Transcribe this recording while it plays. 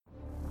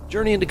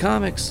Journey into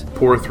comics.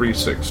 Poor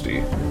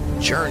 360.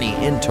 Journey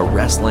into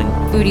wrestling.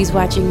 Foodies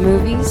watching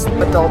movies.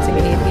 Adulting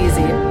made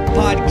easier.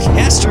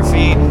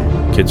 Podcastrophe.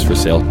 Kids for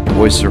Sale.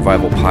 Voice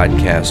Survival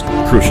Podcast.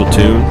 Crucial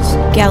Tunes.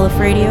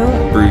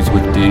 Gallifredio. Brews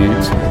with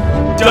Dudes.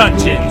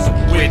 Dungeons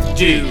with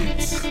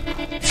Dudes.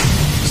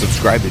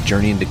 Subscribe to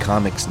Journey into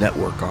Comics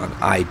Network on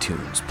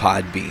iTunes,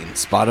 Podbean,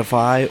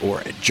 Spotify,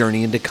 or at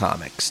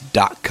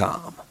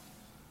journeyintocomics.com.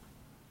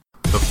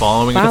 The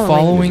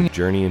following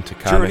Journey into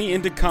Comics. Journey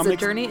into It's a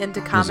comics. journey into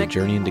Is it comics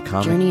Journey into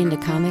Comics Journey into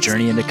comics.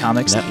 Journey into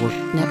comics.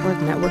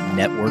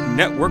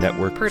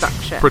 Network.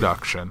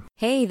 production.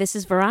 Hey, this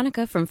is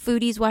Veronica from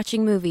Foodies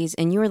Watching Movies,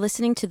 and you're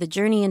listening to the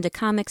Journey into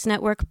Comics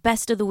Network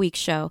Best of the Week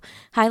show.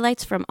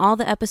 Highlights from all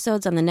the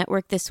episodes on the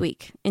network this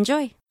week.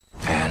 Enjoy.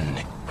 And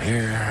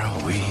here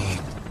we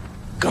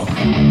go.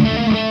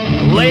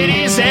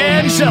 Ladies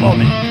and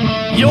gentlemen,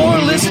 you're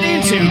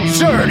listening to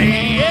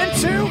Journey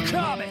into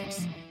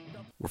Comics.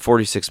 We're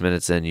 46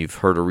 minutes in. You've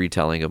heard a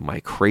retelling of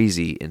my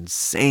crazy,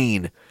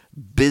 insane,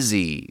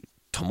 busy,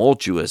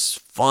 tumultuous,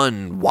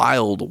 fun,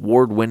 wild,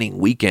 award-winning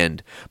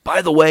weekend.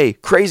 By the way,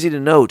 crazy to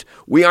note,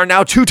 we are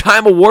now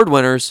 2-time award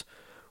winners,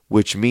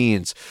 which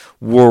means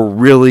we're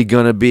really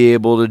going to be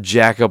able to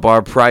jack up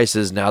our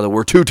prices now that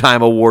we're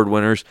 2-time award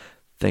winners.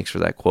 Thanks for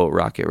that quote,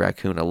 Rocket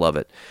Raccoon. I love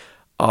it.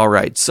 All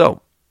right,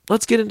 so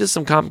let's get into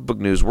some comic book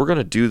news. We're going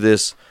to do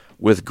this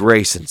with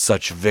grace and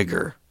such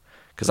vigor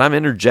because I'm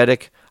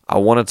energetic. I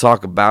want to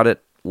talk about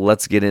it.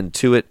 Let's get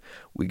into it.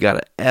 We got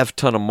an F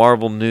ton of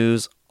Marvel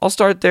news. I'll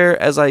start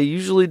there as I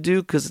usually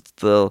do because it's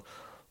the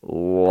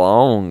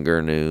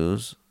longer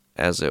news,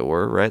 as it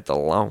were, right? The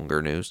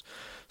longer news.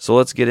 So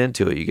let's get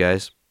into it, you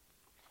guys.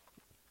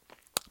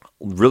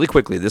 Really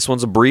quickly, this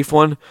one's a brief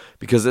one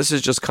because this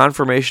is just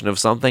confirmation of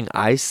something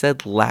I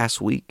said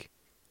last week.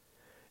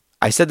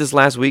 I said this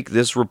last week.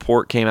 This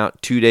report came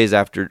out 2 days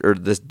after,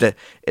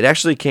 it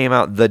actually came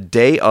out the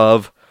day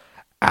of,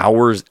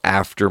 hours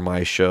after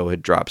my show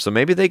had dropped. So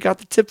maybe they got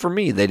the tip from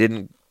me. They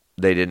didn't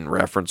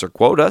reference or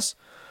quote us,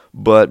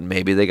 but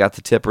maybe they got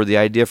the tip or the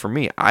idea from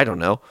me. I don't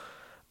know.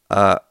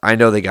 I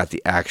know they got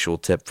the actual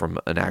tip from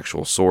an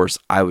actual source.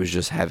 I was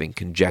just having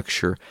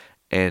conjecture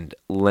and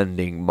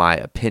lending my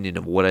opinion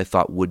of what I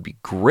thought would be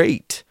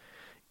great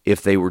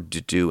if they were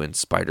to do in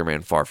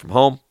Spider-Man Far From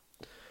Home.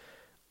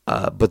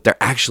 But they're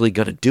actually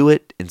going to do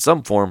it in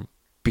some form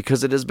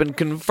because it has been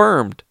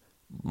confirmed.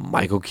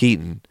 Michael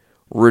Keaton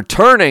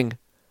returning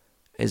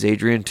as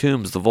Adrian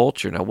Toomes, the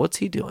Vulture. Now, what's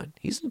he doing?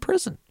 He's in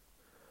prison.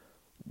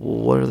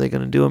 What are they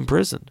going to do in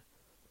prison?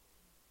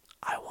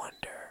 I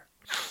wonder.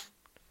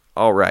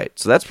 All right,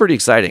 so that's pretty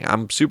exciting.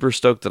 I'm super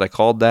stoked that I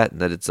called that and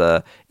that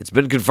it's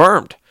been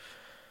confirmed.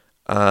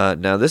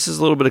 Now, this is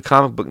a little bit of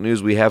comic book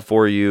news we have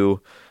for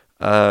you.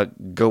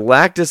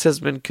 Galactus has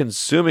been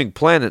consuming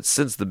planets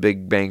since the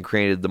Big Bang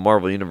created the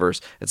Marvel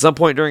Universe. At some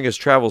point during his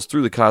travels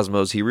through the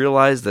cosmos, he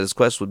realized that his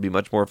quest would be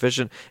much more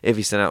efficient if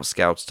he sent out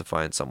scouts to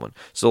find someone.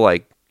 So,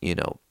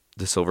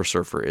 the Silver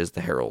Surfer is the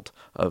herald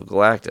of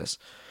Galactus.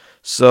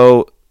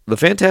 So, the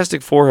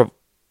Fantastic Four have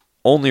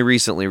only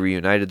recently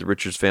reunited. The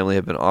Richards family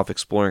have been off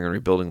exploring and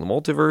rebuilding the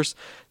multiverse.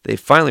 They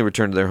finally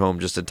returned to their home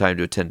just in time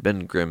to attend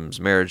Ben Grimm's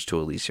marriage to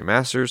Alicia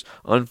Masters.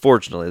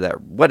 Unfortunately,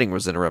 that wedding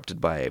was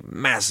interrupted by a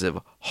massive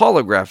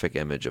holographic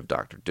image of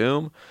Doctor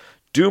Doom.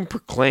 Doom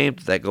proclaimed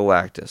that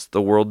Galactus,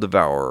 the world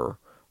devourer,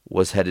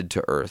 was headed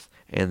to Earth,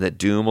 and that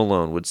Doom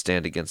alone would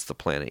stand against the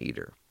Planet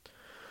Eater.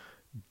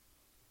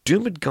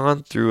 Doom had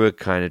gone through a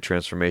kind of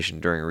transformation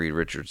during Reed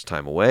Richards'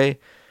 time away.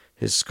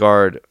 His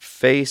scarred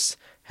face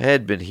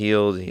had been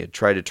healed. He had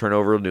tried to turn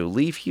over a new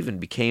leaf. He even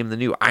became the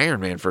new Iron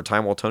Man for a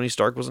time while Tony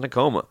Stark was in a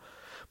coma.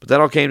 But that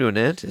all came to an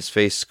end. His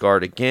face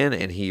scarred again,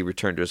 and he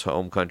returned to his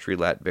home country,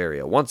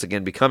 Latveria, once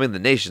again becoming the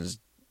nation's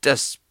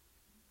despotic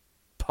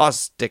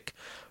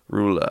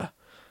ruler.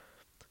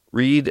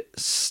 Reed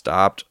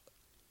stopped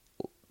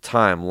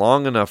time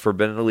long enough for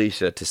Ben and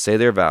Alicia to say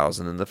their vows,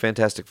 and then the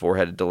Fantastic Four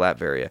headed to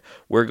Latveria,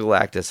 where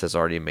Galactus has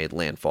already made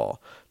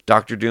landfall.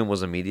 Doctor Doom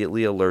was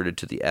immediately alerted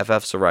to the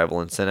FF's arrival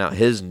and sent out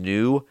his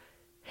new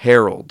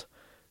herald,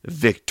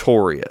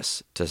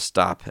 Victorious, to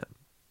stop him.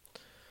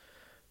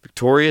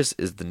 Victorious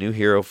is the new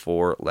hero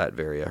for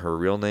Latveria. Her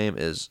real name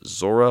is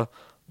Zora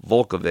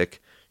Volkovic.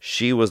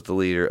 She was the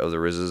leader of the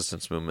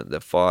resistance movement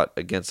that fought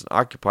against an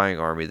occupying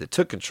army that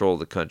took control of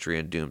the country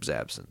in Doom's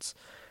absence.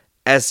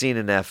 As seen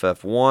in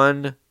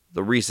FF1,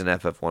 the recent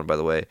FF1, by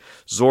the way,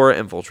 Zora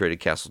infiltrated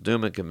Castle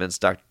Doom and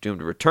convinced Dr. Doom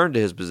to return to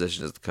his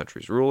position as the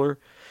country's ruler.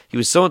 He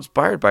was so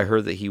inspired by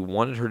her that he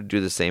wanted her to do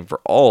the same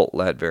for all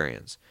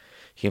Latverians.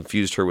 He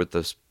infused her with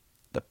the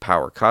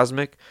power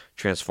cosmic,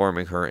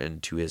 transforming her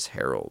into his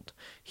herald.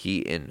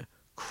 He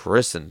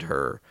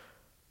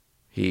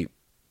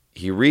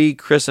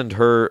rechristened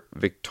her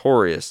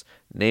Victorious,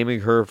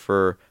 naming her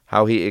for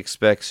how he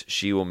expects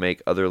she will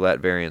make other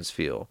Latverians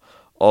feel.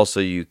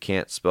 Also, you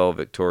can't spell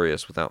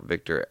Victorious without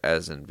Victor,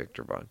 as in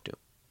Victor Von Doom.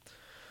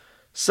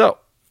 So,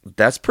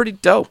 that's pretty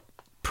dope.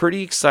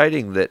 Pretty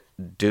exciting that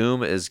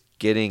Doom is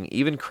getting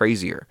even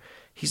crazier.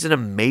 He's an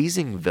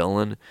amazing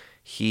villain.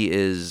 He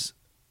is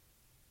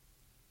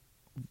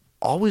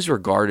always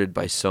regarded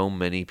by so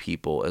many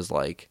people as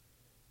like,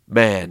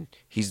 man,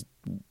 he's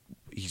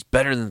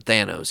better than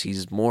Thanos.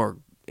 He's more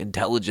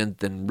intelligent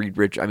than Reed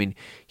Richards. I mean,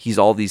 he's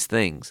all these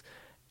things.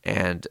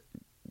 And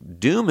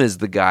Doom is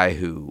the guy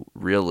who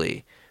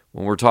really,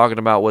 when we're talking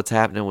about what's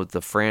happening with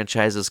the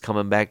franchises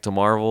coming back to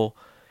Marvel,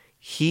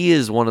 he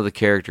is one of the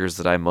characters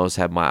that I most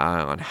have my eye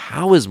on.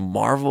 How is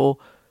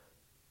Marvel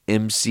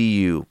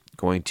MCU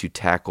going to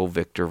tackle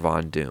Victor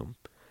Von Doom?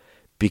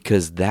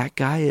 Because that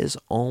guy is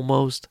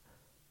almost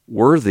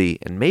worthy,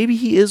 and maybe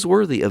he is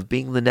worthy of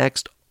being the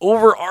next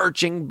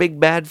overarching big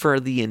bad for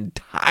the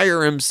entire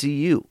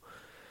MCU.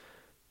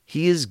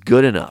 He is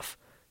good enough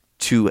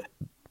to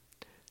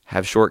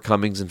have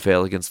shortcomings and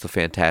fail against the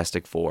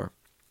Fantastic Four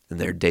in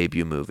their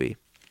debut movie,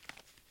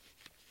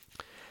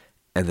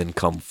 and then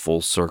come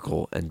full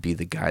circle and be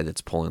the guy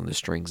that's pulling the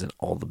strings in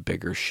all the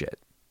bigger shit.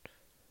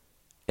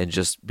 And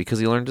just because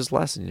he learned his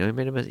lesson, he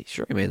made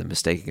the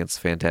mistake against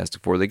the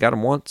Fantastic Four. They got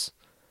him once.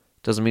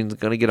 Doesn't mean they're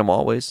going to get him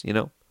always,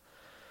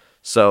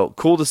 So,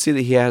 cool to see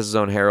that he has his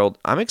own Herald.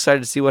 I'm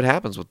excited to see what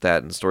happens with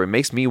that in the story. It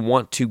makes me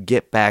want to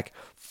get back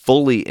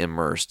fully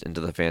immersed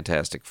into the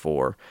Fantastic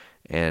Four.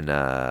 And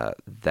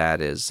that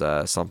is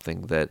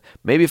something that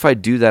maybe if I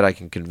do that, I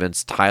can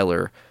convince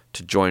Tyler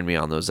to join me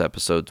on those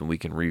episodes and we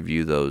can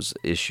review those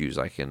issues.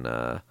 I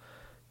can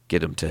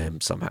get them to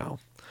him somehow.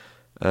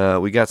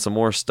 We got some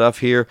more stuff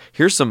here.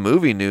 Here's some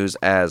movie news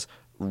as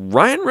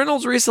Ryan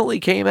Reynolds recently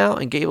came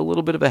out and gave a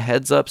little bit of a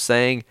heads up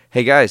saying,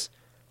 hey guys,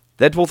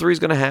 Deadpool 3 is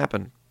going to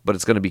happen, but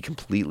it's going to be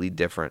completely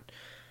different.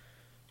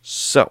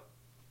 So,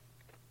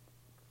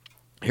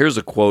 here's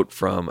a quote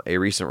from a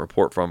recent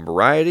report from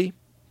Variety.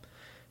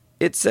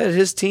 It said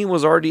his team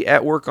was already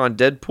at work on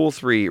Deadpool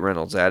 3,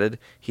 Reynolds added.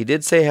 He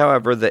did say,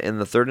 however, that in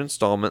the third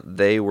installment,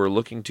 they were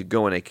looking to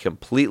go in a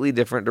completely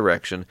different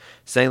direction,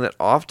 saying that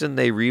often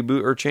they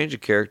reboot or change a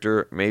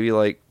character, maybe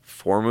like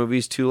 4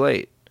 movies too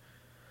late.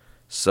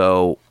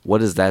 So, what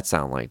does that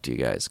sound like to you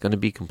guys? It's going to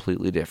be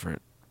completely different.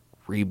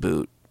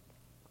 Reboot.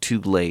 Too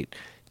late.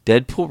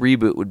 Deadpool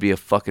Reboot would be a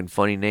fucking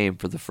funny name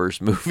for the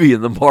first movie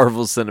in the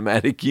Marvel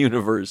Cinematic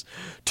Universe.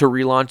 To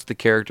relaunch the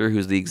character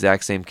who's the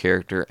exact same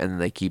character and then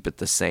they keep it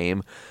the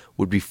same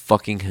would be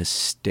fucking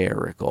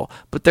hysterical.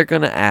 But they're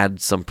going to add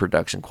some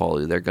production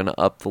quality. They're going to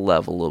up the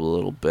level a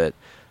little bit.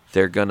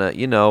 They're going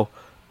to,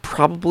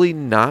 probably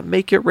not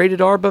make it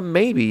rated R, but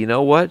maybe, you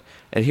know what?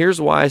 And here's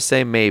why I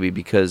say maybe,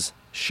 because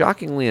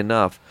shockingly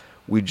enough,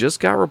 we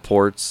just got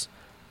reports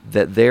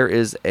that there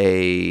is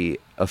a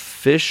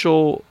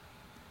official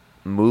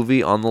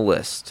movie on the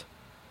list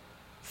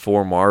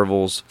for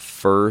Marvel's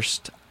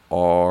first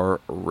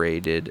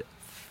R-rated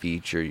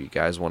feature. You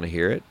guys want to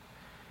hear it?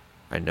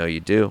 I know you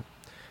do.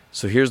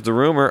 So here's the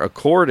rumor.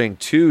 According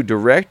to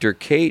director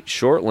Kate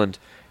Shortland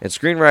and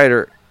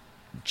screenwriter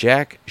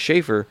Jack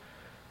Schaefer,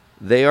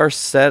 they are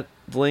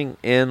settling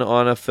in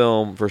on a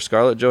film for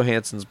Scarlett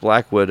Johansson's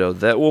Black Widow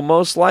that will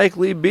most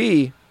likely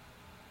be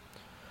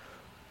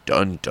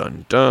dun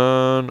dun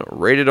dun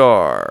rated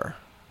R.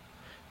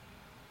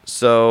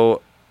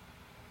 So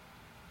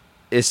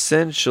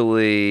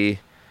essentially,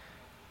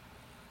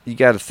 you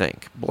got to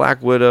think.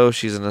 Black Widow,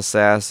 she's an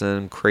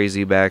assassin,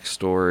 crazy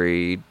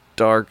backstory,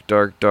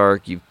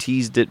 dark. You've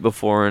teased it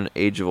before in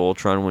Age of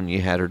Ultron when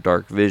you had her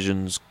dark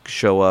visions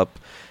show up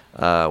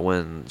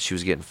when she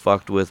was getting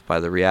fucked with by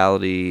the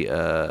reality.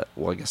 I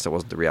guess that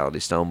wasn't the reality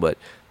stone, but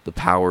the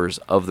powers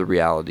of the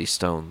reality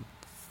stone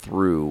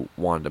through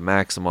Wanda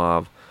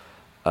Maximoff.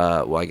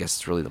 I guess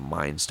it's really the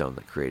Mind Stone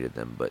that created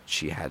them, but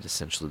she had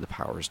essentially the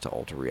powers to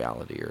alter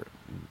reality or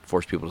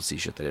force people to see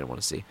shit they didn't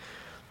want to see.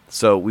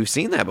 So we've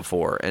seen that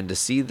before, and to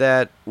see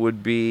that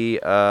would be,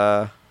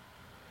 it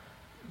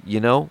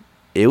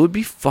would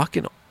be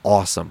fucking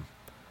awesome.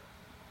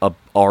 A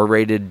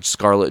R-rated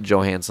Scarlett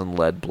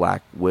Johansson-led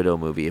Black Widow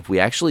movie. If we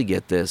actually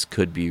get this,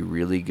 could be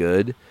really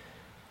good,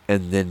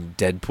 and then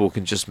Deadpool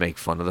can just make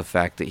fun of the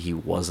fact that he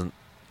wasn't.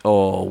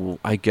 Oh,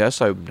 I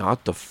guess I'm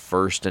not the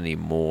first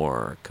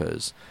anymore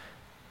because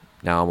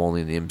now I'm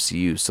only in the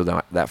MCU. So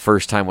that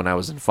first time when I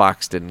was in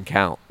Fox didn't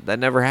count. That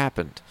never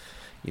happened.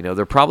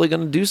 They're probably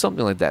going to do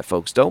something like that,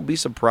 folks. Don't be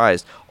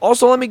surprised.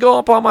 Also, let me go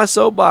up on my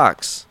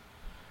soapbox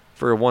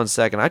for 1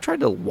 second. I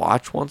tried to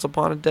watch Once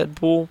Upon a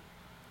Deadpool.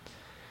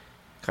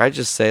 Can I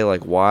just say,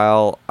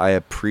 while I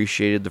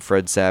appreciated the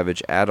Fred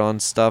Savage add-on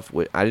stuff,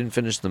 I didn't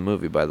finish the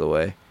movie, by the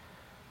way.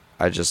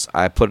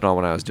 I put it on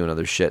when I was doing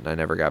other shit, and I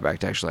never got back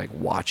to actually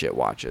watch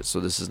it. So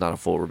this is not a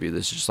full review.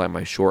 This is just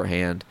my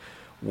shorthand,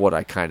 what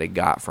I kind of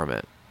got from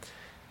it.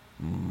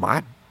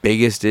 My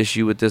biggest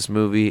issue with this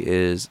movie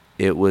is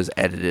it was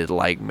edited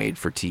like made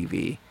for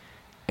TV,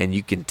 and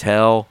you can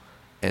tell.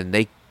 And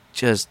they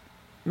just,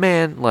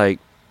 knock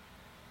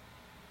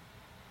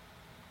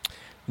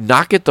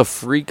it the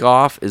freak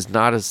off is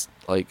not as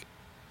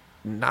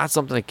not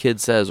something a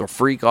kid says, or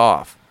freak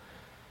off.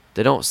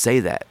 They don't say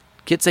that.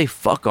 Kids say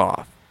fuck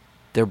off.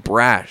 They're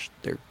brash.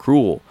 They're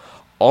cruel.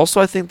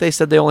 Also, I think they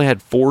said they only had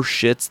 4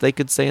 shits they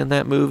could say in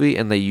that movie,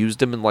 and they used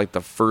them in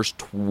the first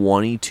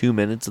 22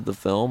 minutes of the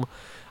film.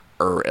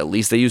 Or at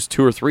least they used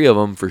 2 or 3 of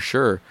them for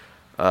sure.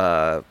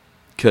 Because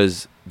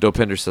because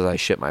Dopinder says I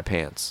shit my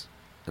pants,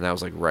 and that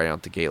was like right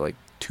out the gate, like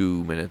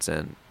 2 minutes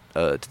in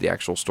to the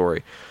actual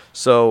story.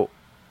 So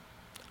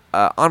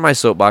on my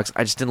soapbox,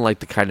 I just didn't like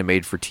the kind of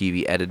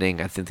made-for-TV editing.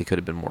 I think they could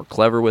have been more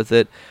clever with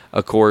it.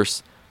 Of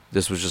course,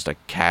 this was just a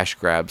cash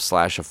grab /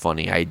 a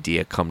funny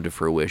idea come to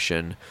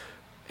fruition.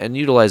 And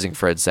utilizing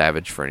Fred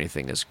Savage for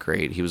anything is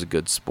great. He was a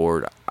good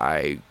sport.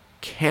 I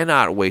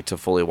cannot wait to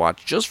fully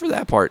watch just for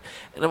that part.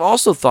 And I've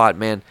also thought,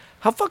 man,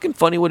 how fucking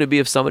funny would it be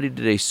if somebody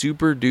did a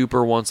super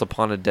duper Once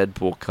Upon a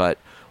Deadpool cut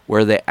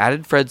where they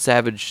added Fred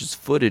Savage's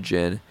footage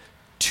in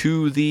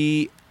to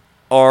the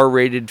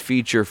R-rated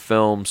feature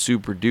film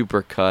super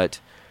duper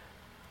cut,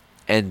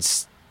 and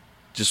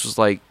just was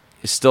like,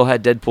 it still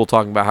had Deadpool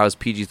talking about how it's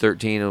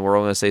PG-13 and we're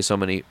only going to say so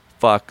many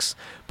fucks,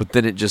 but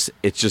then it's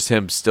just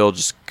him still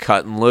just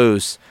cutting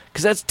loose,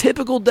 because that's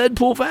typical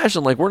Deadpool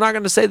fashion. Like, we're not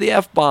going to say the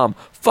F-bomb.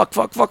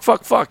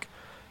 Fuck.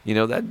 You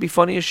know, that'd be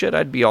funny as shit.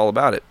 I'd be all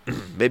about it.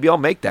 Maybe I'll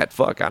make that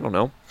fuck. I don't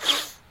know.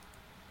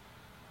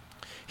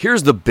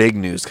 Here's the big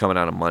news coming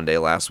out on Monday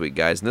last week,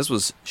 guys, and this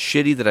was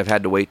shitty that I've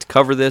had to wait to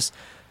cover this.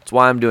 That's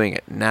why I'm doing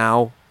it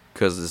now,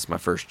 because this is my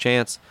first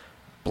chance.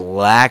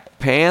 Black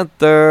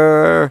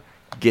Panther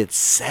gets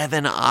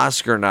 7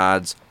 Oscar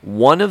nods.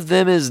 One of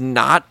them is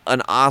not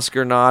an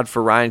Oscar nod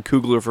for Ryan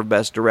Coogler for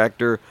Best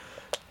Director.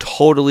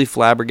 Totally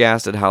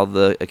flabbergasted how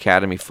the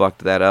Academy fucked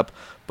that up.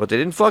 But they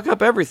didn't fuck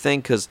up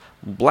everything, because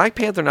Black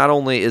Panther not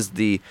only is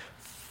the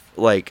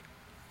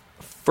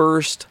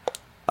first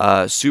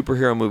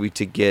superhero movie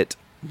to get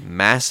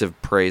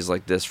massive praise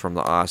like this from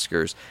the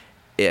Oscars.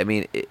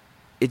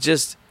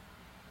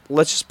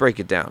 Let's just break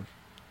it down.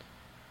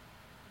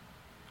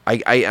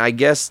 I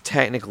guess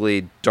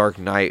technically Dark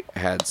Knight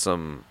had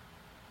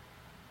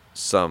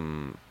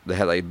they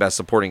had like Best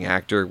Supporting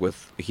Actor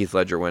with Heath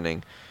Ledger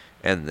winning,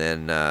 and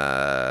then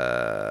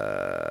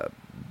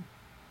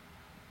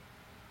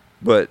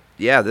but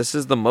yeah, this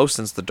is the most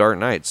since The Dark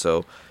Knight,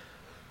 so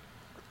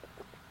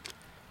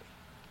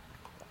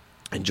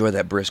enjoy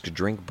that brisk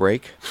drink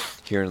break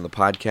here in the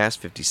podcast,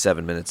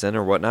 57 minutes in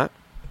or whatnot.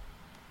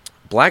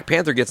 Black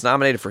Panther gets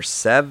nominated for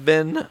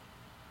 7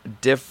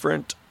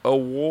 different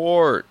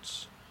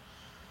awards.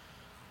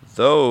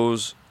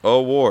 Those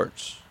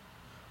awards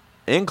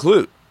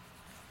include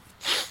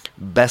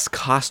Best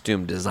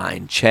Costume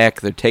Design, check,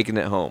 they're taking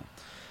it home.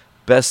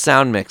 Best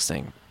Sound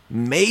Mixing,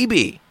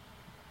 maybe.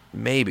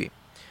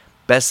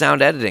 Best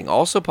Sound Editing,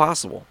 also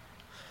possible.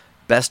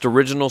 Best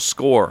Original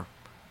Score,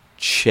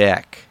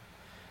 check.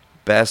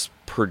 Best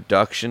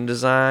Production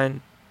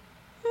Design,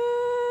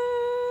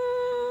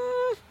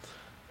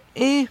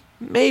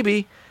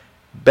 maybe.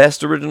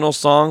 Best Original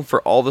Song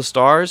for All the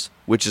Stars,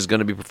 which is going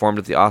to be performed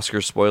at the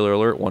Oscars, spoiler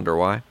alert, wonder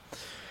why.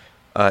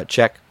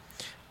 Check.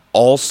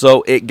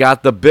 Also, it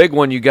got the big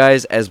one, you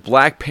guys, as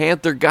Black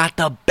Panther got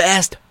the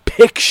Best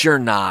Picture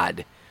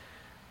nod.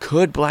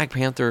 Could Black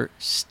Panther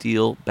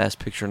steal Best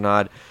Picture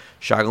nod?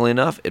 Shockingly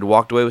enough, it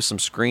walked away with some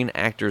Screen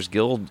Actors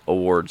Guild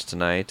awards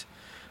tonight.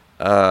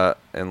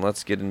 And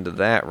let's get into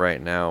that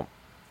right now.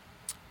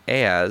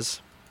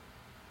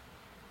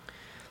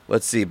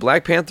 Let's see.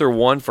 Black Panther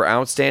won for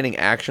Outstanding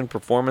Action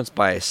Performance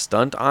by a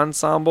Stunt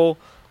Ensemble.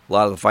 A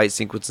lot of the fight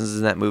sequences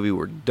in that movie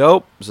were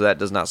dope, so that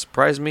does not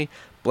surprise me.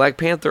 Black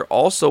Panther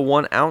also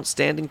won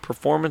Outstanding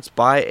Performance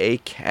by a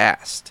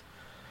Cast.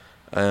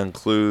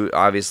 Include,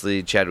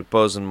 obviously, Chadwick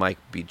Boseman, Mike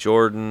B.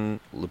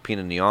 Jordan,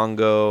 Lupita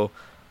Nyong'o,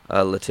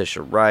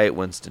 Letitia Wright,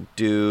 Winston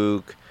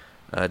Duke,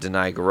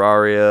 Denai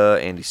Goraria,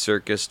 Andy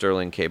Serkis,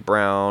 Sterling K.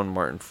 Brown,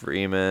 Martin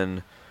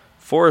Freeman,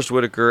 Forrest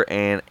Whitaker,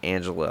 and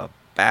Angela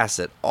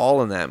Bassett,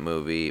 all in that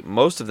movie.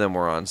 Most of them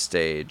were on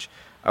stage.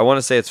 I want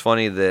to say it's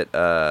funny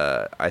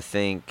that I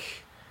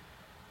think,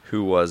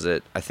 who was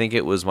it? I think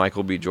it was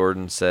Michael B.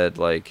 Jordan said,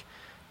 like,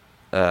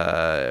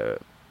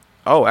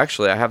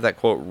 actually, I have that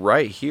quote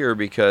right here,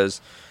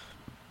 because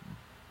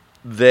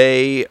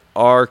they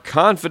are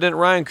confident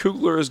Ryan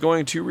Coogler is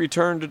going to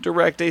return to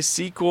direct a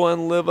sequel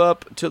and live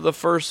up to the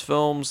first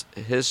film's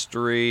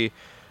history.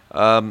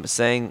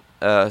 Saying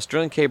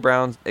Sterling K.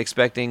 Brown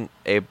expecting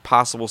a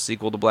possible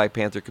sequel to Black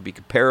Panther could be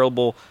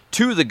comparable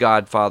to The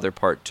Godfather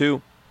Part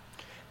 2.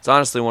 It's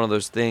honestly one of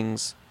those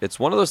things. It's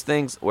one of those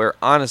things where,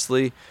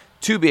 honestly,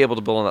 to be able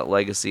to build on that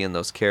legacy and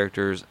those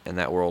characters and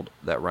that world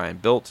that Ryan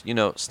built,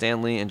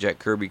 Stan Lee and Jack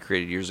Kirby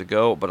created years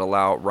ago, but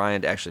allow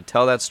Ryan to actually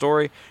tell that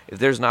story. If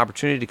there's an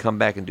opportunity to come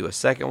back and do a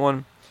second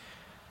one,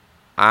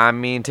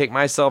 take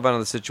myself out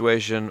of the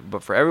situation,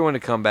 but for everyone to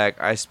come back,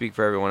 I speak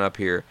for everyone up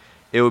here,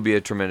 it would be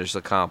a tremendous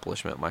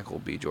accomplishment, Michael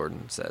B.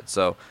 Jordan said.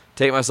 So,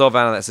 take myself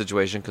out of that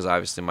situation, because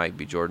obviously Mike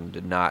B. Jordan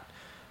did not,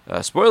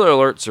 spoiler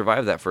alert,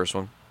 survive that first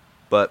one.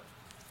 But,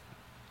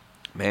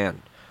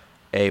 man,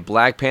 a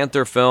Black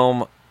Panther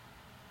film,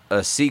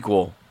 a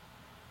sequel,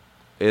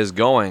 is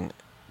going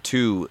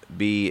to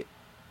be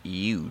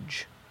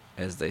huge,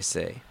 as they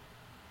say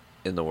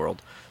in the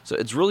world. So,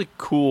 it's really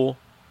cool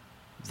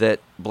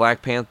that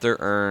Black Panther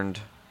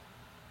earned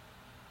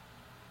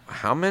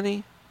how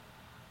many?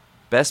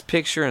 Best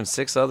Picture and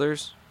 6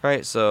 others.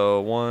 Right,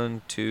 so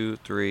 1, 2,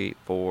 3,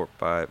 4,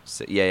 5,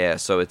 6. Yeah.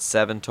 So it's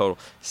 7 total.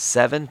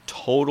 7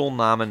 total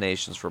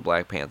nominations for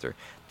Black Panther.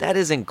 That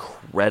is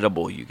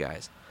incredible, you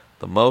guys.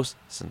 The most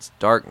since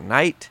Dark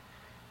Knight.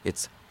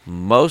 It's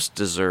most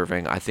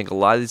deserving. I think a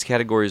lot of these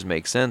categories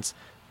make sense.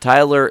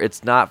 Tyler,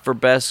 it's not for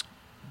best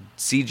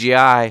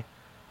CGI.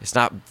 It's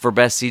not for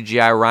best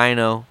CGI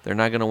Rhino. They're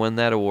not going to win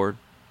that award.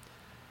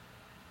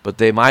 But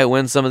they might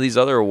win some of these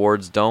other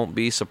awards. Don't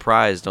be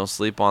surprised. Don't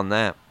sleep on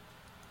that.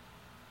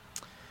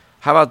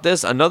 How about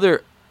this?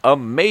 Another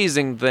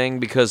amazing thing,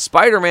 because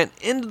Spider-Man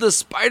Into the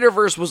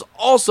Spider-Verse was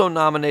also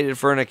nominated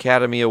for an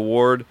Academy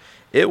Award.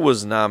 It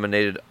was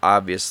nominated,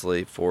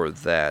 obviously, for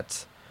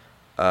that.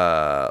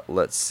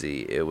 Let's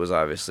see. It was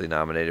obviously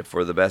nominated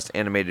for the Best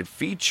Animated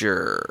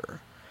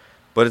Feature.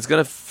 But it's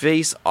going to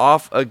face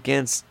off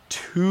against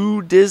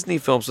 2 Disney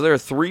films. So there are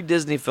 3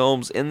 Disney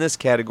films in this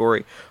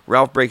category.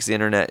 Ralph Breaks the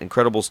Internet,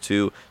 Incredibles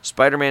 2,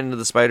 Spider-Man Into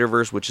the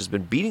Spider-Verse, which has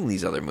been beating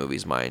these other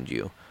movies, mind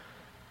you.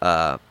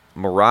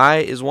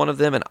 Mirai is one of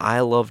them, and I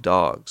Love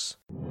Dogs.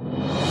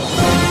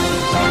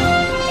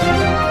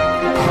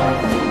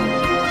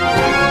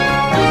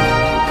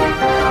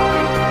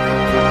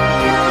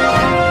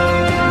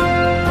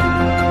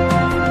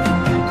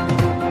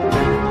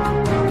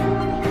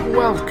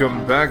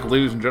 Welcome back,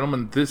 ladies and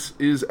gentlemen. This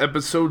is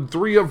episode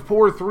 3 of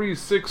Poor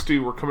 360.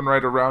 We're coming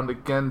right around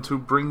again to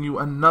bring you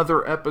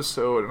another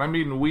episode. And I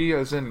mean we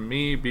as in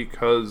me,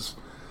 because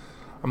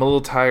I'm a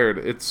little tired.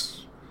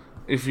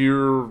 If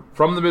you're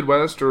from the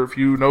Midwest, or if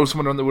you know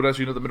someone from the Midwest,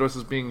 you know the Midwest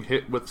is being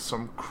hit with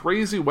some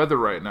crazy weather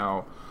right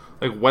now.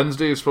 Like,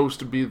 Wednesday is supposed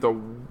to be the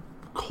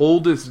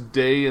coldest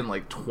day in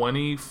like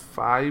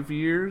 25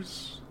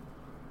 years?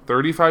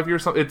 35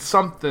 years? It's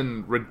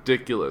something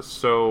ridiculous.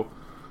 So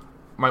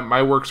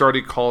my work's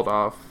already called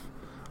off.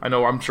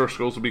 I'm sure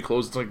schools will be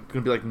closed. It's like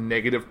going to be like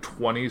negative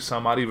 20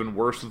 some odd, even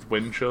worse with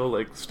wind chill.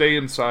 Like, stay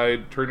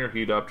inside, turn your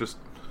heat up, just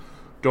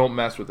don't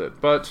mess with it.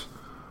 But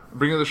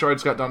bringing the show, I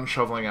just got done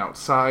shoveling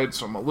outside,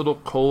 so I'm a little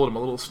cold, I'm a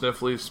little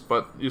sniffly,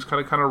 but you just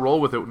kind of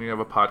roll with it when you have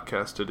a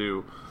podcast to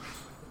do.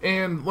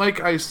 And like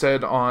I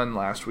said on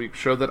last week's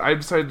show, that I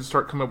decided to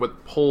start coming up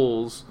with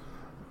polls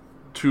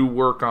to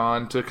work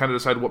on to kind of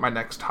decide what my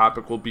next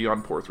topic will be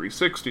on Poor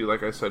 360.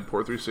 Like I said,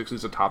 Poor 360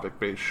 is a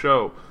topic-based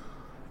show.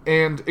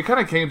 And it kind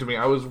of came to me.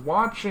 I was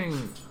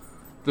watching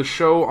the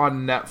show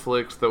on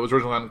Netflix that was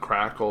originally on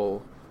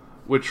Crackle,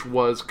 which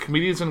was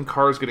Comedians in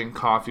Cars Getting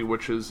Coffee,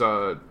 which is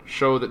a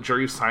show that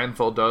Jerry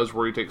Seinfeld does,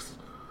 where he takes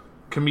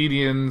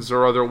comedians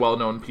or other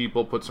well-known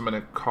people, puts them in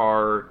a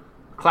car,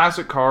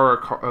 classic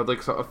car,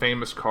 like a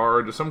famous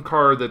car, just some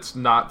car that's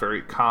not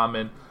very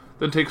common,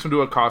 then takes them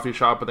to a coffee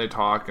shop and they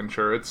talk, and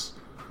sure, it's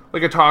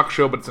like a talk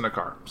show, but it's in a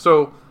car.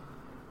 So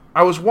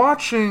I was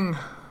watching,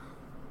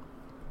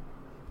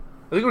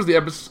 I think it was the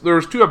episode, there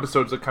was 2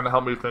 episodes that kind of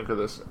helped me think of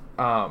this.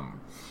 One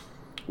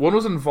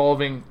was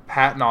involving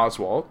Patton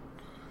Oswalt,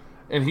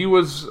 and he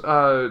was,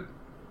 I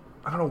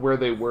don't know where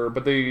they were,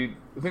 but I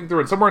think they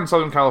were somewhere in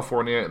Southern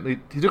California. And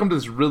he took him to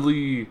this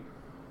really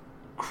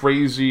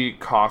crazy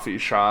coffee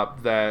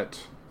shop that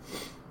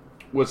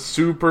was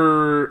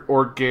super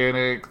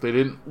organic. They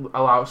didn't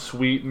allow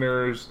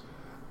sweeteners.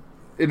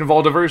 It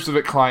involved a very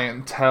specific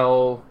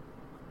clientele.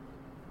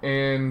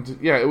 And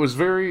yeah, it was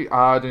very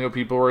odd.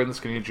 People were in the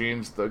skinny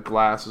jeans, the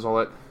glasses, all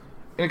that.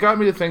 And it got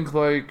me to think,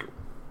 like,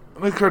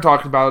 we started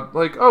talking about,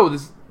 like, oh,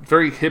 this is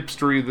very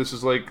hipstery. This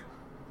is like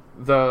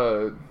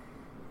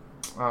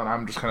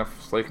I'm just kind of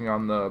flaking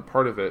on the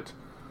part of it.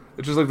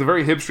 It's just like the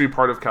very hipstery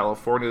part of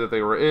California that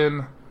they were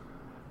in.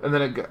 And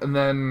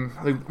then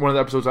I think one of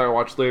the episodes I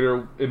watched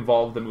later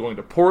involved them going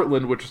to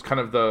Portland, which is kind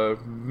of the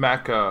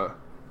mecca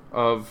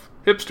of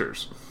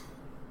hipsters.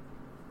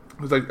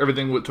 It was like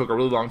everything took a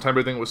really long time.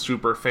 Everything was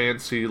super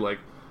fancy, like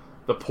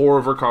the pour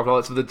over coffee, all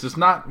that stuff. That's just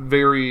not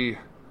very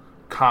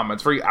common.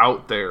 It's very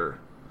out there.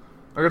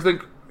 Like, I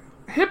think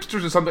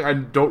hipsters is something I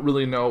don't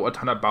really know a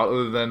ton about,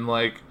 other than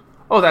like,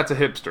 oh, that's a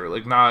hipster.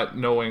 Like, not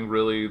knowing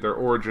really their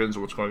origins or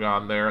what's going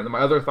on there. And then my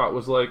other thought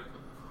was like,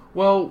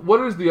 well,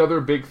 what is the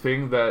other big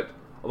thing that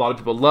a lot of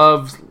people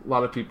love, a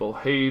lot of people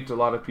hate, a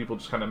lot of people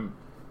just kind of,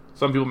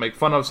 some people make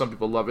fun of, some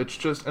people love. It's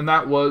just, and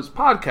that was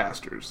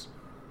podcasters.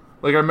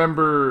 Like, I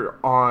remember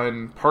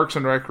on Parks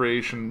and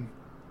Recreation,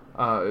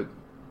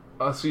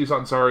 Aziz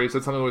Ansari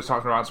said something, was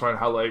talking about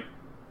how, like,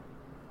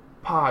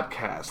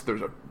 podcasts,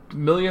 there's a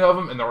million of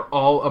them, and they're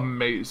all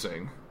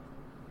amazing.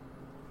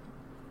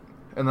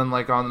 And then,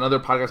 like, on another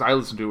podcast I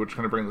listen to, which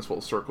kind of bring this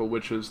full circle,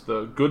 which is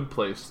The Good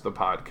Place, the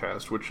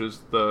podcast, which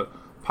is the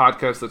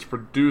podcast that's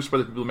produced by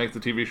the people who make the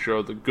TV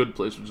show The Good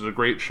Place, which is a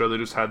great show. They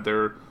just had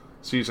their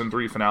season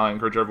 3 finale. I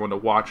encourage everyone to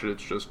watch it.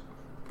 It's just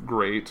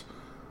great.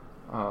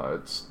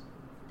 It's,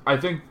 I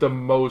think, the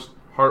most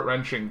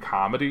heart-wrenching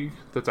comedy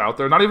that's out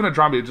there. Not even a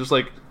drama. It's just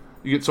like,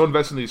 you get so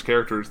invested in these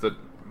characters that,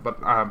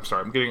 but I'm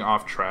sorry, I'm getting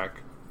off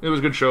track. It was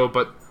a good show,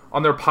 but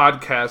on their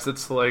podcast,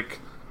 it's like,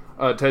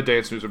 Ted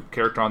Danson, who's a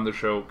character on the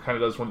show, kind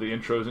of does one of the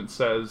intros and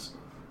says,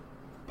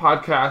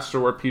 podcasts are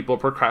where people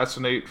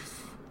procrastinate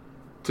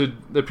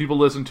that people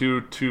listen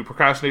to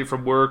procrastinate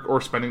from work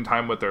or spending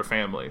time with their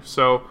family.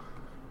 So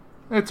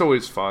it's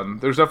always fun.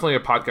 There's definitely a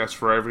podcast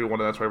for everyone,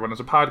 and that's why everyone has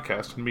a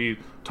podcast. And me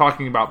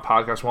talking about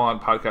podcasts while on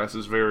podcasts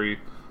is very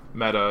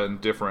meta and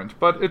different,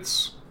 but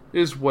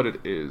is what it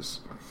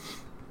is.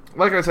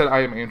 Like I said,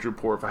 I am Andrew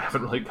Poor, if I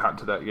haven't really gotten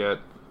to that yet.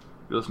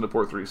 You listen to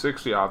Poor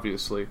 360,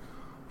 obviously.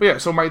 But yeah,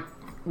 so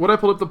what I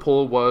pulled up the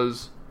poll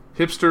was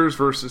hipsters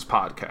versus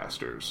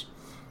podcasters.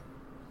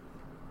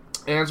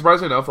 And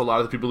surprisingly enough, a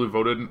lot of the people who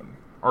voted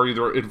are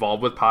either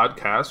involved with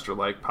podcasts or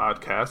like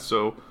podcasts.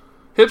 So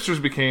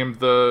hipsters became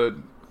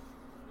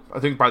I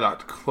think by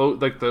that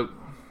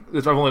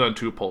I've only done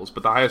 2 polls,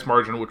 but the highest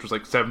margin, which was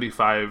like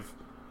 75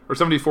 or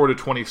 74 to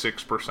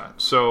 26%.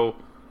 So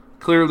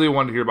clearly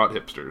wanted to hear about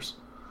hipsters.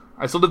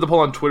 I still did the poll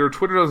on Twitter.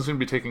 Twitter doesn't seem to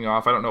be taking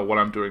off. I don't know what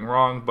I'm doing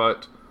wrong,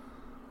 but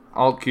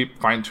I'll keep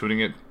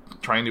fine-tuning it,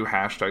 trying new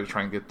hashtags,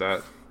 try and get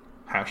that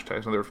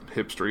hashtags, another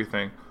hipstery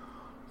thing.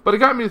 But it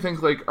got me to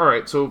think, like,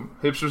 alright, so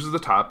hipsters is the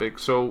topic,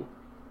 so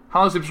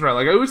how is hipsters around?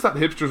 Like, I always thought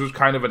hipsters was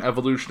kind of an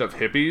evolution of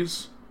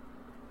hippies,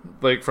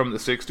 like, from the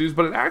 60s,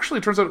 but it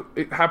actually turns out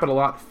it happened a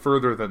lot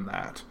further than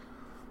that.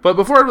 But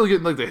before I really get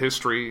into, like, the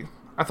history,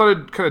 I thought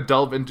I'd kind of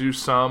delve into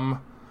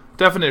some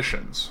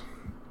definitions.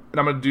 And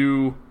I'm going to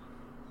do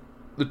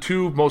the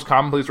 2 most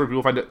common places where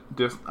people find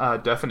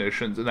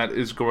definitions, and that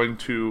is going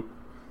to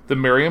the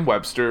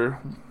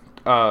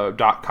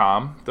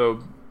Merriam-Webster.com,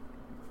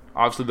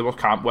 obviously the most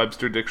common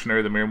Webster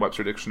Dictionary, the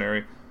Merriam-Webster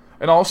Dictionary,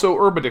 and also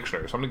Urban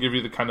Dictionary. So I'm going to give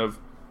you the kind of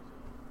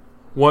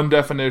one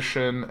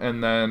definition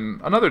and then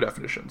another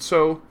definition.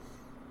 So,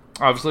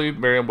 obviously,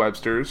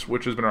 Merriam-Webster's,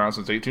 which has been around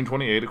since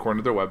 1828,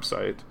 according to their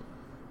website,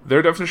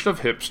 their definition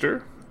of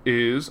hipster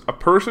is a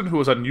person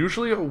who is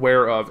unusually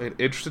aware of and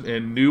interested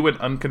in new and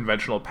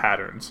unconventional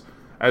patterns,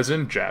 as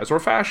in jazz or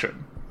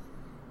fashion.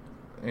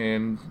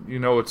 And you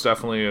know it's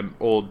definitely an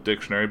old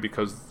dictionary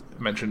because it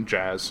mentioned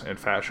jazz and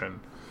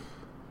fashion.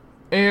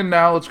 And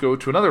now let's go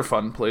to another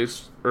fun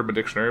place, Urban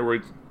Dictionary,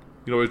 where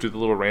you always do the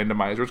little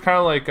randomizer. It's kind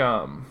of like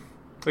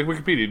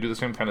Wikipedia, you do the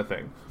same kind of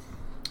thing.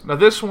 Now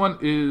this one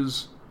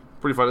is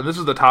pretty fun, and this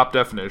is the top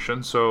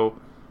definition. So,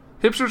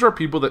 hipsters are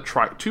people that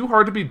try too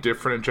hard to be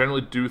different and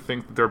generally do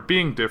think that they're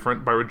being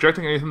different by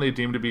rejecting anything they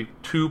deem to be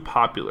too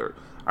popular.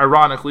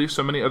 Ironically,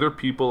 so many other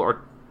people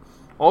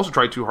also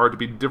try too hard to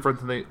be different,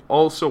 and they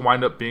also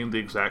wind up being the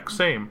exact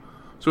same.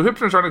 So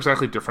hipsters aren't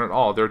exactly different at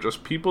all. They're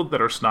just people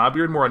that are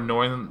snobbier and more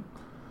annoying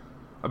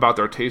about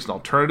their taste in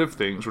alternative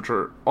things, which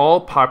are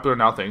all popular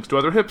now thanks to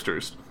other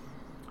hipsters.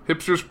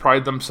 Hipsters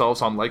pride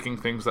themselves on liking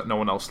things that no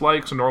one else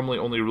likes, and normally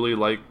only really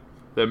like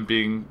them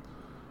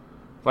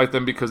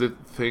because they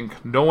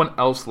think no one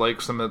else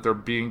likes them, that they're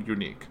being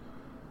unique.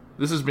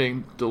 This is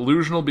being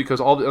delusional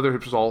because all the other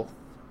hipsters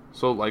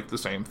also like the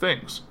same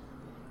things.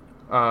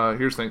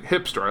 Here's the thing.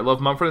 Hipster. I love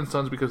Mumford &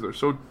 Sons because they're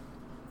so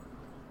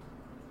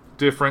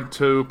different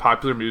to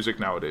popular music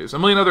nowadays. A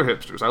million other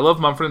hipsters. I love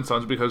Mumford &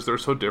 Sons because they're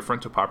so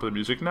different to popular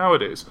music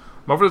nowadays.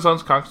 Mumford &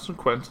 Sons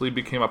consequently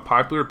became a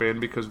popular band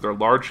because of their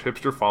large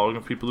hipster following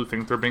of people who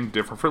think they're being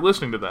different for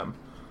listening to them.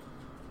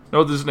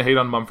 No, this isn't a hate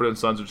on Mumford &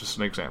 Sons, it's just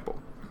an example.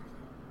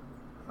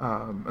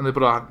 And they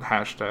put on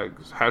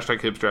hashtags. Hashtag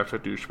hipster,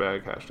 hashtag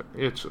douchebag, hashtag.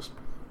 It's just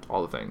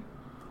all the thing.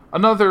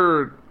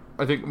 Another,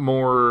 I think,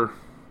 more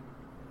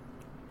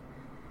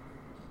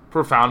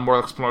profound, more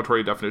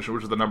explanatory definition,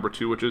 which is the number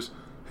 2, which is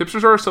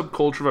hipsters are a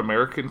subculture of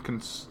American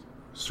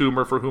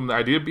consumer for whom the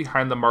idea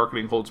behind the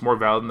marketing holds more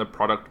value than the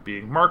product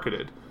being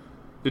marketed.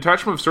 The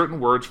attachment of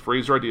certain words,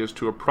 phrases, or ideas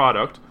to a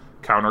product,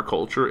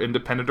 counterculture,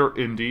 independent or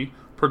indie,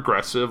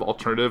 progressive,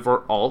 alternative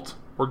or alt,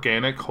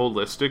 organic,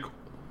 holistic,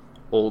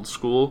 old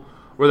school,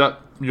 where that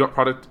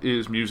product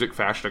is music,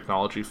 fashion,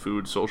 technology,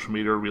 food, social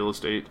media, or real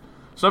estate,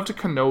 it's enough to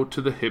connote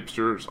to the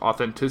hipster's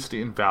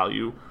authenticity and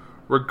value,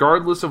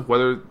 regardless of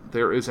whether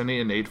there is any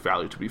innate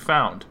value to be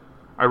found.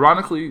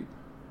 Ironically,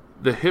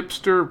 the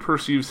hipster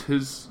perceives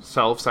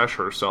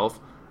himself/herself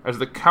as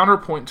the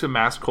counterpoint to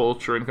mass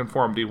culture and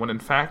conformity, when in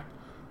fact,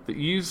 the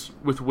ease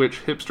with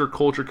which hipster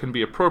culture can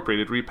be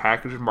appropriated,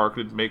 repackaged, and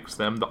marketed makes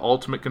them the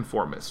ultimate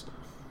conformist.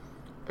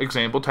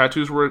 Example,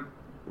 tattoos were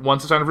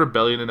once a sign of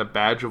rebellion and a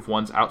badge of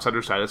one's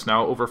outsider status.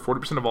 Now over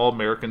 40% of all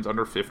Americans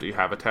under 50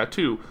 have a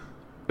tattoo,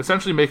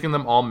 essentially making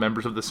them all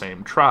members of the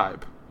same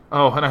tribe.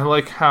 Oh, and I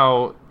like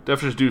how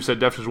Definitions Do said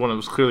Definitions 1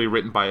 was clearly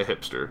written by a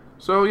hipster.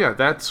 So yeah,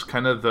 that's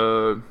kind of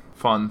the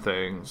fun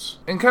things.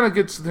 And kind of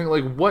gets to the thing,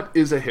 like, what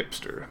is a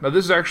hipster? Now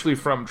this is actually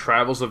from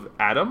Travels of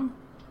Adam,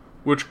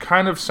 which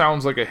kind of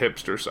sounds like a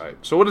hipster site.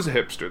 So what is a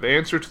hipster? The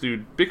answer to the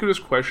ubiquitous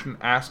question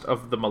asked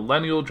of the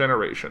millennial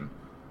generation,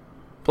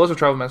 plus a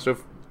travel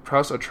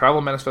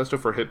manifesto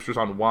for hipsters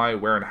on why,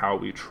 where, and how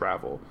we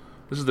travel.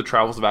 This is the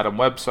Travels of Adam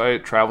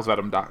website,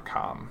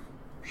 travelsofadam.com.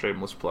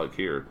 Shameless plug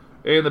here.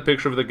 And the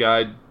picture of the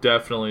guy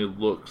definitely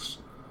looks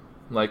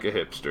like a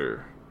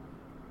hipster.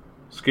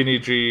 Skinny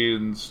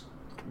jeans,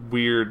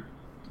 weird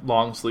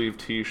long sleeve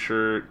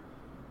t-shirt,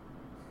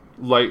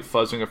 light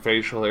fuzzing of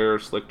facial hair,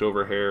 slicked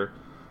over hair.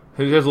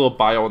 He has a little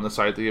bio on the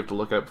site that you have to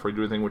look at before you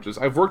do anything, which is,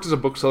 I've worked as a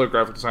bookseller,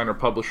 graphic designer,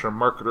 publisher,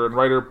 marketer, and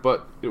writer,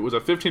 but it was a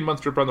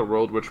 15-month trip around the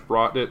world which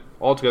brought it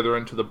all together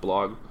into the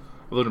blog.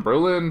 I lived in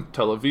Berlin,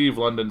 Tel Aviv,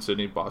 London,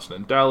 Sydney, Boston,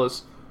 and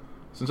Dallas.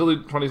 Since early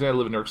 2010, I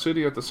live in New York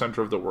City at the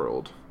center of the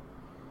world.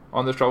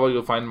 On this travel,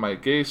 you'll find my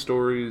gay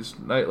stories,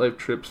 nightlife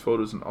trips,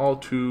 photos, and all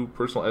too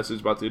personal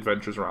essays about the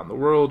adventures around the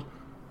world.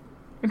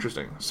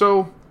 Interesting.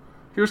 So,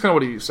 here's kind of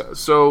what he says.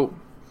 So,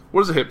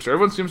 what is a hipster?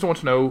 Everyone seems to want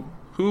to know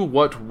who,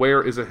 what,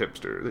 where is a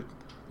hipster.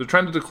 They're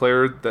trying to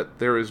declare that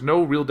there is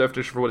no real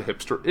definition for what a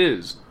hipster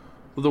is.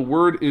 The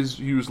word is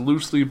used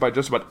loosely by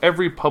just about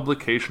every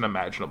publication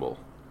imaginable.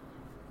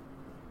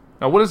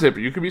 Now, what is a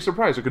hipster? You could be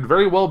surprised. It could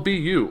very well be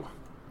you.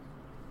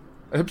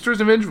 A hipster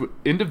is an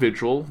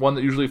individual, one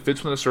that usually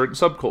fits within a certain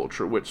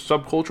subculture, which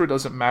subculture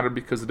doesn't matter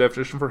because the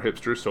definition for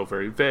hipster is so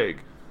very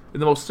vague. In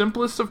the most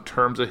simplest of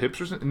terms, a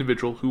hipster is an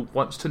individual who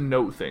wants to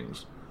know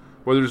things.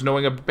 Whether it's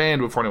knowing a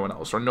band before anyone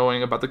else, or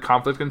knowing about the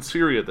conflict in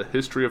Syria, the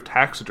history of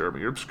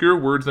taxidermy, or obscure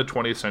words in the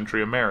 20th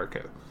century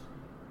America.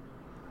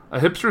 A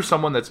hipster is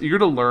someone that's eager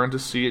to learn, to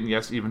see, and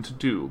yes, even to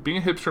do. Being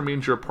a hipster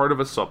means you're a part of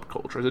a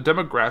subculture. As a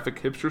demographic,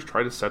 hipsters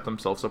try to set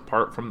themselves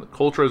apart from the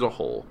culture as a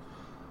whole,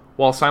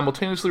 while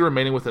simultaneously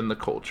remaining within the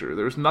culture.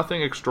 There's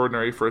nothing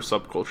extraordinary for a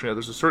subculture, yet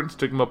there's a certain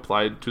stigma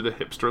applied to the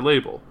hipster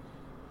label.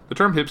 The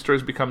term hipster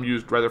has become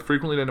used rather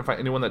frequently to identify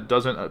anyone that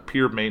doesn't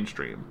appear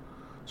mainstream.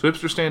 So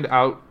hipsters stand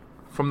out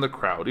from the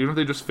crowd, even if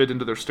they just fit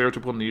into their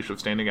stereotypical niche of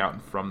standing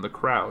out from the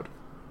crowd.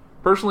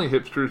 Personally,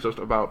 hipster is just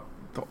about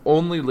the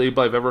only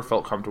label I've ever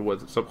felt comfortable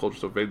with. Subculture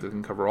so vague that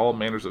can cover all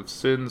manners of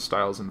sins,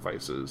 styles, and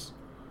vices.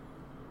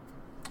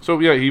 So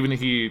yeah, even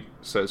he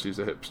says he's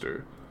a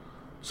hipster.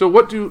 So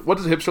what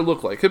does a hipster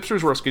look like?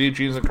 Hipsters wear skinny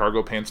jeans and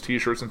cargo pants,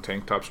 t-shirts and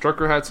tank tops,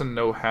 trucker hats and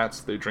no hats.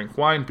 They drink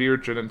wine, beer,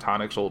 gin and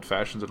tonics, old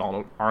fashions, and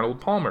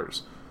Arnold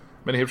Palmers.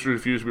 Many hipsters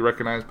refuse to be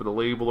recognized by the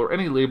label or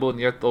any label, and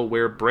yet they'll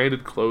wear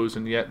branded clothes,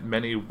 and yet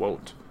many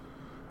won't.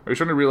 Are you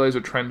starting to realize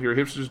a trend here?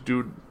 Hipsters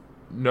do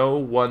know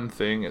one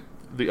thing,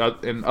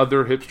 and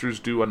other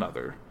hipsters do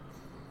another.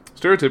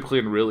 Stereotypically,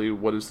 and really,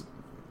 what is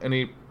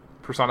any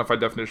personified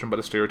definition but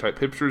a stereotype?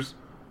 Hipsters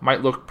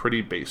might look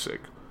pretty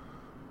basic.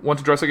 Want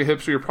to dress like a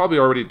hipster? You probably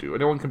already do.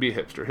 Anyone can be a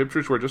hipster.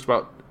 Hipsters wear just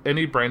about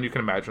any brand you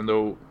can imagine,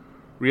 though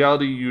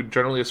reality, you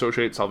generally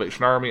associate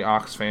Salvation Army,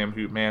 Oxfam,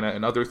 Humana,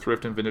 and other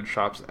thrift and vintage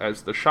shops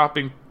as the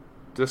shopping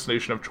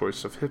destination of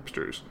choice of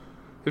hipsters.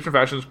 Hipster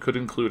fashions could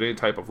include any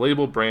type of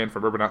label, brand,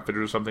 from Urban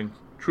Outfitters or something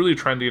truly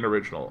trendy and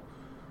original.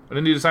 An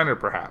indie designer,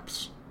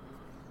 perhaps.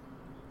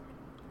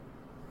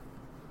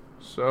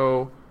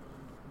 So,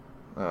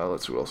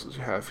 let's see what else does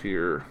he have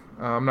here.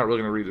 I'm not really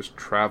going to read his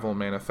travel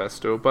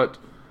manifesto, but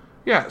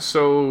yeah,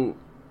 so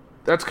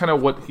that's kind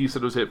of what he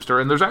said was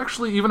hipster. And there's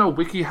actually even a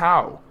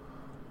WikiHow,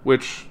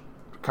 which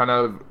kind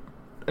of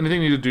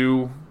anything you need to do,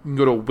 you can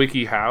go to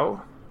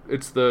WikiHow.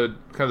 It's the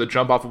kind of the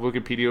jump off of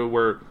Wikipedia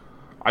where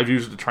I've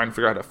used it to try and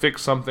figure out how to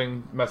fix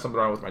something, mess something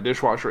around with my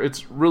dishwasher.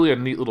 It's really a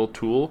neat little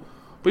tool.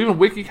 But even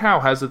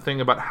WikiHow has a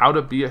thing about how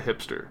to be a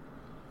hipster.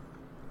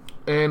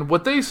 And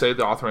what they say,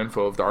 the author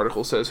info of the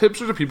article says,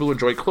 hipsters are people who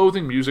enjoy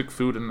clothing, music,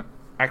 food, and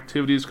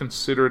activities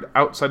considered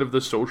outside of the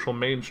social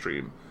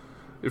mainstream.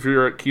 If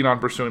you're keen on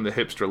pursuing the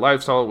hipster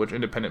lifestyle, which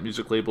independent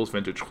music labels,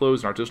 vintage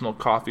clothes, and artisanal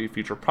coffee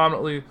feature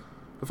prominently,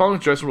 the following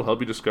suggestions will help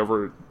you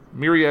discover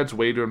myriad's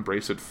way to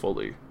embrace it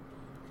fully.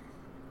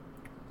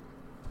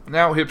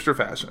 Now, hipster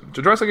fashion.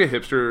 To dress like a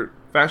hipster,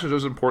 fashion is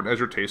as important as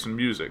your taste in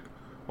music.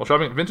 While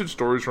shopping at vintage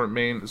stores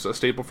remains a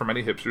staple for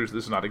many hipsters,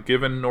 this is not a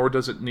given, nor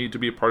does it need to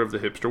be a part of the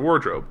hipster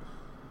wardrobe.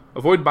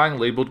 Avoid buying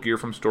labeled gear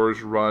from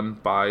stores run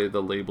by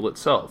the label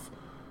itself.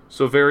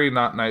 So very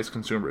not nice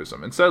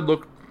consumerism. Instead,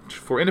 look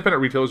for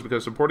independent retailers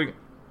because supporting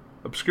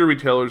obscure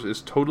retailers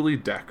is totally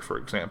deck, for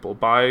example.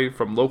 Buy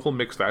from local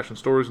mixed fashion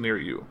stores near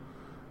you.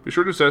 Be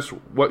sure to assess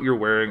what you're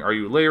wearing. Are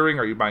you layering?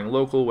 Are you buying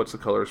local? What's the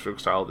color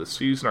style this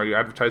season? Are you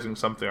advertising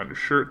something on your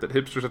shirt that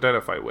hipsters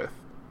identify with?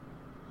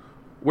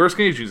 Wear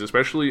skinny jeans,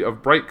 especially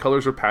of bright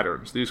colors or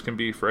patterns. These can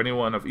be for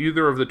anyone of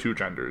either of the two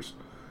genders.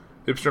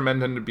 Hipster men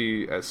tend to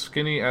be as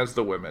skinny as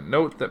the women.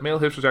 Note that male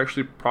hipsters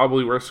actually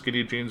probably wear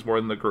skinny jeans more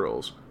than the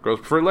girls. Girls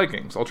prefer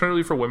leggings.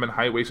 Alternatively for women,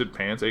 high-waisted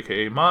pants,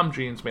 aka mom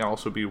jeans, may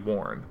also be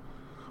worn.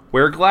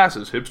 Wear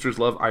glasses. Hipsters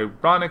love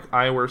ironic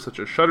eyewear such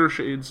as shutter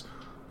shades,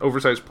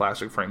 oversized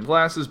plastic frame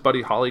glasses,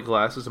 Buddy Holly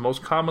glasses, and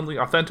most commonly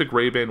authentic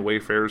Ray-Ban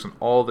Wayfarers in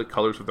all the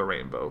colors of the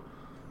rainbow.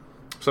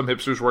 Some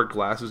hipsters wear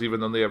glasses even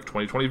though they have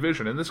 20/20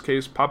 vision. In this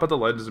case, pop out the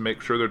lenses and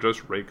make sure they're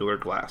just regular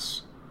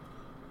glass.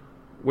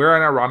 Wear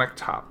an ironic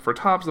top. For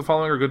tops, the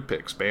following are good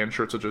picks. Band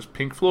shirts such as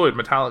Pink Floyd,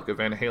 Metallica,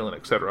 Van Halen,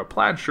 etc.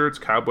 Plaid shirts,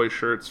 cowboy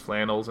shirts,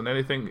 flannels, and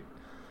anything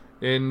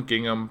in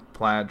gingham,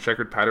 plaid,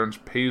 checkered patterns,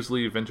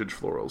 paisley, vintage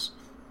florals.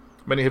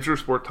 Many hipsters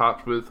sport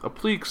tops with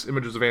appliques,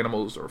 images of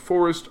animals or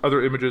forest,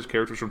 other images,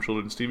 characters from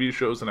children's TV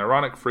shows, an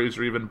ironic phrase,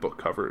 or even book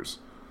covers.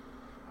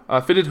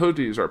 Fitted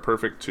hoodies are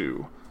perfect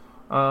too.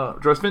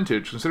 Dress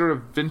vintage. Consider a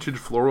vintage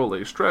floral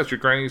lace dress. Your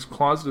granny's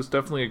closet is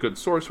definitely a good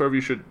source, however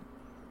you should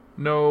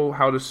know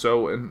how to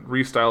sew and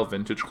restyle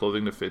vintage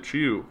clothing to fit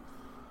you.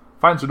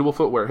 Find suitable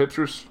footwear.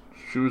 Hipsters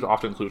Shoes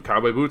often include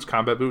cowboy boots,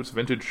 combat boots,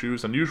 vintage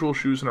shoes, unusual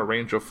shoes, and a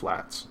range of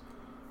flats.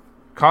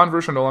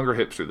 Converse are no longer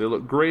hipster. They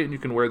look great and you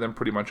can wear them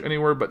pretty much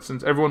anywhere, but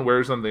since everyone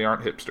wears them, they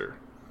aren't hipster.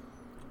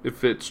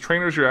 If it's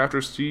trainers you're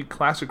after, see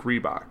classic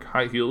Reebok.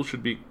 High heels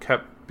should be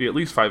at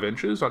least 5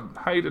 inches. On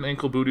height and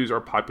ankle booties are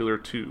popular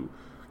too.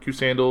 Cute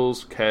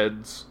sandals,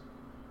 Keds,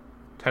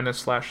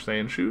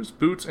 tennis/sand shoes.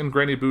 Boots and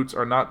granny boots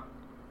are not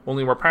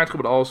only more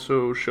practical, but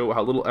also show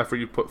how little effort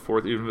you put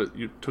forth, even if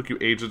it took you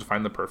ages to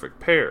find the perfect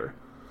pair.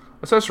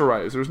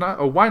 Accessorize. There's not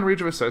a wide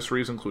range of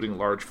accessories, including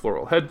large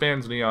floral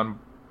headbands, neon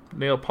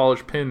nail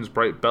polish pins,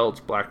 bright belts,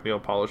 black nail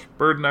polish,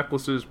 bird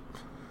necklaces,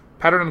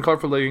 patterned and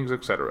colorful leggings,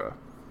 etc.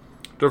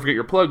 Don't forget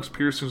your plugs,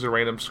 piercings, and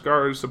random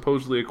scars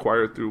supposedly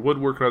acquired through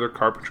woodwork and other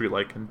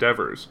carpentry-like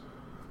endeavors.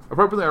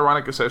 Appropriately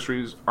ironic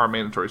accessories are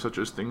mandatory, such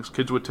as things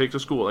kids would take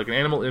to school, like an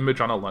animal image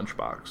on a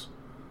lunchbox.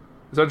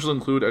 Essentials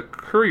include a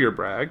courier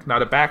bag,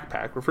 not a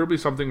backpack, preferably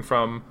something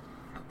from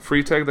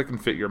Freetag that can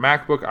fit your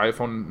MacBook,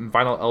 iPhone, and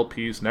vinyl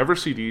LPs, never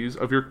CDs,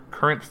 of your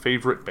current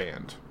favorite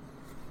band.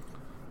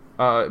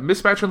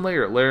 Mismatch and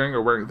layering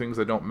or wearing things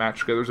that don't match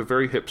together is a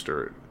very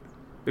hipster.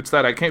 It's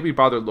that I can't be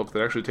bothered look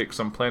that actually takes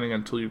some planning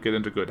until you get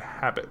into good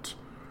habit.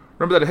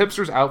 Remember that a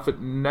hipster's outfit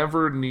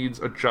never needs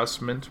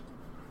adjustment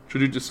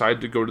should you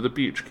decide to go to the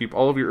beach. Keep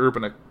all of your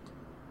urban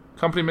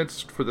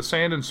accompaniments for the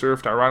sand and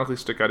surf to ironically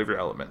stick out of your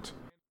element.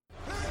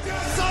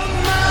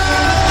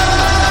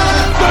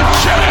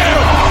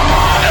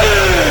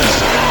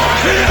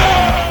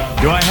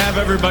 Do I have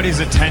everybody's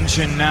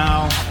attention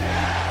now?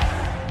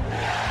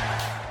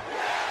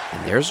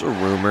 And there's a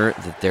rumor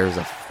that there's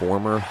a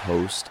former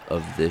host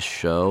of this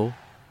show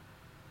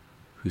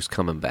who's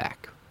coming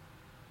back.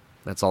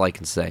 That's all I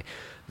can say.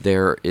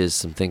 There is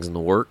some things in the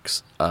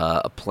works.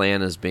 A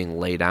plan is being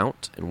laid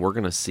out, and we're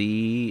going to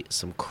see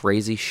some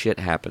crazy shit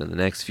happen in the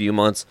next few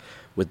months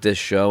with this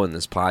show and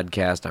this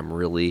podcast. I'm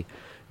really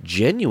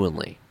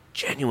genuinely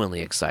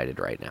excited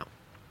right now.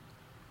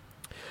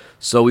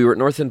 So we were at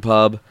North End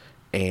Pub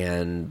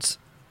and,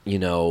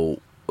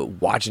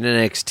 watching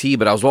NXT,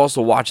 but I was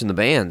also watching the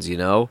bands,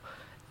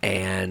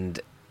 and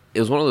it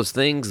was one of those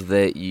things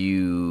that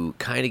you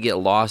kind of get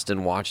lost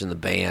in watching the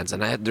bands.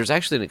 And there's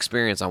actually an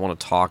experience I want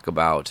to talk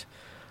about.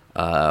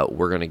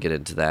 We're going to get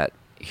into that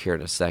here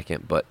in a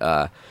second, but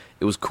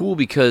it was cool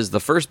because the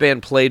first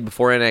band played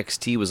before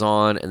NXT was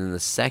on, and then the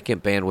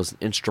second band was an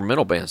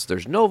instrumental band, so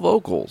there's no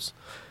vocals.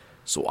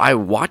 So I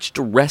watched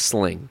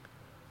wrestling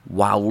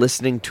while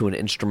listening to an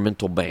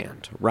instrumental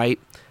band, right?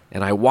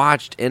 And I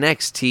watched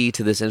NXT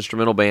to this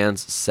instrumental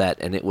band's set,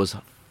 and it was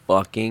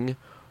fucking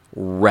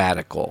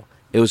radical.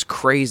 It was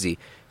crazy.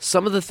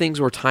 Some of the things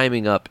were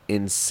timing up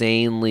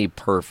insanely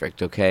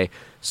perfect, okay?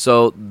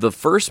 So the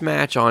first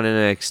match on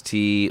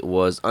NXT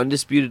was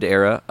Undisputed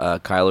Era,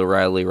 Kyle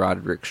O'Reilly,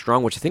 Roderick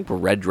Strong, which I think were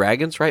Red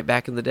Dragons, right,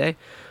 back in the day,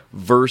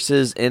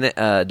 versus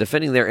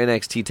defending their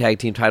NXT tag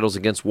team titles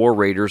against War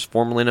Raiders,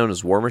 formerly known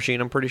as War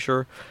Machine, I'm pretty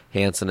sure,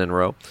 Hanson and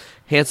Rowe.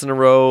 Hanson and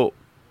Rowe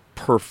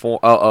perform.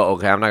 Oh,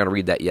 okay. I'm not gonna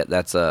read that yet.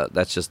 That's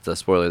just a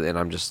spoiler, and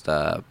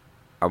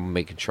I'm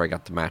making sure I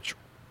got the match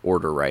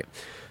order right.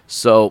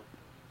 So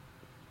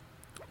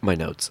my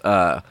notes.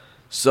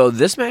 So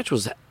this match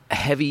was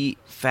heavy,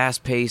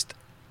 fast-paced,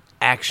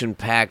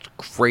 action-packed,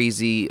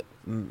 crazy,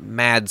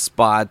 mad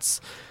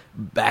spots,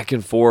 back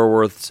and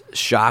forth,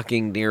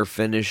 shocking near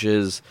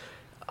finishes,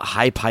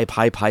 hype.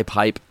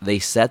 They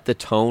set the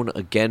tone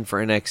again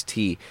for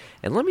NXT.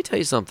 And let me tell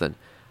you something.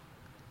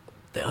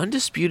 The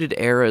Undisputed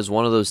Era is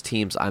one of those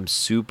teams I'm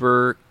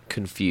super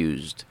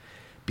confused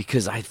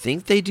because I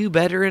think they do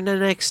better in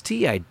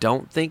NXT. I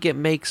don't think it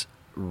makes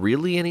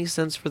really any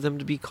sense for them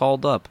to be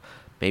called up.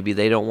 Maybe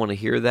they don't want to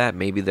hear that.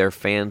 Maybe their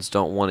fans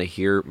don't want to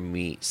hear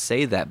me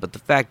say that. But the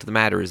fact of the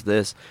matter is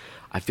this.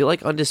 I feel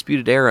like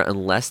Undisputed Era,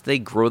 unless they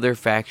grow their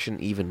faction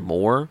even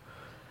more,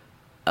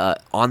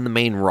 on the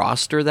main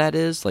roster, that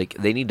is, like,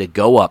 they need to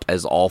go up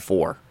as all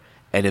four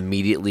and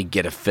immediately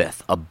get a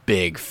fifth, a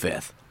big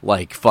fifth.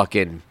 Like,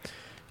 fucking,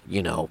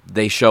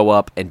 they show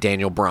up and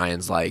Daniel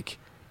Bryan's like,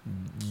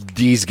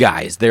 these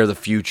guys, they're the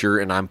future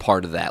and I'm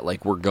part of that.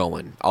 Like, we're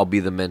going. I'll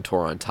be the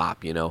mentor on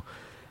top,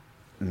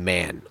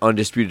 Man,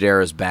 Undisputed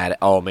Era is bad.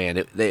 Oh, man,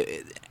 it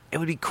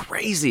would be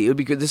crazy. It would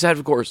be good. This,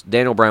 of course,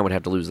 Daniel Bryan would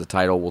have to lose the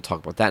title. We'll talk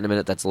about that in a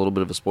minute. That's a little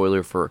bit of a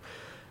spoiler for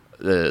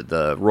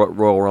the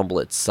Royal Rumble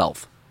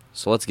itself.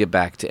 So let's get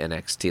back to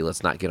NXT.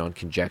 Let's not get on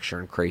conjecture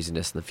and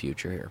craziness in the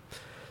future here.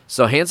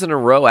 So Hanson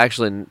and Rowe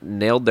actually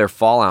nailed their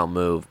Fallout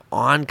move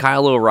on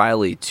Kyle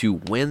O'Reilly to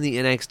win the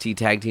NXT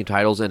Tag Team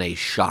titles in a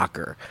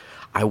shocker.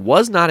 I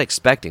was not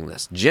expecting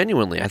this.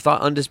 Genuinely, I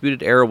thought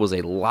Undisputed Era was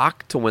a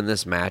lock to win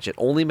this match. It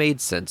only made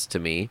sense to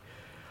me.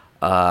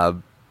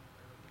 War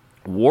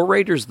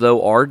Raiders,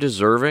 though, are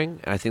deserving.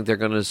 I think they're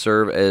going to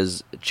serve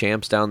as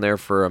champs down there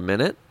for a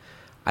minute.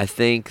 I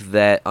think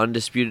that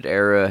Undisputed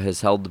Era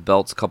has held the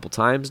belts a couple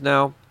times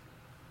now.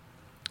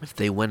 If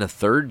they win a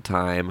third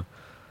time,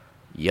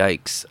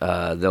 yikes.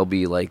 They'll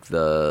be like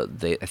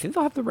I think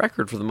they'll have the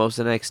record for the most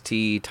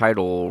NXT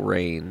title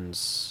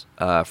reigns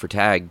for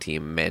tag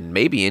team, and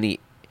maybe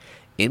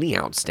any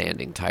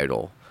outstanding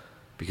title.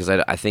 because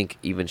I think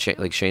even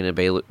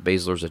Shayna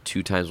Baszler's a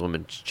 2-time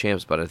women's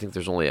champs, but I think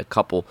there's only a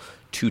couple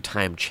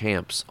 2-time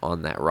champs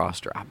on that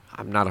roster.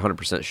 I'm not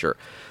 100% sure.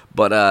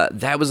 But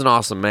that was an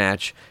awesome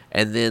match.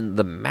 And then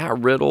the Matt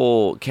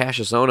Riddle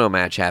Cassius Ohno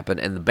match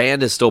happened, and the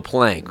band is still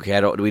playing. Okay,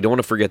 we don't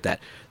want to forget that.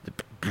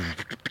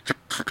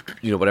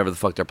 Whatever the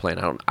fuck they're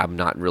playing. I'm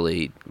not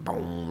really,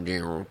 or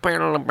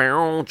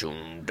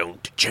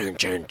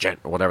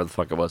whatever the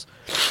fuck it was.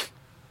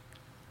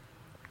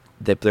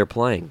 They're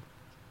playing,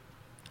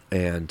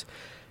 and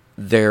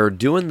they're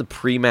doing the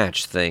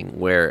pre-match thing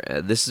where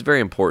this is very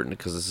important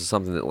because this is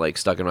something that like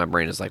stuck in my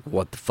brain. Is like,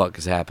 what the fuck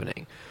is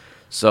happening?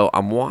 So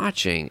I'm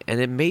watching, and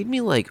it made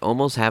me like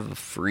almost have a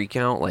freak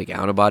out, like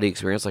out of body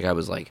experience. Like I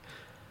was like,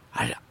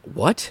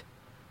 what?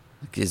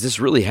 Is this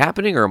really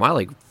happening, or am I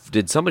like,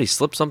 did somebody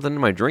slip something in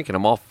my drink and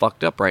I'm all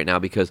fucked up right now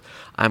because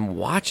I'm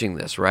watching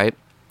this, right?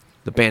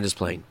 The band is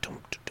playing,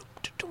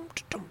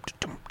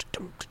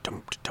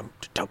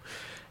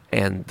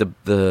 and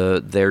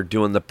they're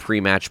doing the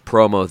pre-match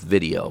promo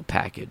video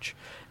package,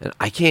 and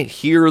I can't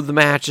hear the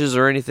matches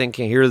or anything,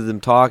 can't hear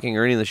them talking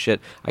or any of the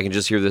shit. I can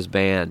just hear this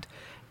band,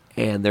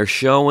 and they're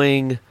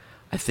showing,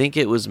 I think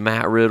it was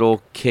Matt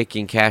Riddle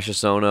kicking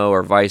Cassius Ohno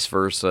or vice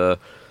versa.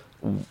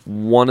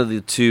 One of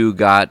the two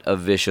got a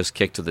vicious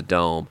kick to the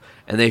dome,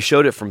 and they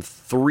showed it from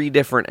 3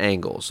 different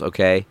angles,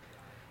 okay?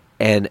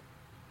 And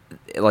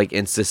like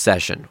in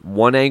succession.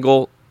 One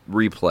angle,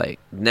 replay.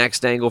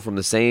 Next angle from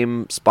the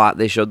same spot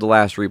they showed the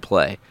last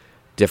replay.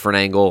 Different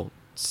angle,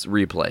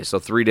 replay. So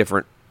 3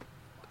 different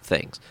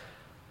things.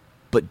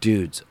 But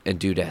dudes and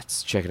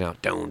dudettes, check it out.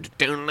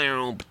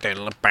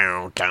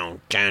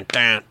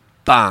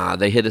 Bah,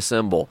 they hit a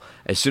cymbal.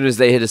 As soon as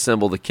they hit a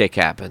cymbal, the kick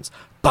happens.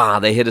 Bah,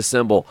 they hit a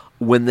cymbal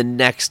when the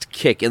next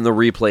kick in the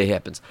replay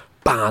happens.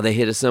 Bah, they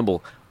hit a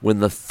cymbal when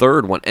the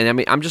third one. And I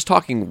mean, I'm just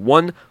talking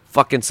one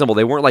fucking cymbal.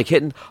 They weren't like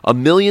hitting a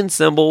million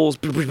cymbals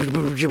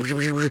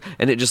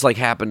and it just like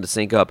happened to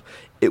sync up.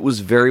 It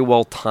was very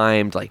well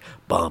timed, like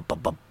bum bum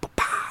bum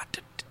ba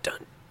dun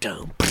dun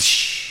dun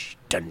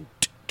dun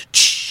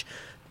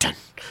dun.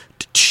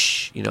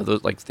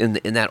 Those like in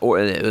that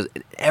order. It was,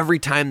 every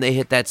time they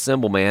hit that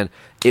cymbal, man,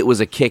 it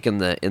was a kick in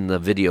the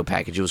video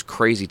package. It was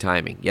crazy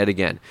timing yet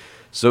again.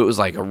 So it was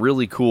like a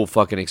really cool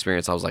fucking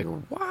experience. I was like,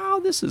 wow,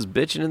 this is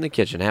bitching in the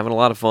kitchen, having a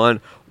lot of fun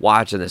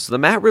watching this. So the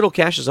Matt Riddle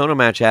Cassius Ohno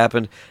match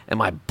happened, and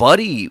my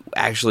buddy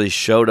actually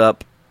showed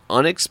up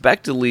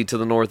unexpectedly to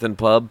the North End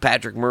Pub.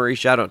 Patrick Murray,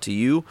 shout out to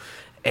you.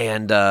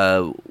 And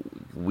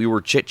we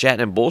were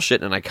chit-chatting and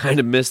bullshitting, and I kind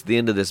of missed the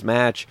end of this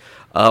match.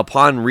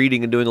 Upon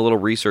reading and doing a little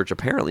research,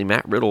 apparently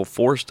Matt Riddle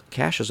forced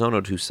Cassius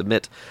Ohno to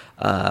submit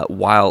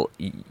while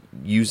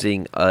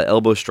using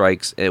elbow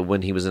strikes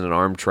when he was in an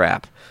arm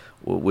trap,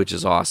 which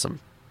is awesome.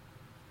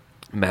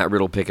 Matt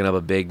Riddle picking up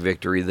a big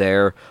victory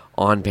there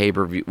on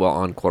pay-per-view, well,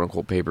 on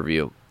quote-unquote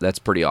pay-per-view. That's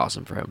pretty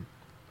awesome for him.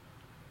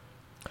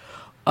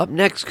 Up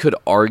next could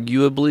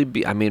arguably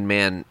be, I mean,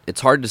 man,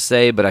 it's hard to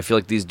say, but I feel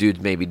like these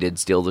dudes maybe did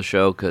steal the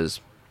show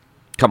because,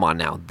 come on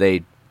now,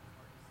 they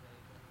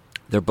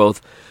are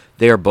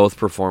both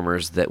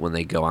performers that when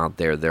they go out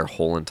there, their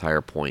whole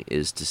entire point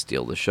is to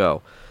steal the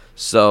show.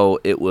 So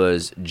it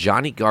was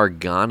Johnny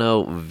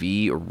Gargano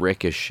v.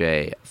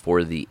 Ricochet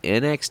for the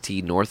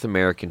NXT North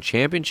American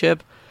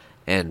Championship,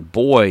 and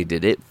boy,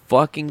 did it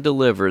fucking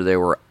deliver. They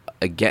were,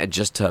 again,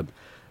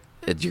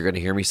 you're going to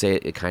hear me say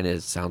it, it kind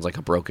of sounds like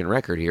a broken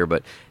record here,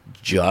 but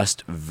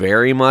just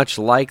very much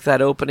like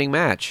that opening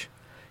match.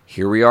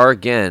 Here we are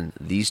again,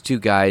 these two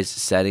guys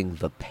setting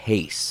the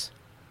pace.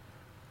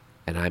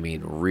 And I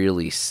mean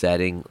really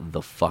setting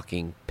the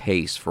fucking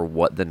pace for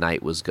what the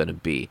night was going to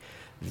be.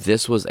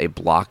 This was a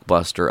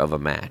blockbuster of a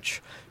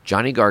match.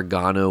 Johnny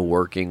Gargano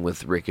working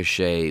with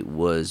Ricochet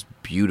was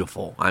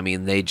beautiful. I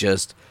mean, they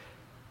just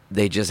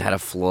had a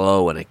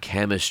flow and a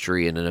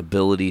chemistry and an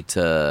ability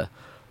to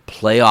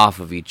play off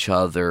of each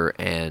other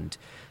and,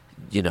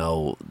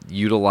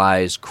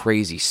 utilize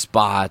crazy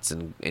spots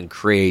and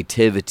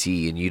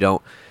creativity. And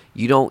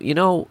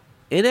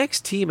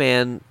NXT,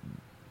 man,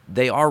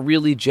 they are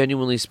really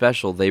genuinely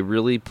special. They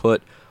really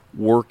put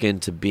work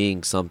into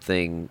being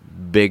something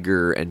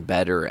bigger and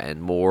better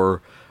and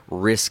more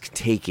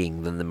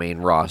risk-taking than the main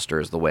roster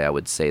is the way I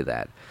would say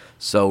that.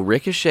 So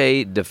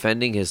Ricochet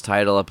defending his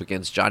title up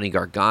against Johnny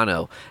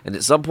Gargano, and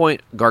at some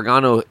point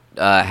Gargano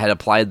had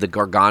applied the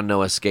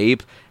Gargano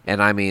escape,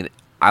 and I mean,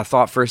 I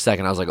thought for a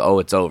second, I was like, oh,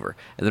 it's over.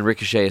 And then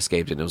Ricochet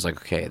escaped, and it was like,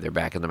 okay, they're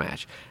back in the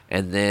match.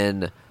 And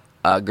then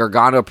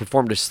Gargano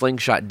performed a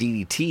slingshot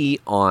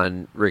DDT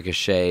on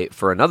Ricochet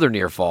for another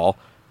near fall.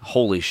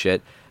 Holy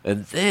shit.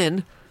 And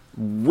then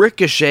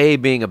Ricochet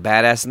being a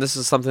badass, and this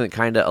is something that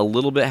kind of a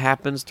little bit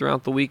happens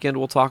throughout the weekend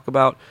we'll talk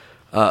about.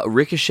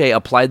 Ricochet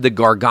applied the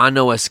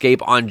Gargano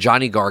escape on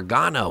Johnny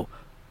Gargano,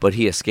 but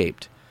he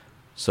escaped.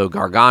 So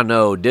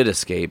Gargano did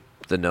escape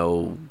the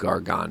no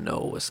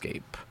Gargano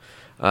escape.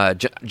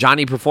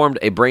 Johnny performed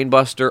a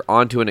brainbuster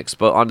onto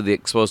the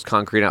exposed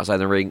concrete outside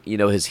the ring.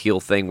 His heel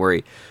thing where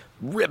he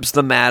rips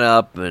the mat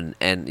up, and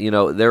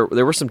there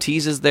were some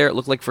teases there. It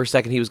looked like for a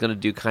second he was going to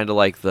do kind of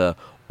like the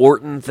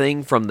Orton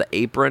thing from the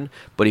apron,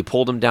 but he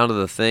pulled him down to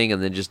the thing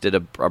and then just did a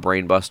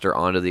brain buster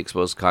onto the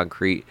exposed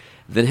concrete.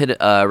 Then hit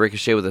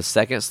Ricochet with a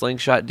second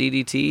slingshot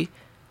DDT,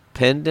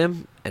 pinned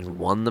him, and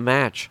won the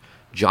match.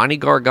 Johnny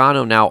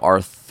Gargano now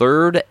our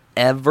third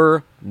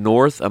ever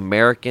North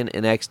American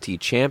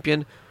NXT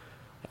champion.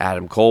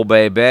 Adam Cole,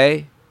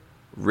 Bay,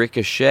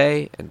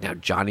 Ricochet, and now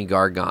Johnny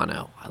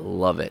Gargano. I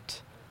love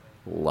it.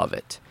 Love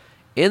it.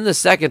 In the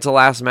second to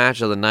last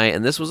match of the night,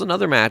 and this was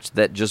another match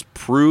that just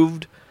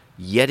proved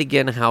yet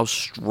again how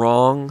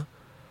strong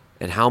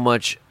and how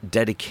much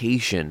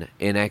dedication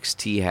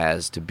NXT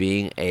has to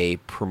being a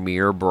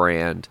premier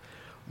brand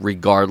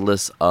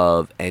regardless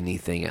of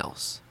anything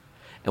else.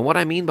 And what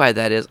I mean by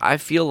that is I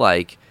feel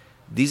like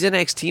these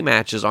NXT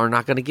matches are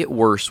not going to get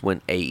worse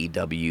when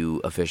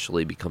AEW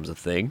officially becomes a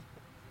thing.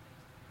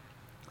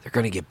 They're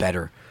going to get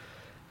better.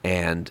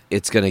 And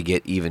it's going to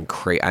get even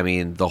crazy. I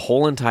mean, the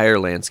whole entire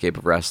landscape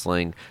of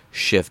wrestling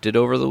shifted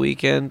over the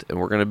weekend, and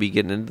we're going to be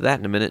getting into that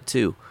in a minute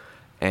too.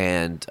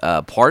 And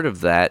part of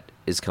that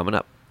is coming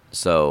up.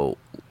 So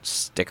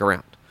stick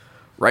around.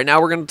 Right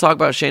now, we're going to talk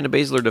about Shayna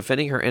Baszler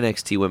defending her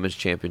NXT Women's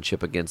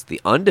Championship against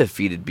the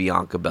undefeated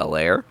Bianca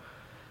Belair.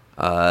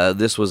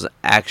 This was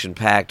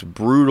action-packed,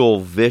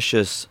 brutal,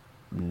 vicious,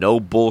 no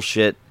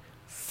bullshit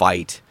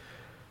fight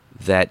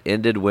that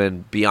ended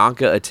when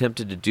Bianca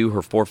attempted to do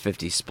her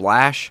 450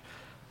 splash.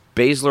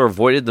 Baszler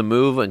avoided the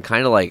move and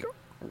kind of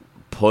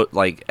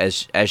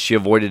as she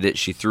avoided it,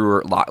 she threw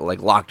her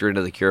locked her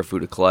into the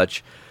Kirifuda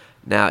clutch.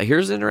 Now,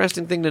 here's an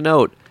interesting thing to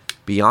note.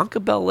 Bianca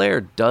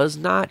Belair does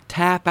not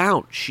tap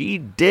out. She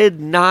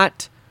did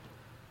not.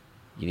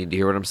 You need to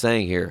hear what I'm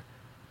saying here.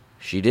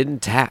 She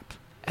didn't tap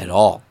at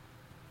all.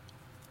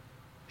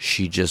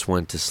 She just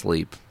went to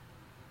sleep.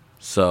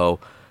 So,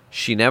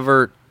 she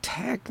never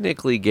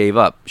technically gave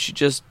up. She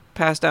just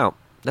passed out.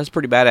 That's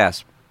pretty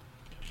badass.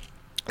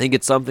 I think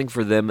it's something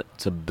for them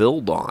to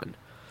build on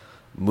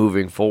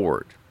moving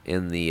forward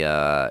in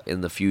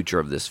the future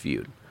of this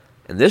feud.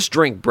 And this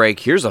drink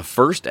break, here's a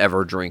first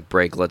ever drink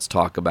break. Let's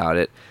talk about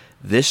it.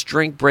 This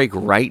drink break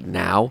right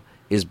now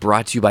is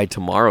brought to you by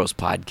tomorrow's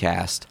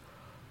podcast,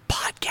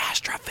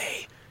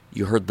 Podcastrophe.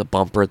 You heard the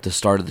bumper at the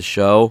start of the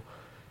show.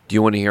 Do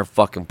you want to hear a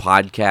fucking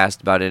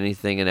podcast about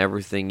anything and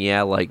everything?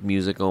 Yeah, like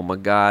music, oh my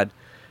god.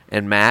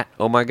 And Matt,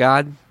 oh my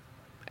god.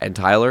 And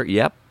Tyler,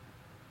 yep.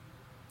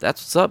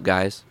 That's what's up,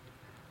 guys.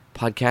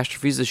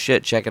 Podcastrophe's the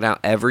shit. Check it out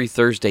every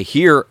Thursday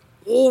here.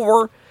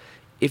 Or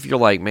if you're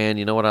like, man,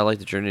 you know what? I like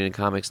the Journey into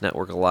Comics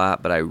Network a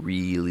lot, but I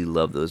really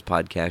love those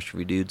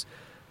Podcastrophe dudes.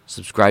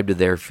 Subscribe to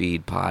their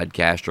feed,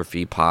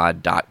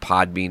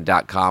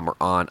 podcastrophe.podbean.com, or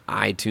on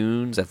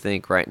iTunes. I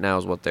think right now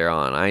is what they're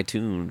on.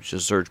 iTunes.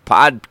 Just search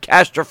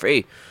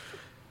Podcastrophe.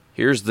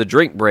 Here's the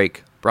drink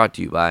break brought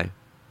to you by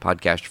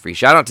Podcastrophe.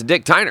 Shout out to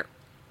Dick Tyner.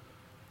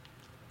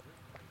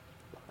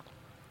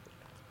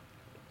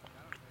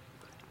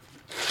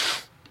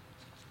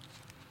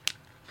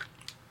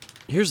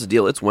 Here's the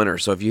deal. It's winter,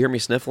 so if you hear me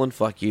sniffling,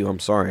 fuck you. I'm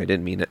sorry. I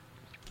didn't mean it.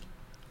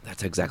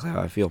 That's exactly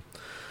how I feel.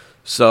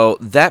 So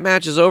that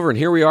match is over, and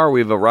here we are.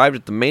 We've arrived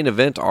at the main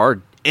event.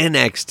 Our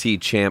NXT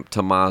champ,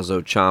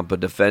 Tommaso Ciampa,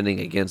 defending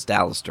against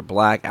Aleister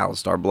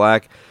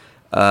Black.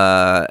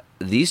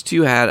 These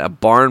two had a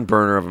barn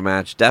burner of a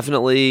match.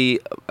 Definitely,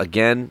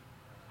 again,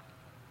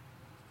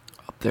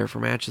 up there for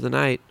match of the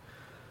night.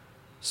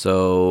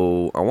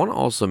 So I want to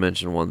also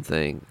mention one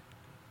thing.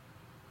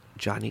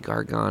 Johnny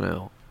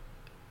Gargano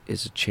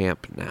is a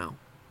champ now.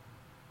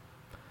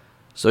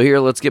 So here,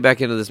 let's get back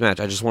into this match.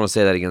 I just want to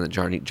say that again, that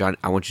Johnny,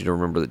 I want you to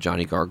remember that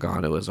Johnny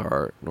Gargano is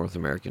our North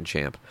American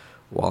champ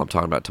while I'm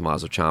talking about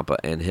Tommaso Ciampa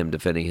and him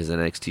defending his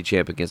NXT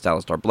champ against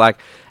Aleister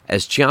Black.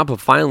 As Ciampa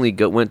finally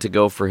went to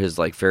go for his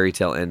fairy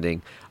tale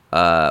ending,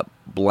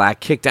 Black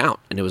kicked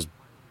out, and it was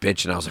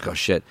bitching. I was like, oh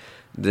shit.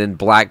 Then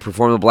Black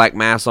performed the Black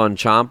Mass on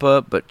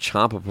Ciampa, but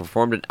Ciampa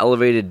performed an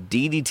elevated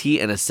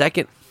DDT and a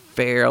second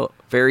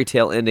fairy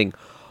tale ending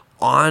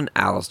on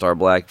Aleister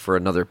Black for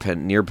another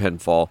near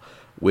pinfall,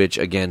 which,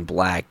 again,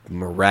 Black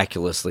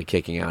miraculously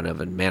kicking out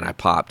of, and man, I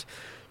popped.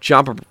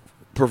 Ciampa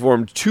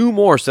performed two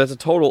more, so that's a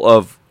total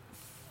of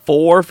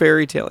 4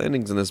 fairy tale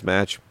endings in this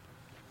match,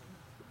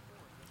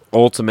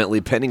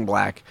 ultimately pinning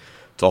Black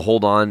to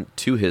hold on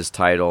to his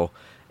title.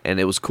 And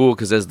it was cool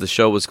because as the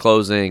show was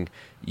closing,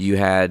 you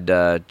had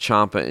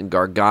Ciampa and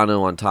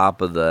Gargano on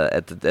top of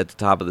at the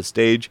top of the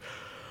stage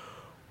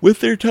with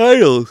their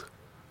titles.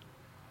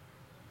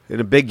 And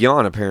a big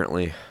yawn,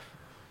 apparently.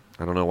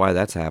 I don't know why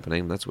that's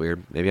happening. That's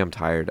weird. Maybe I'm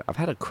tired. I've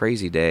had a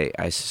crazy day.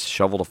 I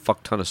shoveled a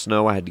fuck ton of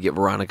snow. I had to get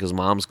Veronica's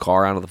mom's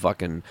car out of the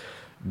fucking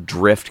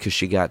drift because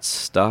she got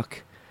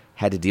stuck.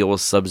 Had to deal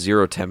with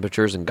sub-zero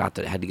temperatures and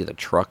had to get the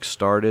truck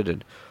started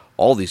and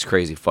all these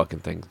crazy fucking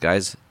things.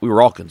 Guys, we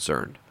were all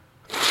concerned.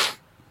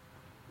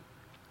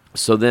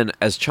 So then,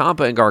 as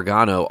Ciampa and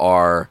Gargano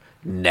are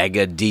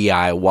nega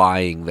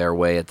DIYing their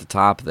way at the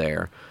top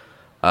there,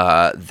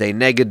 they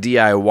nega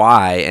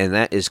DIY, and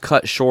that is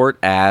cut short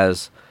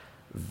as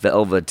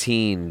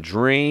Velveteen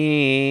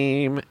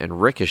Dream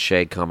and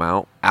Ricochet come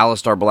out.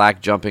 Aleister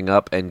Black jumping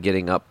up and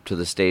getting up to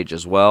the stage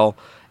as well.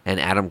 and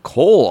Adam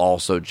Cole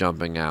also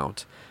jumping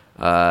out,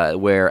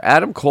 where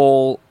Adam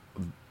Cole,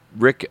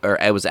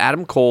 it was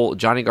Adam Cole,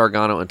 Johnny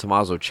Gargano, and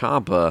Tommaso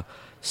Ciampa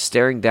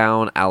staring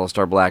down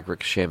Aleister Black,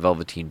 Ricochet, and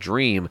Velveteen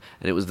Dream,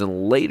 and it was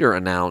then later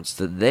announced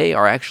that they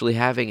are actually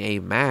having a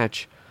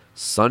match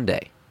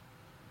Sunday.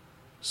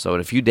 So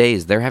in a few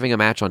days, they're having a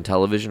match on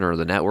television or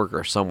the network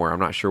or somewhere. I'm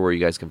not sure where you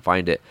guys can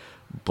find it,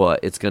 but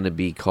it's going to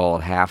be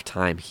called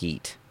Halftime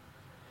Heat.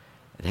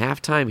 And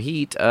Halftime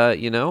Heat,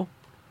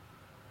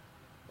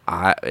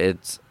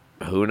 it's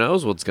who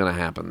knows what's going to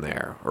happen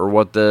there, or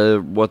what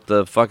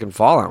the fucking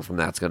fallout from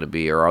that's going to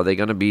be, or are they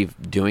going to be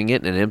doing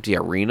it in an empty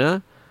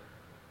arena?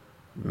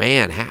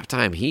 Man,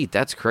 Halftime Heat,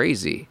 that's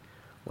crazy.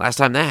 Last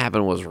time that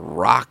happened was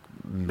Rock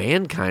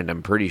Mankind,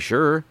 I'm pretty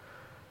sure.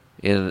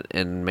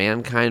 And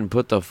Mankind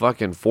put the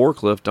fucking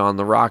forklift on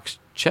the Rock's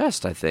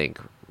chest, I think,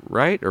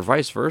 right? Or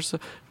vice versa.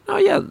 Oh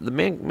yeah, the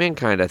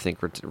Mankind, I think,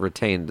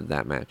 retained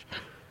that match.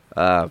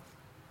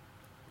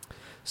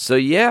 So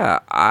yeah,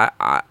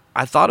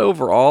 I thought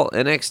overall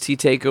NXT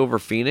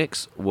TakeOver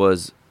Phoenix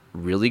was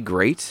really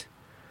great.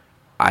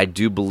 I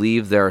do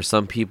believe there are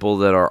some people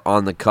that are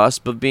on the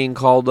cusp of being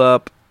called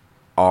up,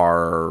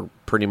 are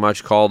pretty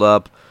much called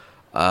up,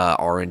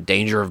 are in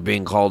danger of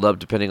being called up,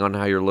 depending on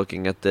how you're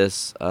looking at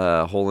this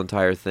whole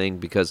entire thing.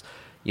 Because,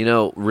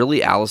 really,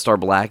 Aleister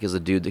Black is a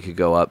dude that could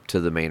go up to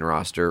the main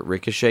roster.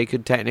 Ricochet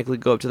could technically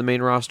go up to the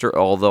main roster,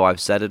 although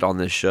I've said it on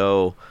this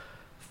show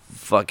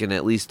fucking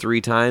at least 3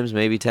 times,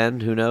 maybe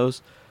 10, who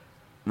knows.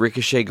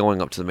 Ricochet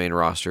going up to the main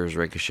roster is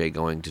Ricochet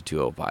going to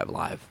 205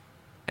 Live.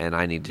 And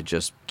I need to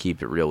just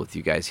keep it real with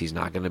you guys. He's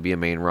not going to be a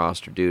main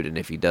roster dude, and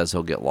if he does,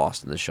 he'll get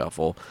lost in the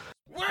shuffle.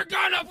 We're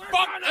gonna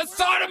fuck the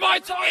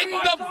sodomites in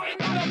the...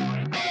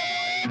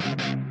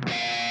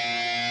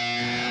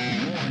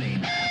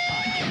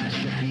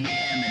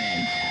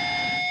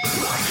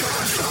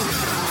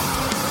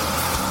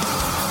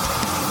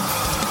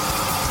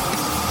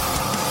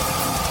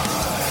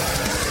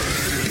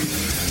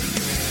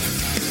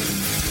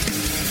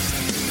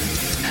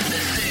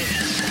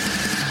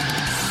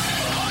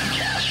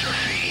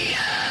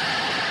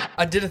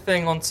 I did a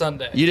thing on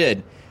Sunday. You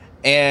did.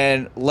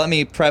 And let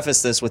me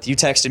preface this with you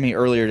texted me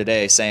earlier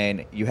today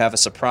saying you have a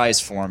surprise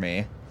for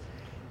me.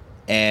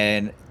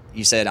 And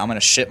you said, I'm going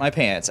to shit my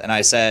pants. And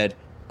I said,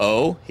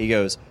 oh?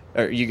 You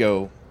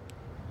go,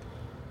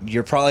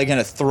 you're probably going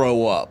to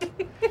throw up.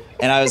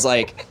 And I was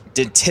like,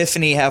 did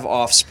Tiffany have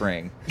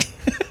offspring?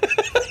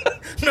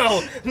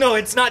 No,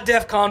 it's not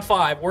DEFCON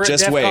 5. We're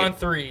Just at DEFCON wait.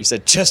 3. You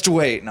said, just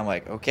wait. And I'm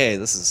like, okay,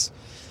 this is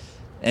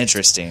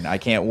interesting. I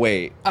can't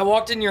wait. I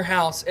walked in your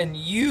house, and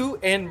you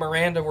and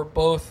Miranda were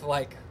both,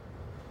 like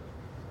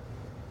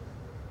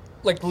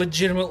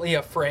legitimately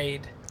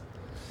afraid.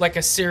 Like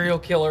a serial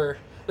killer.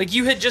 Like,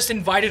 you had just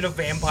invited a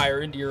vampire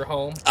into your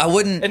home. I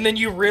wouldn't... And then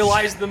you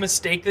realized the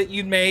mistake that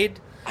you'd made.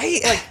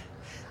 I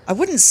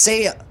wouldn't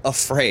say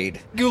afraid.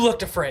 You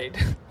looked afraid.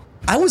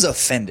 I was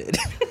offended.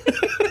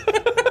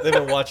 They've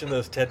been watching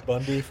those Ted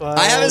Bundy files.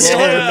 I haven't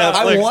started.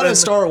 I want to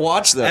start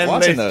watching they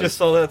those. Just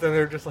saw that, and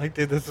they're just like,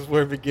 dude, this is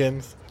where it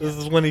begins. This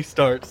is when he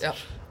starts. Yep.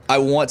 I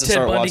want to Ted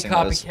start Bundy watching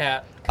those.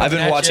 copycat. I've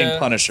been watching Gotcha.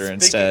 Punisher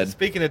instead.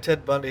 Speaking of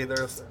Ted Bundy,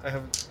 I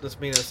have this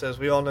meme that says,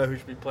 we all know who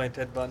should be playing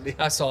Ted Bundy.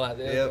 I saw that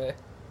the other day.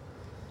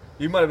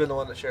 You might have been the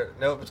one that shared it.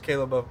 No, it was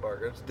Caleb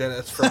Buffbarger. It's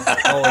Dennis from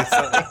Always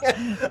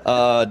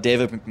Sunny.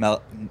 David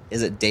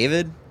is it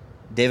David?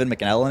 David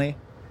McElhenney?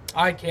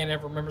 I can't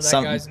ever remember that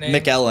guy's name.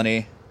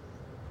 McElhenney.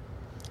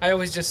 I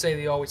always just say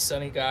the Always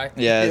Sunny guy.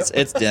 Yeah,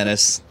 it's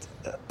Dennis,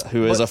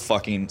 who is a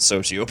fucking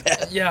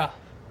sociopath. Yeah.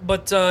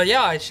 But,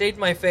 I shaved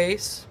my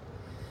face.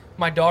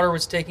 My daughter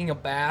was taking a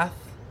bath.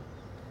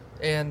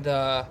 And,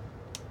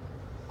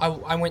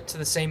 I went to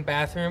the same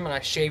bathroom and I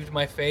shaved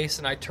my face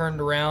and I turned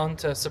around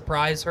to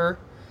surprise her.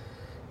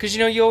 Because,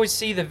 you always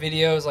see the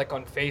videos, like,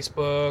 on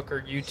Facebook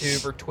or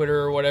YouTube or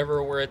Twitter or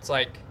whatever, where it's,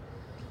 like,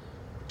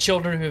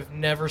 children who have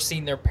never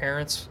seen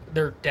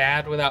their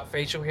dad without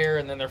facial hair,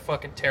 and then they're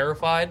fucking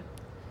terrified.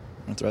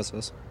 Want the rest of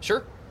this?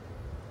 Sure.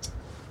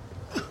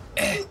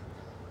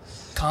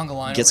 Conga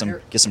line Get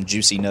over here. some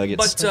juicy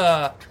nuggets.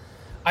 But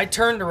I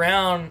turned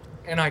around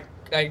and I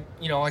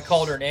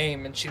called her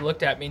name and she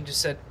looked at me and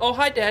just said, "Oh,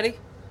 hi, Daddy."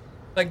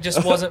 Like,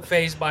 just wasn't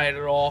fazed by it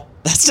at all.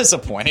 That's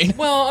disappointing.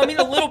 Well, I mean,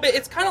 a little bit.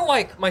 It's kind of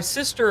like my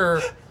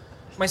sister's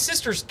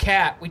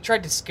cat. We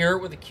tried to scare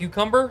it with a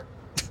cucumber.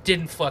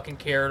 Didn't fucking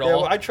care at all. Yeah,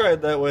 well, I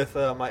tried that with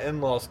my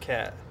in-laws'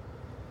 cat,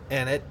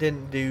 and it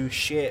didn't do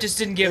shit. Just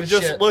didn't give a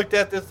shit. shit. Just looked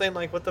at this thing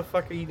like, what the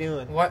fuck are you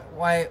doing?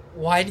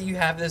 Why do you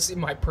have this in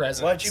my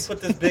presence? Why'd you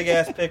put this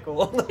big-ass pickle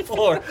on the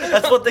floor?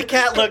 That's what the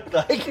cat looked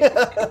like.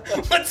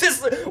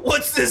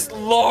 What's this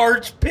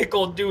large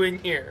pickle doing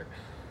here?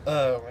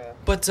 Oh, man.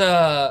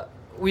 But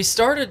we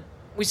started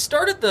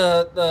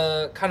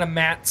the kind of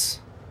Matt's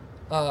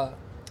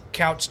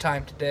couch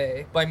time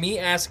today by me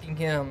asking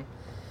him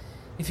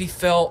if he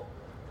felt...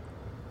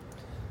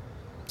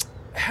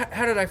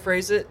 How did I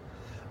phrase it?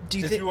 Do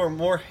you if think you are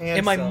more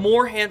handsome... Am I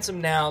more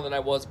handsome now than I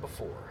was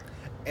before?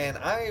 And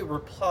I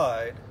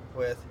replied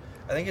with,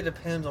 I think it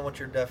depends on what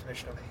your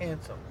definition of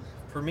handsome.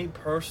 For me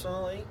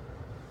personally,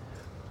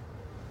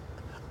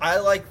 I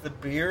like the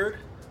beard,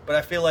 but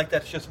I feel like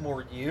that's just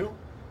more you.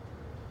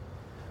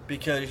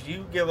 Because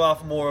you give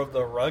off more of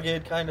the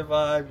rugged kind of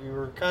vibe. You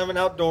were kind of an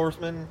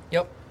outdoorsman.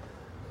 Yep.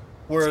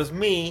 Whereas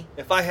me,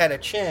 if I had a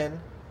chin,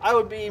 I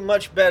would be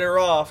much better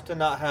off to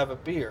not have a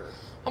beard.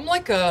 I'm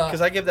like a...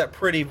 Because I give that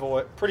pretty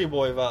boy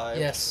vibe.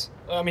 Yes.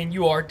 I mean,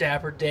 you are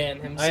Dapper Dan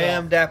himself. I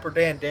am Dapper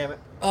Dan, damn it.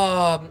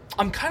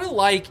 I'm kind of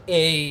like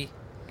a...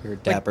 You're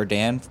Dapper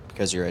Dan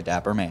because you're a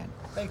dapper man.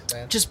 Thanks,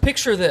 man. Just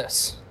picture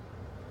this.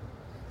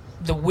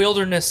 The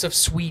wilderness of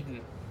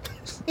Sweden.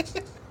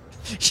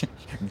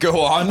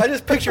 Go on. I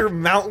just picture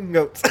mountain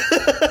goats.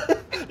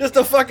 Just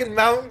a fucking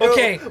mountain goat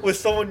Okay. with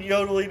someone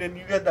yodeling and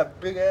you got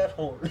that big ass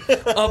horn.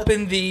 Up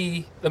in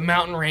the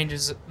mountain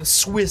ranges, the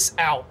Swiss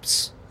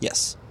Alps.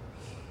 Yes.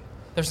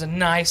 There's a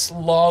nice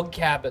log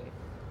cabin.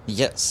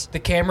 Yes. The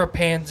camera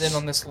pans in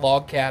on this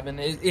log cabin.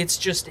 It's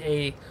just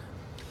a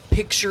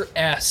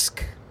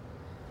picturesque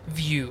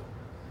view.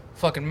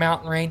 Fucking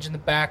mountain range in the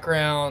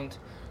background.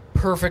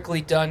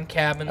 Perfectly done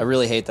cabin. I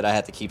really hate that I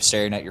have to keep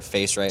staring at your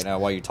face right now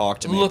while you talk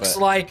to me. Looks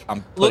but like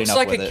I'm putting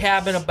up with a it.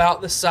 cabin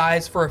about the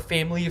size for a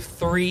family of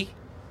 3,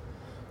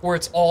 where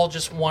it's all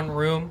just one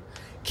room,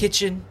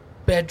 kitchen,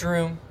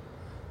 bedroom,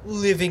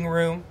 living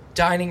room,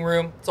 dining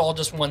room. It's all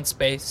just one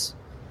space.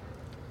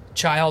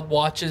 Child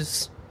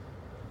watches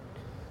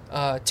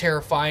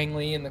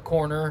terrifyingly in the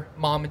corner.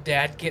 Mom and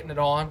Dad getting it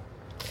on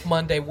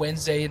Monday,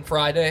 Wednesday, and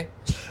Friday.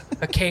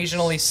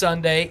 Occasionally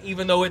Sunday,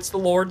 even though it's the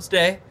Lord's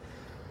Day.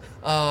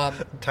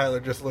 Tyler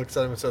just looks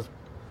at him and says,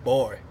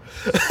 "Boy."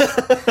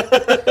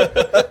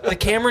 The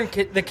camera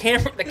continues.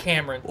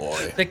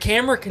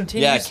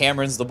 Yeah,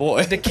 Cameron's the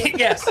boy.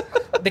 Yes,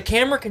 the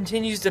camera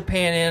continues to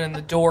pan in, and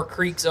the door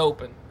creaks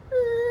open.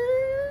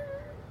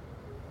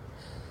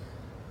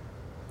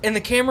 And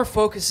the camera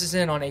focuses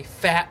in on a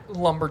fat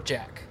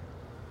lumberjack.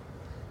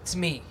 It's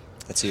me.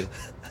 That's you.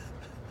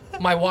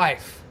 My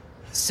wife,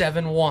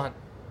 7'1".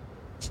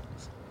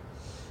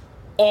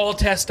 All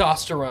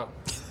testosterone.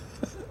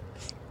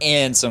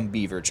 And some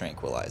beaver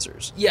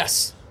tranquilizers.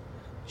 Yes,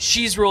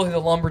 she's really the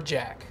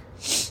lumberjack.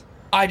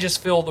 I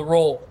just fill the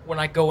role when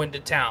I go into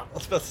town. I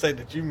was about to say,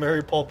 did you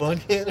marry Paul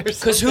Bunyan or something?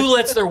 Because who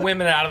lets their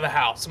women out of the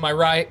house? Am I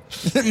right?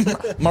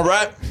 Am I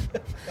right?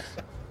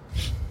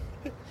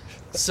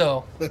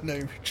 So. The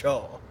name's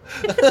Chaw.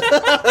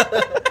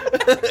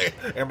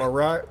 Am I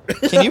right?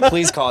 Can you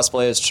please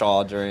cosplay as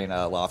Chaw during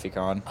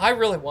LaFiCon? I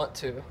really want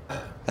to.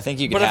 I think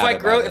you can. But have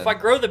if I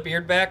grow the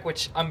beard back,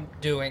 which I'm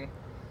doing,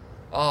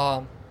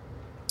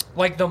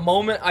 like the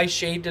moment I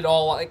shaved it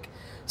all, like,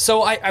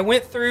 so I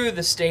went through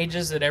the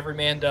stages that every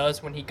man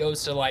does when he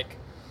goes to like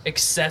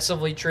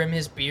excessively trim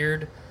his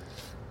beard.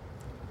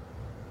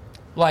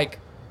 Like,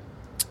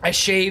 I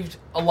shaved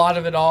a lot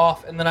of it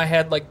off, and then I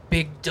had like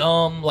big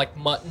dumb like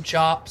mutton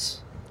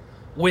chops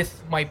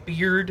with my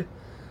beard,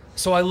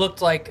 so I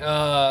looked like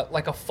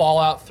a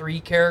Fallout 3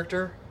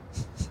 character,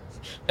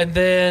 and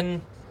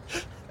then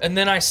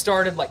I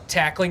started like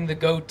tackling the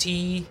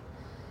goatee,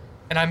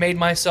 and I made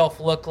myself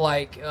look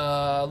like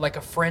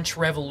a French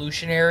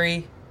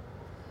revolutionary,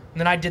 and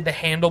then I did the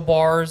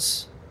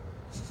handlebars.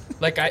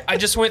 Like I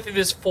just went through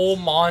this full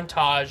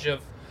montage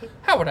of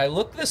how would I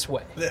look this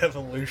way? The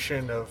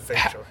evolution of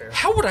facial hair.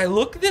 How would I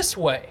look this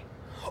way?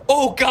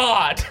 Oh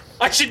God,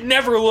 I should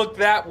never look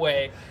that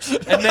way.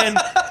 And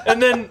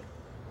then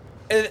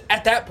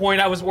at that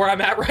point I was where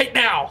I'm at right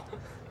now.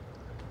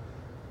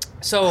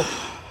 So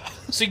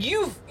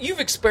you've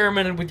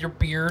experimented with your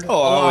beard.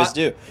 Oh, I always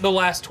do. The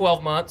last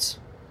 12 months.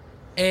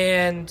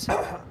 And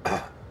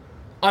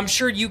I'm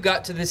sure you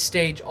got to this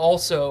stage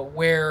also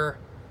where,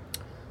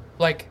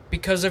 like,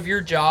 because of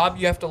your job,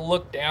 you have to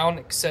look down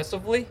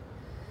excessively.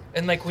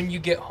 And, like, when you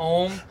get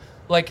home,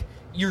 like,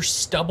 your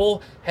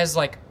stubble has,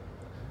 like,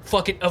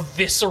 fucking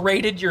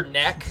eviscerated your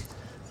neck.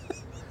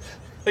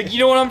 Like, you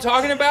know what I'm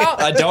talking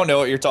about? I don't know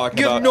what you're talking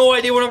You about. have no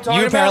idea what I'm talking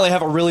about? You apparently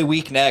have a really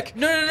weak neck.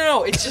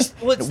 No. It's just...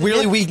 Well, it's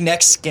Really weak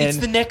neck skin. It's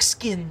the neck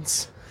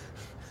skins.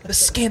 The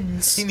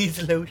skins. He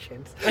needs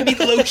lotions. I need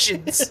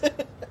lotions.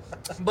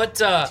 But,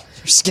 Your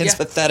skin's yeah.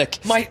 pathetic.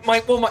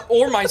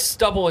 My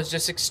stubble is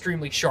just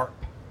extremely sharp.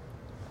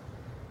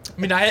 I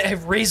mean, I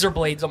have razor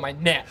blades on my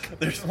neck.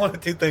 There's one of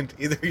two things.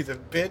 Either he's a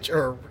bitch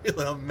or a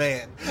real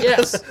man.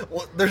 Yes.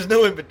 Well, there's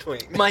no in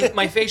between.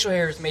 My facial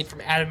hair is made from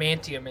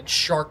adamantium and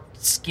shark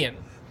skin.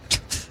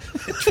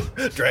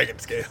 Dragon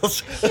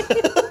scales.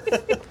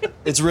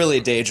 It's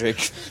really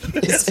Daedric.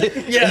 Yes.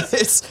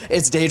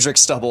 It's Daedric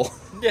stubble.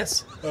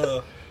 Yes.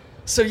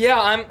 So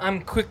yeah,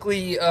 I'm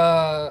quickly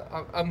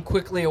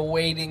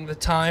awaiting the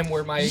time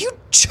where my You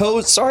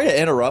chose. Sorry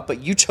to interrupt, but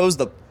you chose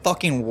the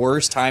fucking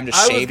worst time to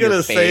I was shave your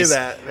gonna face. say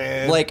that,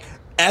 man. Like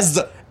as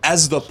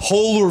the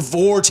polar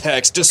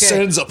vortex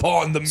descends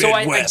upon the so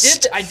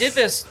Midwest. I did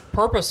this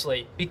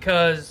purposely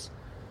because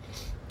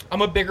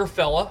I'm a bigger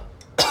fella.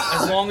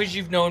 As long as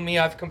you've known me,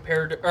 I've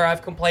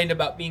complained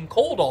about being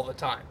cold all the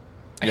time.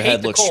 Your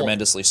head looks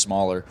tremendously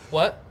smaller.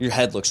 What? Your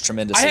head looks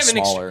tremendously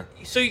smaller.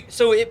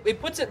 So it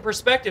puts it in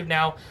perspective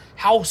now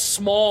how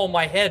small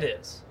my head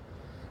is.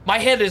 My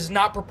head is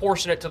not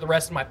proportionate to the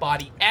rest of my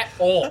body at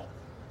all.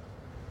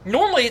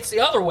 Normally, it's the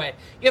other way.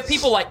 You have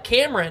people like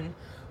Cameron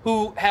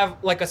who have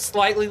like a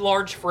slightly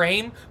large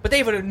frame, but they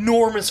have an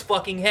enormous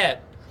fucking head.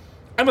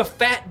 I'm a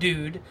fat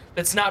dude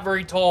that's not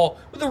very tall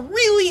with a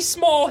really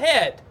small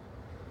head.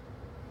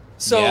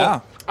 So Yeah,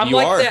 I'm you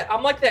like are. that.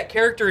 I'm like that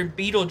character in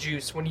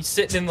Beetlejuice when he's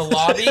sitting in the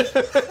lobby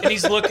and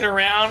he's looking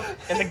around,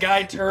 and the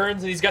guy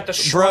turns and he's got the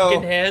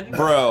shrunken head.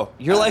 Bro,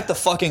 you're like the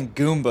fucking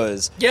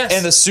Goombas Yes.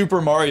 in the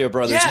Super Mario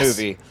Brothers Yes.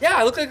 movie. Yeah,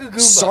 I look like a Goomba.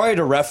 Sorry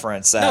to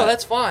reference that. No,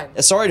 that's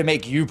fine. Sorry to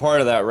make you part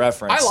of that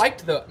reference. I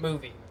liked the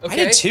movie. Okay?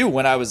 I did too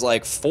when I was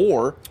like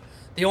 4.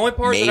 The only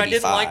part that I Maybe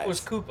didn't like 5. was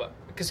Koopa,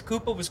 because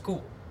Koopa was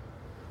cool.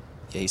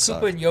 Yeah, he Koopa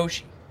sucked. and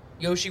Yoshi.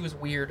 Yoshi was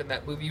weird in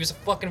that movie. He was a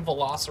fucking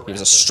velociraptor. He was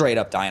a straight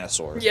up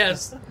dinosaur.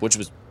 Yes. Which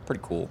was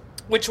pretty cool.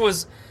 Which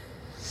was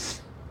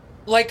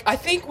like, I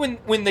think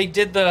when they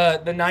did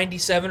the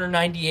 97 or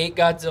 98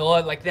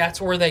 Godzilla, like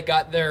that's where they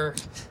got their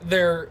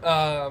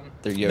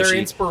Yoshi.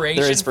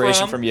 inspiration, Their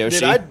inspiration from Yoshi.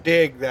 Dude, I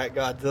dig that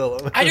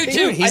Godzilla. I do too.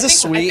 Dude, he's I a think-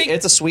 sweet. I think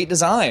It's a sweet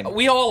design.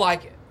 we all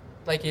like it.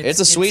 Like It's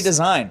a sweet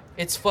design.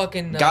 It's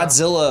fucking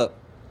Godzilla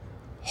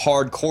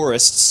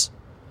hardcoreists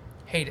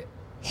hate it.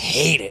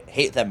 hate it.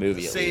 Hate that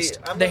movie at See, least.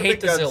 I'm They a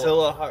hate big the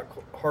Zilla. Godzilla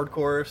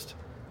hardcoreist.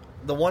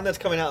 The one that's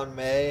coming out in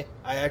May,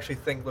 I actually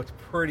think looks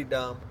pretty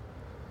dumb.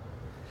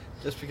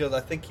 Just because I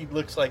think he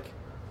looks like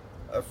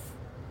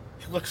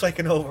he looks like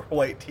an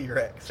overweight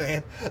T-Rex,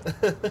 man.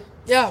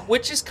 Yeah,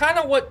 which is kind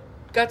of what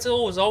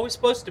Godzilla was always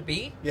supposed to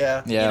be.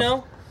 Yeah. Yeah.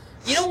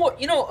 You know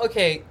what?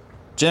 Okay.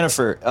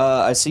 Jennifer,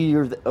 I see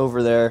you're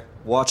over there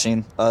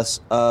watching us.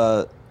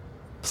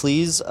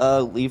 Please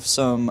leave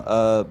some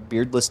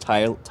beardless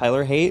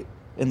Tyler hate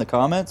in the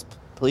comments,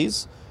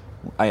 please.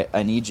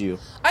 I need you.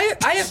 I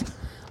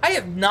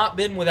have not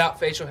been without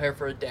facial hair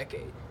for a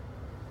decade.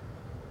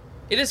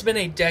 It has been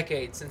a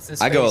decade since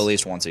this. I go face- at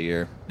least once a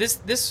year. This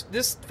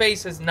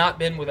face has not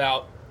been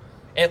without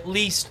at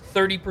least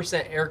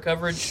 30% hair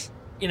coverage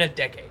in a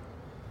decade.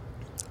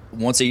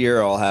 Once a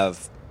year,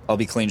 I'll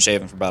be clean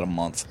shaven for about a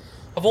month.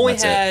 I've only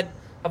That's it.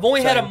 I've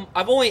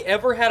only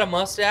ever had a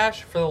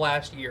mustache for the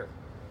last year,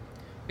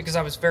 because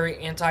I was very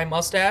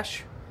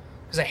anti-mustache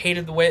because I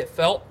hated the way it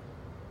felt.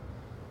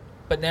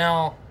 But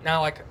now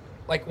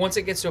like once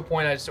it gets to a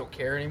point, I just don't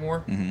care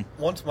anymore. Mm-hmm.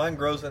 Once mine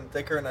grows in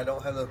thicker and I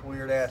don't have this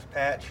weird ass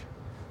patch,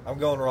 I'm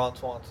going Ron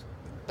Swans.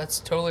 That's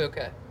totally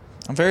okay.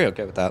 I'm very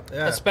okay with that.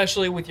 Yeah.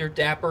 Especially with your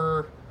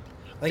dapper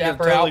I think it'd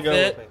totally go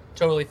with outfit. me.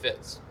 Totally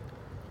fits.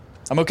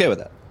 I'm okay with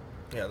that.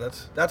 Yeah,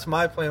 that's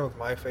my plan with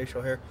my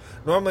facial hair.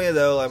 Normally,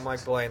 though, like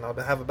Mike Blaine, I'll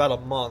have about a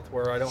month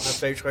where I don't have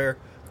facial hair.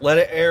 Let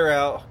it air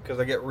out because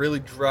I get really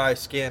dry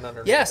skin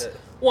underneath Yes. it.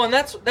 Well, and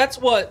that's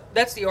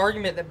the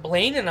argument that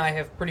Blaine and I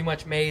have pretty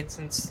much made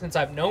since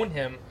I've known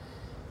him.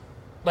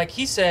 Like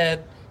he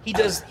said, he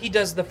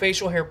does the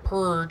facial hair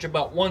purge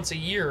about once a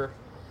year,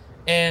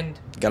 and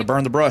Got to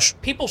burn the brush.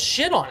 people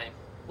shit on him.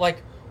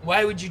 Like,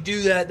 why would you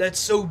do that? That's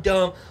so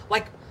dumb.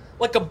 Like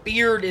a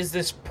beard is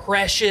this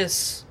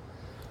precious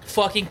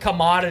fucking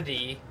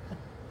commodity.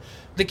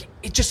 Like,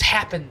 it just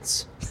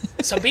happens.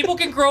 Some people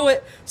can grow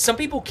it, some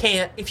people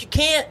can't. If you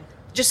can't,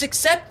 just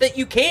accept that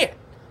you can't.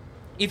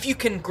 If you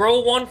can grow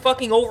one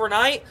fucking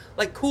overnight,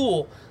 like,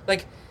 cool.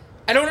 Like,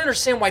 I don't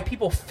understand why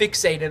people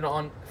fixate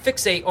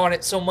on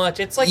it so much.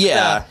 It's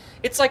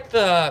like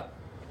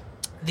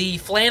the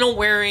flannel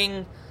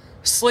wearing,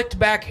 slicked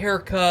back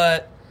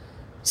haircut,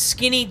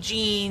 skinny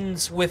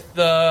jeans with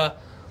the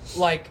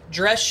like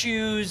dress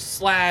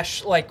shoes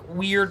 / like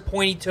weird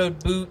pointy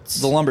toed boots.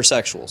 The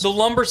lumbersexuals. The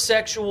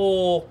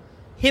lumbersexual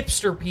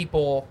hipster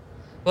people,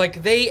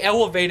 like, they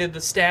elevated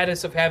the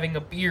status of having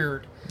a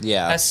beard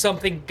Yeah. as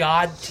something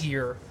god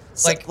tier.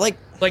 Like-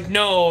 Like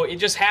no, it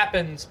just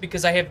happens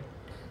because I have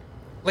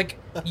like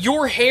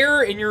your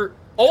hair and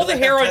all the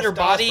hair on your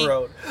body,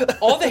 Testosterone.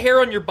 all the hair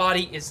on your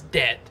body is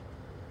dead.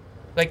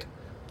 Like,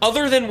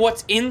 other than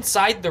what's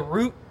inside the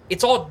root,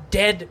 it's all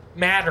dead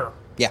matter.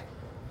 Yeah.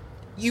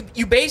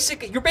 You're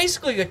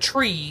basically a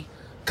tree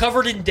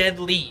covered in dead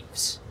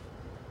leaves.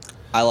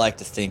 I like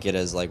to think it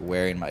as like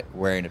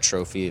wearing a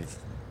trophy of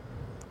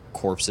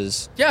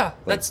corpses. Yeah,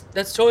 Like-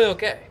 that's totally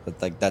okay.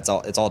 But like that's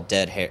all. It's all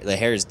dead hair. The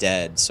hair is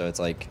dead, so it's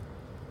like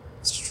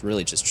it's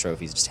really just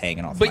trophies just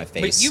hanging off my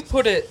face. But you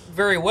put it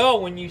very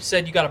well when you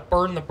said you got to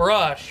burn the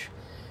brush,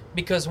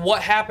 because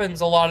what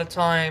happens a lot of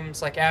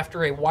times, like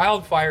after a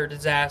wildfire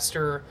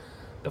disaster,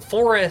 the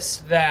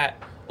forest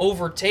that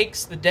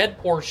overtakes the dead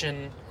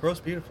portion Grows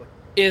beautifully.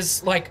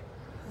 is like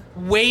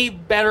way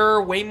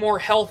better, way more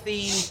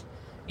healthy,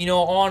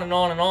 on and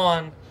on and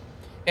on.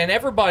 And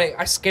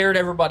I scared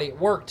everybody at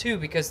work too,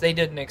 because they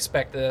didn't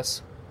expect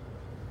this.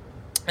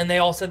 And they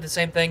all said the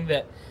same thing,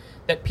 that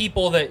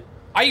people that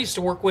I used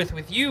to work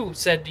with you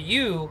said to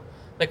you,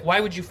 like, why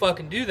would you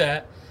fucking do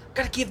that?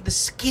 Gotta give the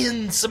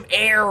skin some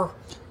air.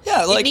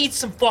 Yeah, like it needs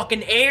some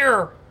fucking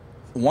air.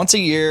 once a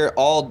year,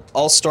 I'll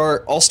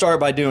start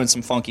by doing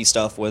some funky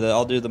stuff with it.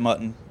 I'll do the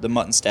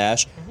mutton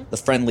stash, the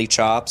friendly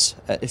chops,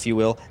 if you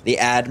will, the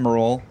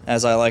Admiral,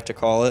 as I like to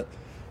call it.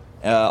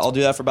 I'll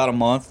do that for about a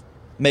month.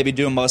 Maybe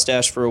do a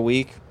mustache for a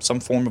week, some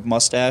form of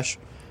mustache,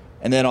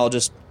 and then I'll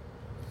just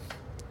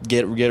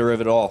get rid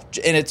of it all.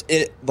 And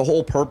the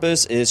whole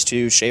purpose is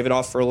to shave it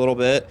off for a little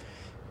bit,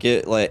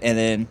 and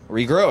then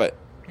regrow it.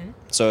 Mm-hmm.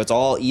 So it's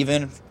all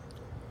even,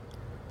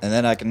 and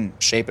then I can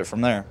shape it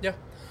from there. Yeah.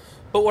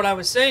 But what I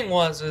was saying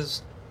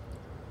was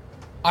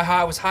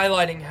I was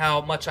highlighting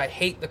how much I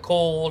hate the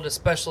cold,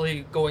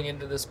 especially going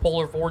into this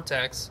polar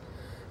vortex.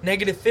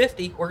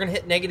 -50. We're going to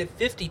hit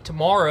 -50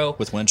 tomorrow.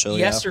 With wind chill,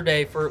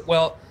 yesterday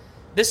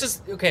this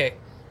is, okay.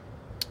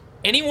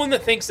 Anyone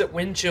that thinks that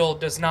wind chill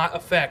does not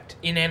affect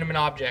inanimate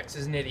objects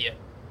is an idiot.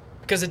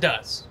 Because it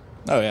does.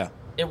 Oh, yeah.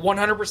 It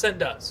 100%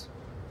 does.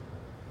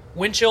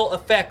 Wind chill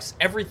affects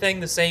everything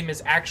the same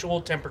as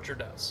actual temperature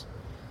does.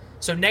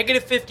 So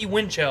 -50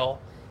 wind chill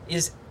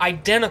is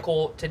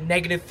identical to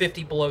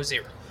 -50 below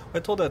zero. I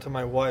told that to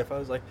my wife. I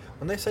was like,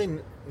 when they say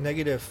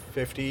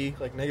 -50,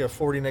 like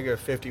 -40,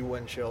 -50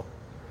 wind chill,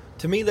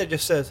 to me that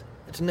just says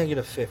it's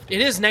 -50.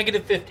 It is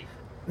 -50.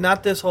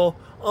 Not this whole,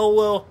 oh,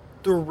 well,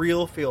 the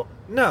real feel.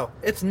 No,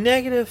 it's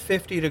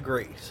 -50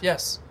 degrees.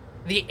 Yes.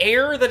 The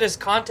air that is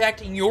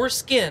contacting your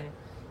skin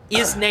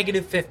is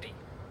 -50.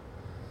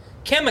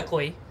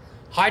 Chemically,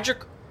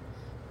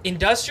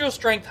 industrial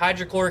strength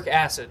hydrochloric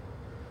acid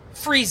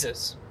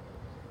freezes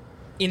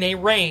in a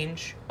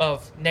range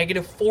of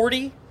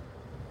 -40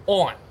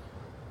 on.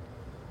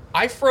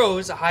 I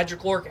froze a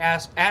hydrochloric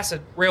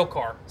acid rail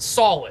car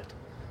solid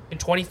in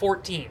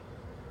 2014.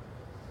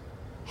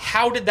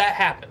 How did that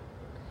happen?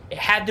 It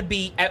had to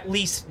be at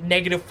least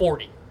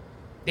 -40.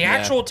 The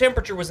actual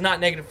temperature was not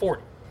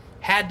 -40.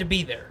 Had to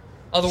be there.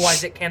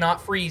 Otherwise, it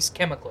cannot freeze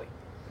chemically.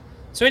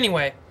 So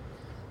anyway,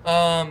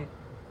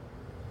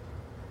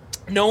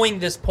 knowing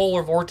this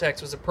polar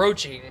vortex was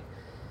approaching,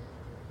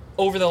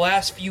 over the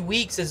last few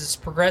weeks, as it's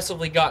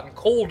progressively gotten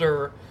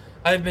colder,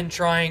 I've been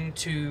trying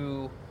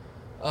to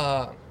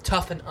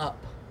toughen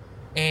up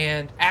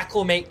and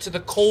acclimate to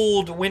the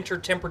cold winter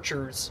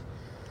temperatures.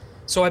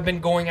 So I've been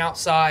going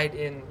outside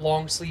in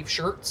long sleeve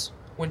shirts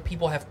when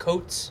people have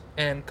coats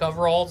and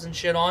coveralls and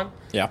shit on.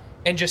 Yeah.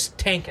 And just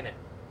tanking it.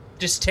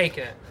 Just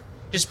taking it.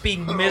 Just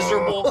being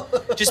miserable.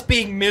 Just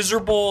being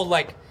miserable,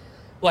 like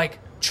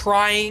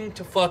trying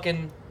to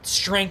fucking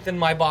strengthen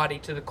my body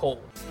to the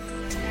cold.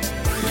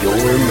 You're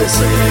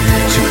listening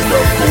to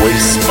the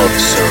Voice of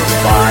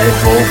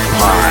Survival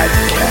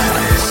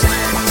Podcast.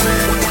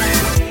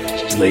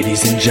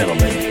 Ladies and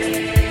gentlemen,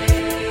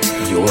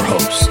 your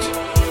host,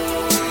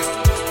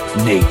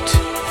 Nate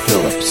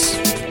Phillips.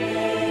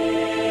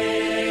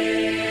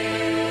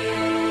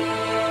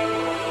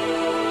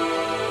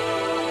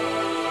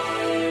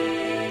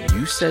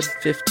 You said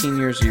 15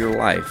 years of your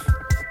life.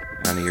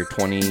 Out of your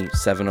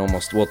 27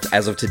 almost. Well,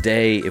 as of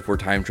today, if we're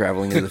time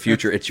traveling into the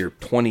future, it's your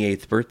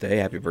 28th birthday.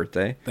 Happy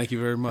birthday. Thank you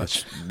very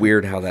much. It's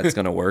weird how that's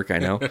going to work, I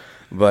know.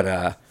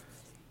 But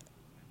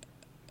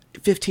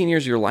 15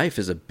 years of your life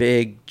is a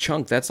big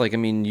chunk. That's like, I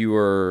mean, you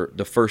were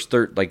the first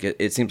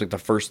it seems like the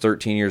first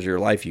 13 years of your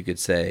life, you could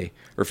say,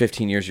 or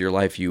 15 years of your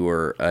life, you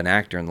were an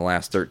actor, and the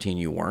last 13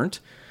 you weren't.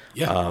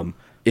 Yeah.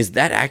 Is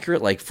that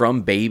accurate, like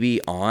from baby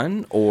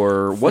on,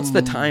 or what's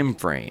the time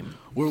frame?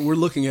 We're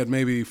looking at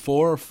maybe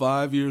 4 or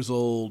 5 years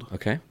old.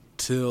 Okay.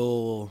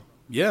 Till,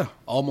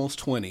 almost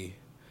 20.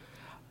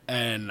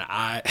 And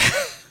I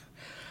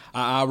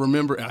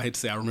remember, I hate to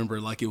say I remember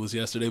it like it was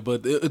yesterday,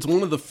 but it's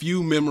one of the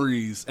few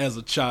memories as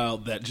a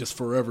child that just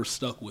forever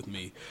stuck with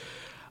me.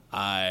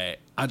 I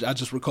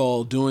just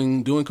recall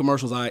doing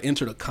commercials. I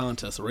entered a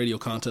radio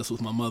contest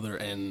with my mother,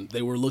 and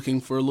they were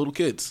looking for little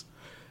kids.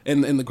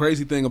 And the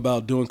crazy thing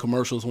about doing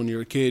commercials when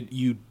you're a kid,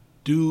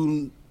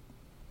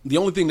 the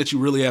only thing that you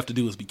really have to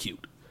do is be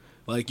cute.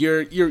 Like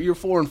you're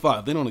 4 and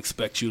 5. They don't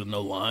expect you to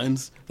know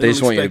lines. They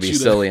just want you to be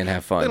silly and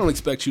have fun. They don't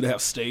expect you to have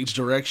stage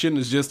direction.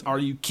 It's just, are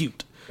you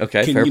cute?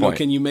 Okay, fair point.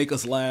 Can you make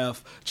us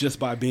laugh just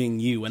by being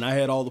you? And I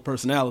had all the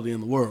personality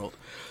in the world.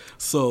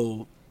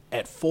 So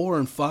at 4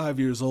 and 5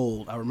 years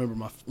old, I remember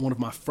one of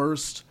my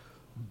first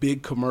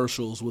big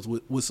commercials was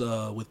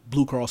with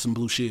Blue Cross and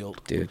Blue Shield.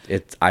 Dude,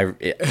 it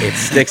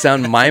sticks out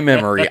in my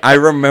memory. I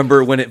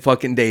remember when it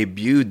fucking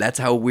debuted. That's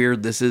how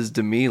weird this is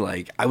to me.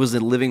 Like, I was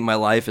living my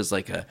life as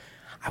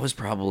I was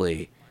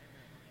probably,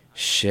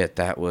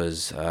 that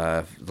was,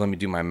 let me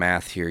do my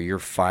math here. You're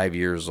 5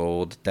 years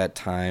old at that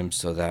time,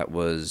 so that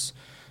was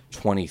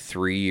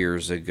 23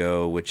 years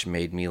ago, which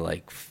made me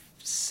like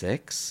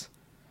 6,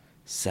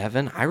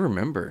 7. I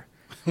remember.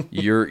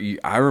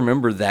 I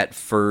remember that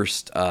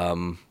first.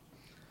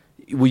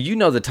 Well, you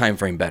know the time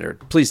frame better.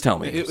 Please tell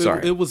me.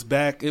 Sorry. It was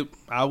back.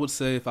 I would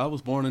say if I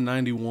was born in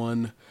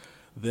 91,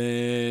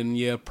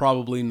 then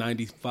probably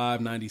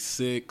 95,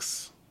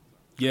 96.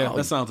 Yeah,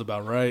 that sounds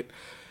about right.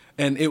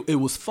 And it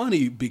was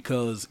funny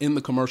because in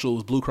the commercial it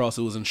was Blue Cross,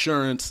 it was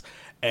insurance,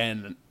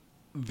 and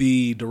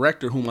the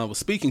director whom I was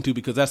speaking to,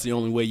 because that's the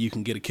only way you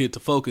can get a kid to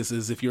focus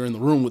is if you're in the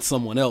room with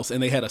someone else,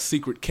 and they had a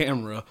secret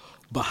camera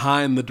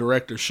behind the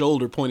director's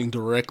shoulder pointing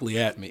directly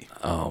at me.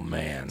 Oh,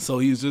 man. So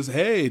he was just,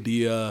 hey, do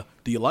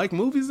you like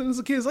movies? And as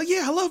a kid, he's like,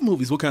 yeah, I love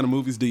movies. What kind of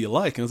movies do you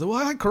like? And I was like, well,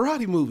 I like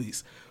karate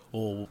movies.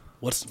 Well,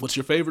 what's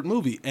your favorite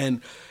movie?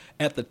 And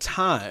at the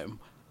time,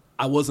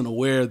 I wasn't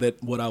aware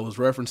that what I was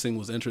referencing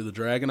was Enter the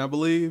Dragon, I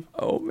believe.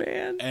 Oh,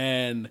 man.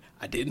 And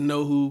I didn't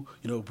know who,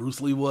 Bruce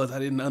Lee was. I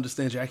didn't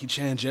understand Jackie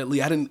Chan, Jet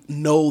Li. I didn't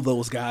know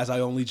those guys. I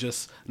only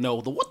just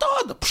know the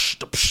psh,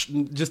 the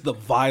psh, just the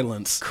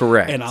violence.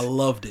 Correct. And I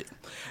loved it.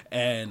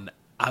 And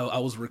I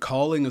was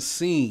recalling a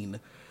scene,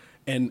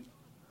 and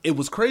it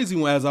was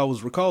crazy as I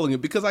was recalling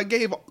it because I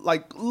gave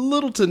like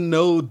little to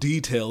no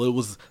detail. It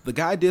was the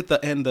guy did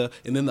and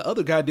then the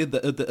other guy did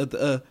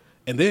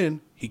and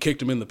then he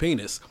kicked him in the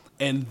penis.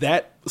 And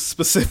that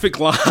specific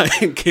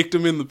line, kicked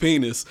him in the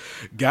penis,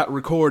 got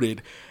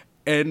recorded,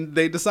 and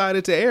they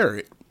decided to air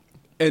it.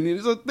 And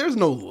there's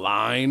no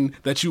line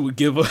that you would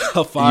give a 5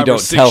 or 6 year old. You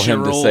don't tell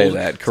him to say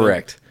that,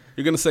 correct. So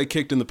you're going to say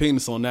kicked in the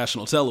penis on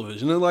national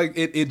television. And like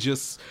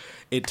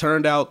it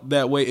turned out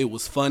that way. It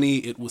was funny,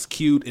 it was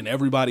cute, and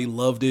everybody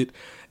loved it.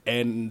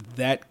 And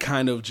that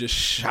kind of just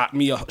shot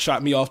me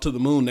off to the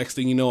moon. Next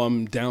thing you know,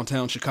 I'm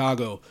downtown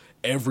Chicago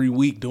every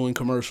week doing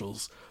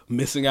commercials,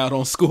 missing out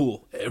on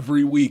school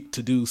every week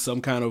to do some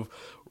kind of,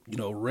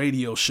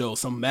 radio show,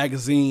 some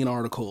magazine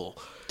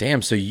article.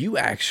 Damn, so you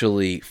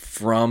actually,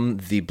 from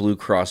the Blue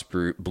Cross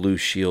Blue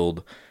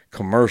Shield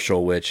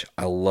commercial, which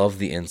I love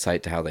the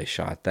insight to how they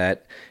shot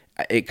that,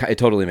 it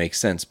totally makes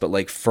sense. But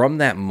like from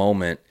that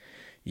moment,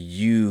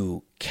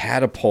 you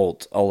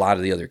catapult a lot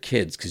of the other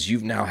kids because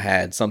you've now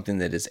had something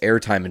that is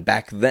airtime. And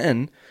back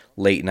then,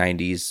 late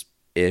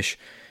 90s-ish,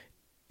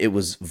 it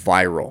was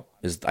viral,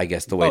 is I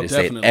guess the way to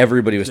say it.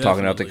 Everybody was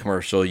talking about the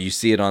commercial. You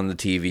see it on the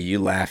TV, you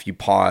laugh, you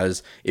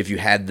pause. If you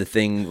had the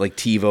thing like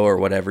TiVo or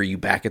whatever, you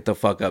back it the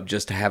fuck up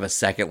just to have a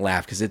second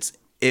laugh because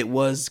it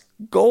was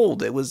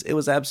gold. It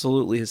was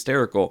absolutely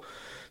hysterical.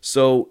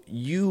 So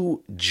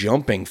you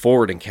jumping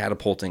forward and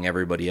catapulting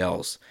everybody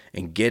else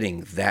and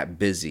getting that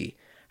busy,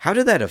 how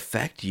did that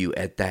affect you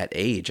at that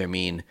age? I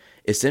mean,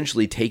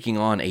 essentially taking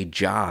on a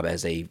job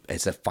as a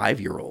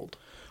 5-year-old.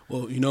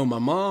 Well, my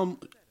mom,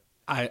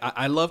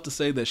 I love to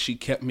say that she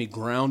kept me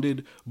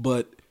grounded,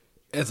 but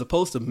as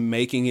opposed to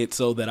making it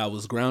so that I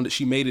was grounded,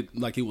 she made it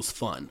like it was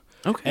fun.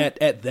 Okay.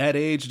 At that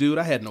age, dude,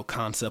 I had no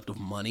concept of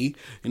money.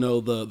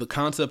 The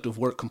concept of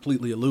work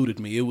completely eluded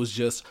me. It was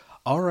just,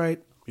 all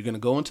right, you're going to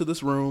go into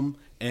this room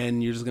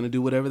and you're just going to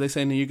do whatever they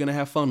say and you're going to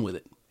have fun with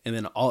it. And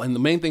the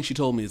main thing she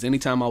told me is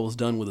anytime I was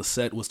done with a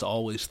set was to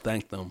always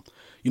thank them,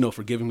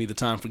 for giving me the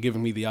time, for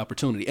giving me the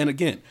opportunity. And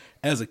again,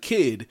 as a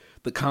kid,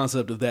 the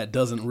concept of that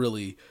doesn't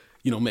really,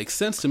 make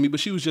sense to me, but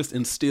she was just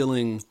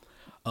instilling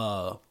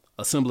a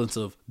semblance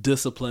of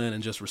discipline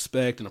and just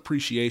respect and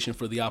appreciation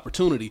for the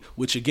opportunity,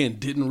 which again,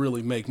 didn't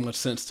really make much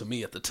sense to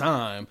me at the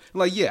time.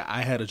 Like, yeah,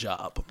 I had a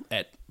job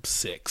at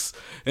 6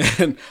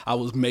 and I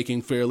was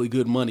making fairly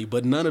good money,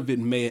 but none of it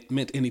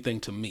meant anything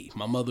to me.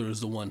 My mother is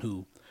the one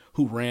who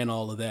ran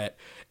all of that,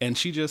 and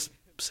she just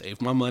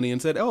saved my money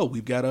and said, oh,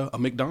 we've got a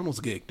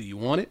McDonald's gig. Do you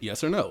want it?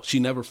 Yes or no? She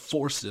never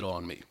forced it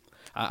on me.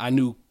 I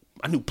knew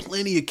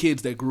plenty of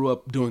kids that grew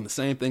up doing the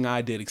same thing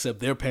I did, except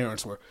their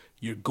parents were,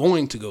 you're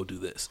going to go do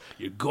this.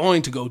 You're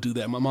going to go do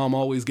that. My mom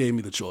always gave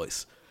me the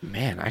choice.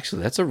 Man,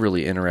 actually, that's a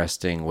really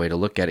interesting way to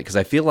look at it, because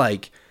I feel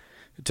like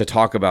to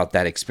talk about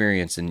that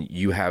experience, and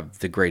you have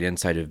the great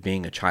insight of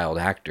being a child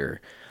actor,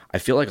 I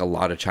feel like a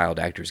lot of child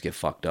actors get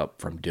fucked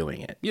up from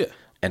doing it. Yeah.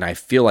 And I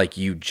feel like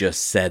you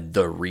just said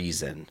the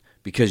reason,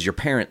 because your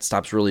parent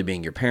stops really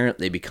being your parent.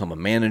 They become a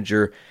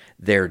manager.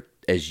 They're,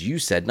 as you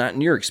said, not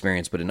in your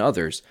experience, but in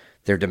others,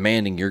 they're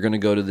demanding, you're going to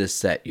go to this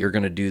set. You're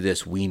going to do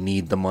this. We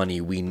need the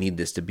money. We need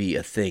this to be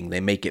a thing.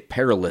 They make it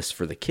perilous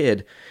for the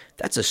kid.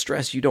 That's a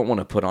stress you don't want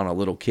to put on a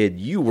little kid.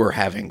 You were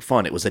having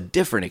fun. It was a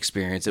different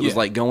experience. It was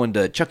like going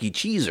to Chuck E.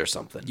 Cheese or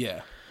something.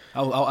 Yeah.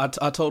 I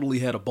totally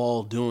had a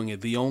ball doing it.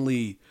 The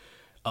only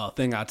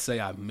thing I'd say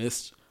I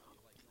missed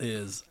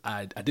is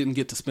I didn't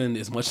get to spend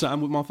as much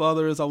time with my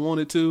father as I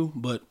wanted to,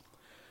 but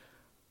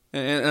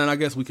and I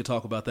guess we could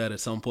talk about that at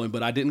some point,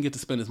 but I didn't get to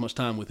spend as much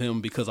time with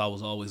him because I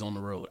was always on the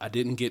road. I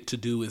didn't get to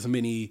do as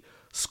many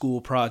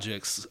school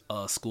projects,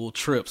 school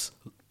trips,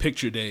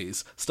 picture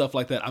days, stuff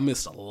like that. I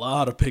missed a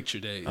lot of picture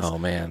days. Oh,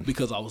 man.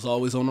 Because I was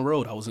always on the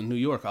road. I was in New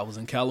York. I was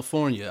in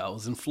California. I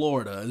was in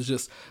Florida. It was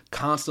just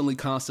constantly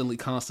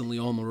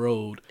on the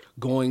road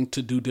going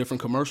to do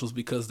different commercials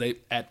because they,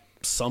 at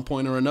some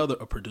point or another,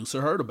 a producer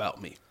heard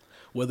about me.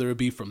 Whether it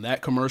be from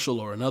that commercial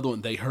or another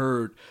one, they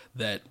heard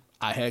that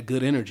I had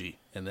good energy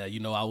and that,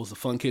 I was a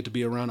fun kid to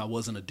be around. I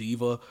wasn't a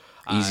diva.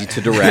 Easy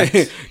to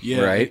direct.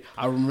 Yeah. Right.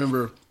 I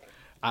remember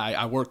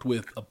I worked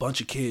with a bunch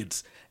of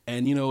kids,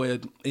 and,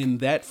 in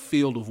that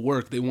field of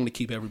work, they want to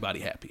keep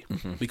everybody happy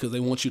because they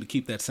want you to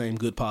keep that same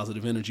good,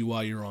 positive energy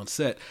while you're on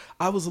set.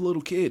 I was a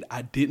little kid.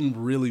 I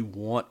didn't really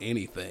want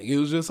anything. It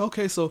was just,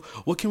 okay, so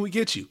what can we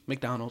get you?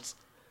 McDonald's.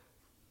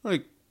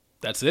 Like,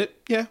 that's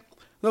it? Yeah.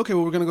 Okay,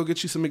 well, we're going to go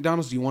get you some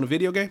McDonald's. Do you want a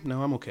video game?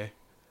 No, I'm okay.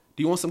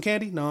 Do you want some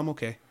candy? No, I'm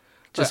okay.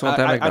 Just want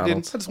that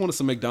McDonald's. I just wanted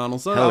some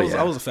McDonald's.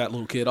 I was a fat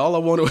little kid. All I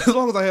wanted, as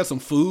long as I had some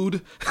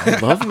food. I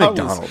love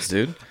McDonald's,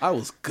 dude. I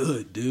was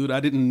good, dude.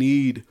 I didn't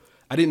need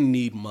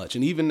much.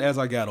 And even as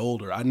I got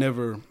older, I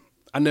never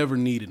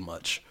needed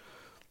much.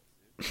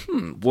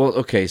 Well,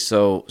 okay,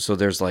 so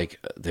there's like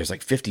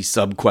 50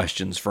 sub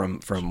questions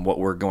from what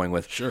we're going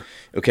with. Sure.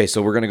 Okay,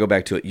 so we're gonna go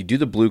back to it. You do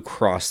the Blue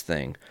Cross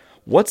thing.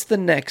 What's the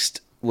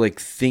next like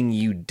thing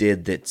you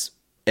did that's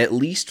at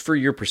least for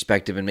your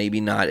perspective, and maybe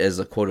not as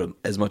a quote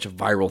as much a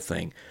viral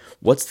thing?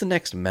 What's the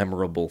next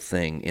memorable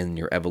thing in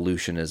your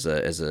evolution as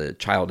a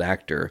child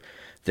actor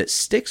that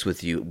sticks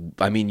with you?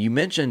 I mean, you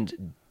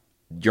mentioned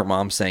your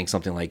mom saying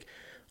something like,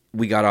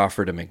 we got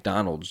offered a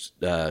McDonald's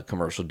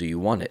commercial. Do you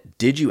want it?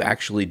 Did you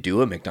actually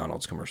do a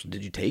McDonald's commercial?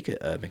 Did you take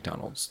a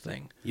McDonald's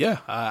thing? Yeah,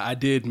 I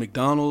did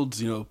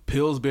McDonald's,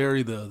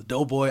 Pillsbury, the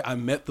Doughboy. I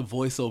met the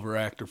voiceover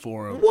actor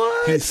for him.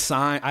 What? He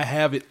signed, I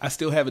have it, I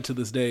still have it to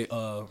this day,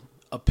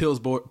 a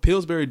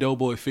Pillsbury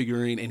Doughboy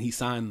figurine, and he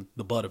signed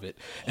the butt of it.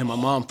 And my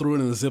mom threw it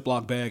in a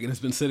Ziploc bag, and it's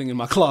been sitting in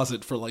my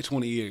closet for like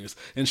 20 years.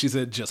 And she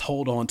said, just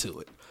hold on to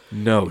it.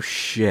 No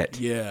shit.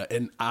 Yeah,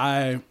 and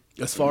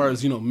as far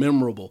as,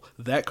 memorable,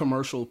 that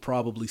commercial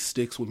probably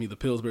sticks with me. The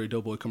Pillsbury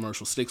Doughboy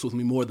commercial sticks with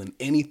me more than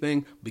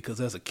anything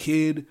because as a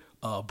kid,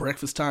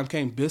 breakfast time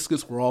came.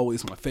 Biscuits were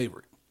always my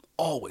favorite.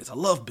 Always. I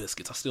love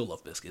biscuits. I still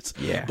love biscuits.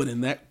 Yeah. But in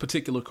that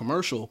particular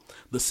commercial,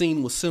 the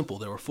scene was simple.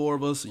 There were 4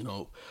 of us,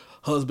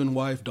 husband,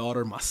 wife,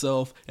 daughter,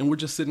 myself, and we're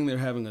just sitting there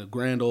having a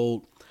grand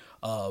old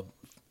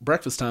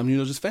breakfast time,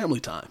 just family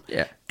time.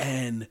 Yeah.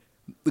 And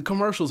the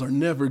commercials are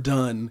never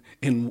done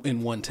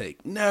in one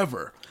take.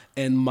 Never.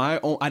 And I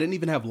didn't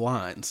even have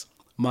lines.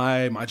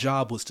 My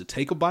job was to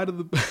take a bite of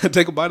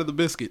the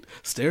biscuit,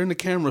 stare in the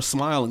camera,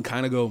 smile, and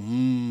kind of go,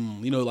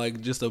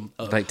 like just a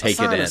take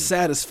sign it in. of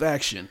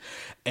satisfaction.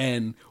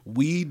 And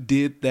we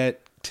did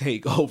that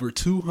take over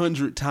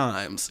 200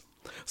 times.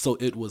 So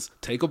it was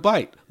take a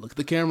bite, look at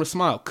the camera,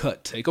 smile,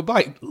 cut, take a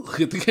bite, look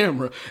at the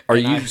camera. Are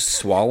you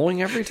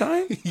swallowing every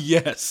time?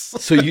 Yes.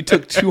 So you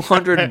took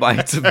 200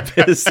 bites of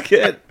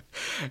biscuit?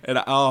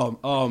 And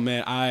oh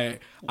man,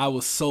 I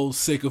was so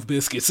sick of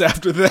biscuits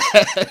after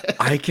that.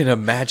 I can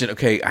imagine.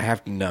 Okay, I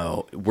have to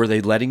know. Were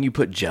they letting you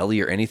put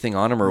jelly or anything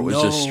on them, or it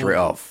was just straight?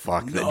 Oh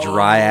fuck, the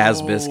dry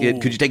ass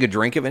biscuit. Could you take a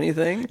drink of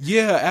anything?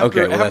 Yeah.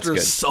 After that's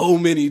good. So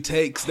many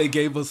takes, they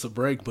gave us a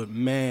break. But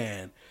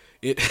man,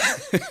 it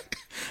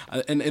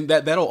and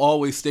that'll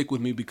always stick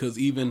with me because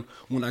even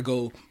when I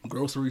go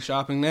grocery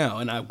shopping now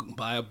and I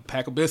buy a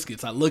pack of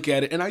biscuits, I look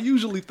at it and I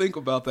usually think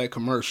about that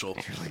commercial.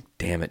 You're like,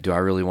 damn it, do I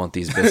really want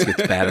these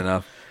biscuits bad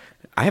enough?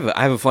 I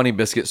have a funny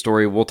biscuit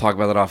story. We'll talk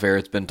about that off air.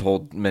 It's been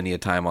told many a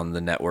time on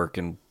the network,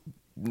 and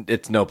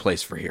it's no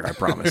place for here, I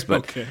promise.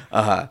 But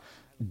okay.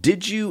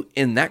 Did you,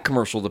 in that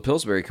commercial, the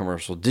Pillsbury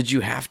commercial, did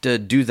you have to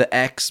do the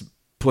X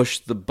push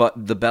the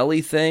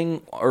belly thing,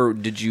 or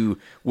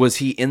was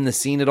he in the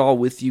scene at all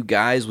with you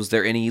guys? Was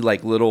there any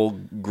like little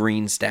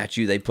green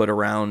statue they put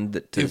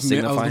around to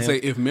signify I was gonna him? say,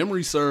 if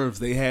memory serves,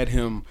 they had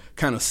him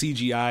kind of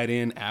CGI'd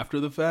in after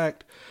the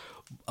fact.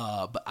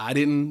 But I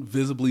didn't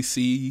visibly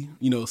see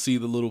the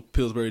little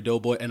Pillsbury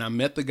Doughboy, and I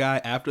met the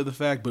guy after the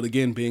fact. But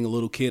again, being a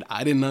little kid,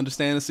 I didn't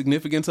understand the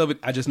significance of it.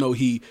 I just know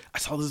I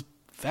saw this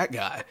fat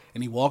guy,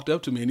 and he walked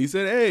up to me and he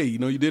said, "Hey,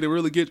 you did a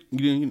really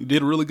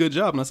good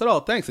job." And I said, "Oh,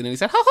 thanks." And then he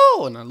said, "Ho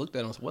ho!" And I looked at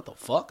him and said, "What the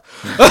fuck?"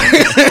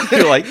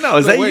 You're like, "No,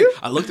 is that you?"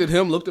 I looked at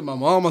him, looked at my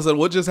mom. I said,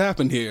 "What just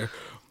happened here?"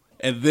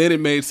 And then it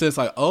made sense.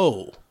 Like,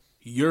 "Oh,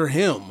 you're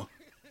him.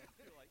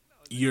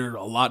 You're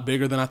a lot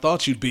bigger than I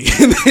thought you'd be."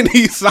 And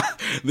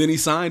then he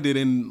signed it,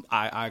 and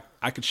I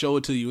could show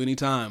it to you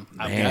anytime.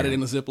 I've got it in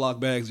the Ziploc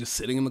bags, just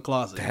sitting in the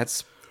closet.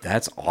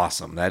 That's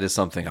awesome. That is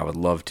something I would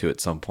love to at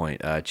some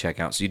point check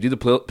out. So you do the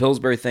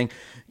Pillsbury thing.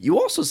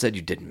 You also said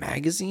you did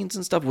magazines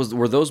and stuff.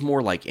 Were those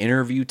more like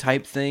interview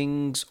type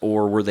things,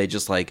 or were they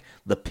just like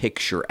the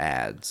picture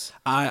ads?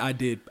 I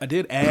did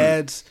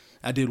ads.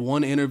 I did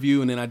one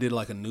interview, and then I did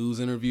like a news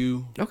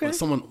interview. Okay.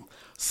 But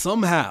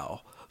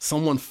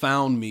someone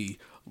found me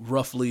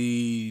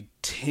roughly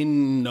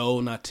 10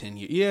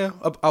 years. Yeah,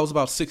 I was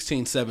about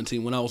 16,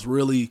 17 when I was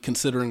really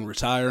considering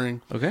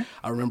retiring. Okay.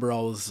 I remember I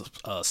was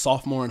a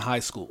sophomore in high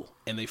school,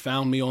 and they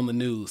found me on the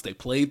news. They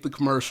played the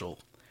commercial,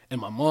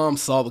 and my mom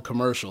saw the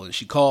commercial, and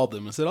she called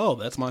them and said, "Oh,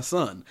 that's my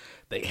son."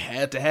 They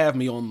had to have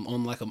me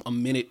on like a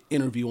minute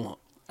interview on.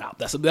 Now,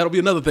 that'll be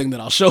another thing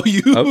that I'll show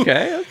you.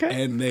 Okay.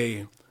 And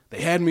they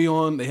had me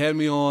on,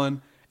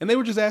 and they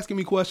were just asking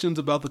me questions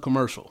about the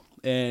commercial.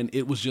 And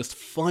it was just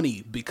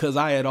funny because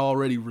I had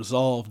already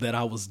resolved that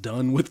I was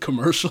done with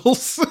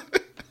commercials.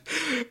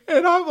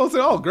 And I was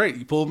like, "Oh, great.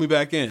 You pulled me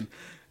back in."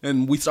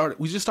 And we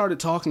just started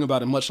talking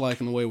about it, much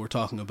like in the way we're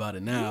talking about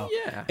it now.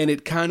 Yeah. And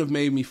it kind of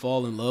made me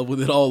fall in love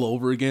with it all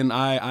over again.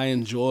 I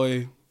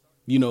enjoy,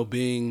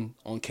 being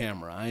on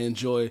camera. I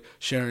enjoy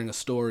sharing a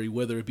story,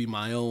 whether it be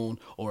my own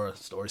or a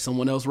story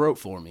someone else wrote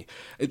for me.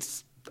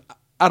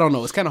 I don't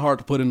know. It's kind of hard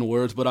to put into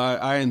words, but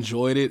I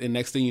enjoyed it. And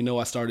next thing you know,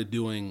 I started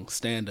doing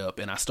stand-up,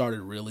 and I started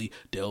really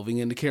delving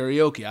into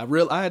karaoke.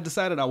 I had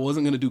decided I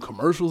wasn't going to do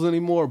commercials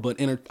anymore, but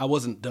I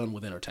wasn't done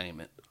with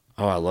entertainment.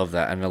 Oh, I love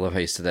that. And I love how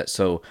you said that.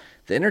 So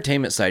the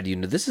entertainment side,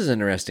 this is an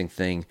interesting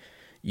thing.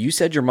 You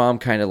said your mom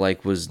kind of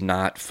like was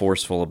not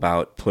forceful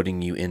about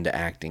putting you into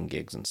acting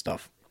gigs and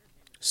stuff.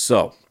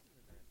 So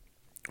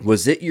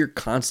Was it your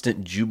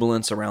constant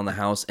jubilance around the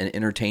house and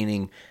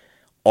entertaining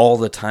all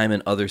the time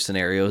in other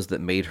scenarios that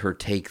made her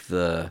take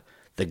the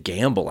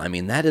gamble? I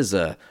mean, that is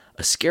a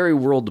scary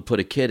world to put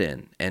a kid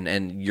in,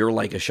 and you're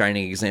like a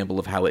shining example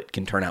of how it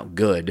can turn out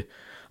good,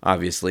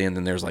 obviously. And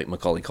then there's like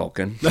Macaulay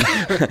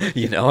Culkin.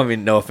 You know, I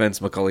mean, no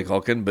offense, Macaulay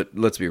Culkin, but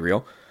let's be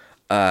real.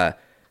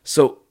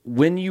 So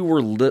when you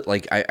were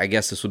like, I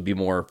guess this would be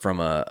more from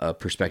a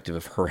perspective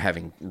of her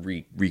having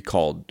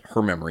recalled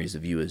her memories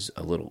of you as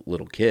a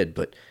little kid,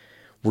 but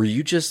were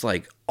you just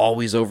like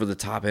always over the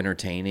top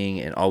entertaining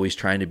and always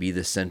trying to be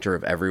the center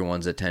of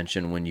everyone's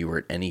attention when you were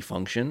at any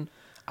function?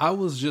 I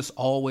was just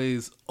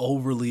always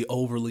overly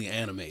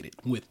animated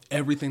with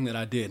everything that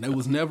I did. And it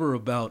was never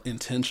about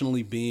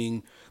intentionally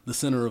being the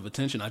center of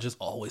attention. I just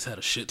always had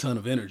a shit ton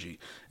of energy.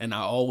 And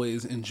I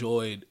always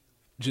enjoyed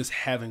just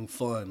having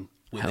fun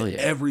with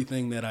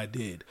everything that I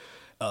did.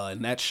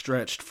 And that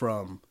stretched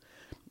from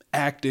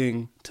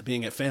acting to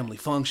being at family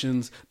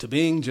functions to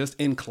being just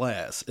in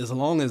class. As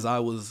long as I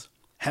was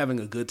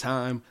having a good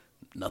time,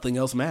 nothing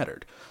else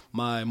mattered.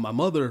 My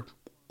mother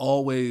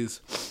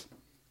always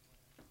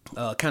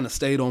kind of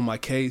stayed on my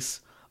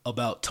case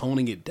about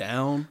toning it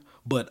down,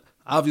 but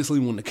obviously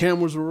when the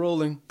cameras were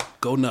rolling,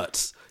 go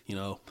nuts, you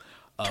know.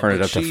 Turn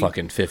it up to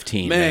fucking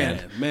 15,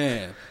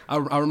 man.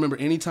 I remember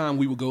anytime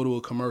we would go to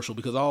a commercial,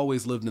 because I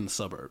always lived in the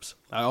suburbs.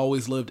 I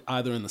always lived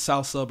either in the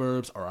south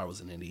suburbs or I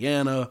was in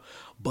Indiana,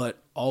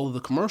 but all of the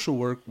commercial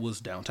work was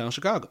downtown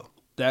Chicago.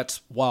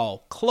 That's,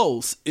 while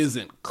close,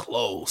 isn't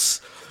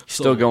close.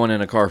 Still going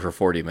in a car for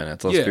 40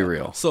 minutes, let's be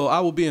real. So I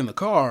would be in the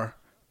car,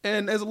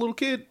 and as a little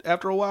kid,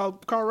 after a while,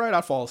 car ride,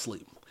 I'd fall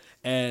asleep.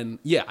 And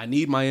yeah, I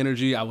need my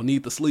energy, I would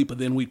need the sleep, but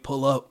then we'd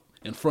pull up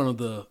in front of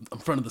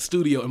the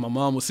studio, and my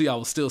mom would see I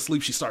was still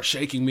asleep. She'd start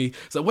shaking me.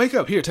 So wake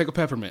up, here, take a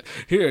peppermint.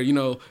 Here, you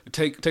know,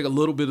 take a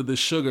little bit of this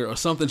sugar or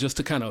something just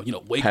to kind of, you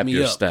know, wake Pep me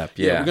your up. Step,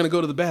 yeah. We're gonna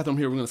go to the bathroom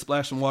here. We're gonna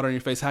splash some water in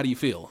your face. How do you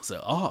feel?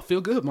 So, I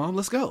feel good, Mom.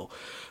 Let's go.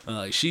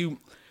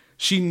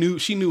 She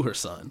knew her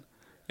son,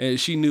 and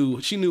she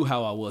knew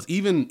how I was.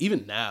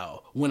 Even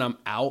now, when I'm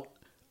out,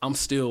 I'm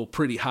still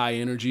pretty high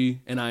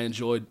energy, and I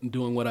enjoy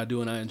doing what I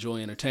do, and I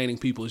enjoy entertaining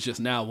people. It's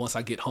just now, once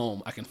I get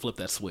home, I can flip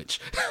that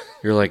switch.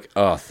 You're like,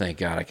 oh, thank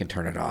God, I can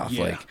turn it off.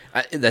 Yeah.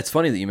 That's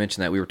funny that you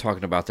mentioned that. We were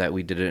talking about that.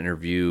 We did an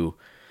interview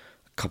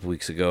a couple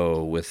weeks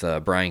ago with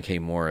Brian K.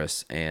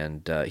 Morris,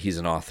 and he's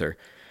an author,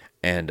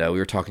 and we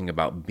were talking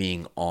about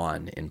being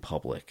on in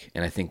public,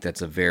 and I think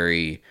it's a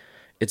very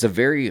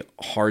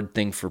hard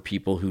thing for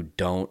people who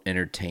don't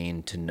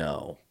entertain to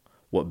know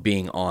what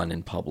being on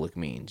in public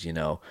means. You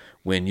know,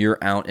 when you're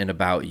out and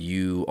about,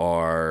 you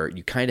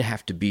kind of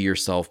have to be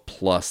yourself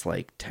plus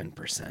like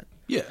 10%.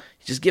 Yeah.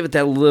 Just give it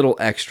that little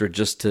extra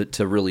just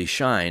to really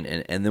shine.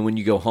 And then when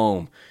you go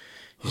home,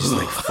 you're just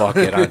like, fuck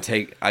it.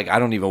 I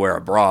don't even wear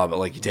a bra, but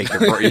like you take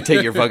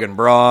your fucking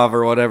bra off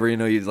or whatever, you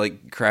know, you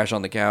like crash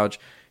on the couch,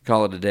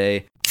 call it a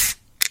day.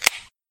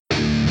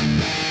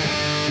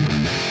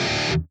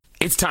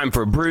 It's time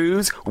for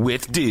Brews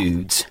with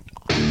Dudes.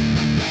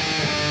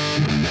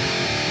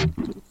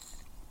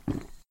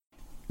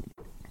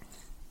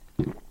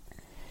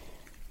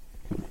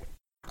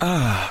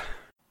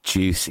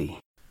 Juicy.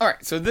 All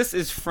right, so this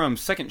is from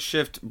Second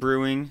Shift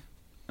Brewing.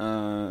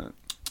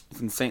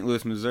 It's in St.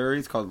 Louis, Missouri.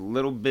 It's called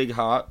Little Big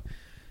Hop.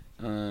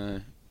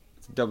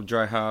 It's double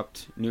dry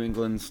hopped, New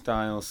England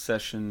style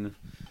session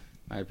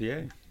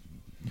IPA.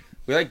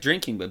 We like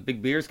drinking, but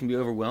big beers can be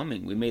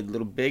overwhelming. We made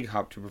Little Big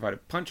Hop to provide a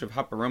punch of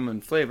hop aroma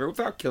and flavor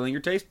without killing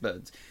your taste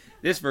buds.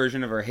 This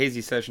version of our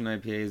hazy session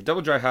IPA is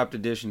double dry hopped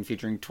edition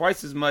featuring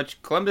twice as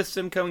much Columbus,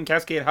 Simcoe, and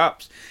Cascade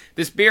hops.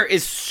 This beer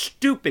is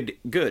stupid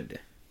good.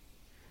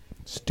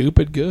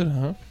 Stupid good,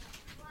 huh?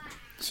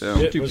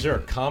 So was there a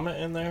comment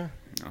in there?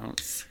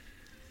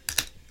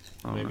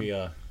 No. Maybe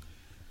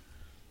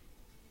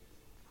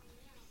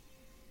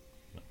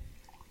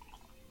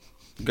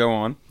Go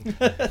on.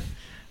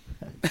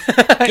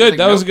 Good.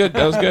 That was good.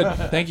 That was good.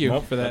 Thank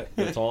you for that.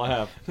 That's all I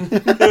have.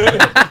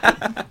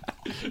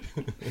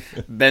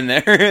 Been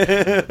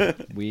there.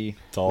 We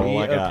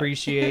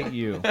appreciate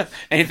you.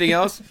 Anything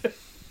else?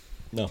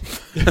 No.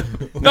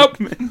 Nope.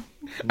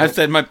 I've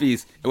said my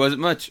piece. It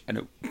wasn't much. I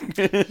know.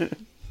 This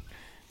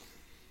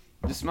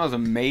smells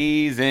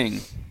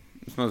amazing.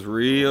 It smells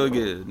real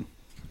good.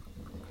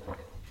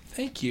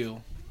 Thank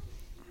you.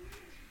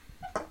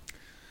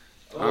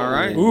 All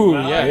right. Ooh,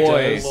 my yeah,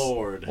 boys.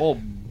 Lord. Oh,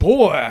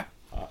 boy.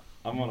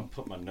 I'm going to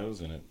put my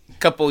nose in it.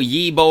 Couple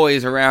yee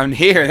boys around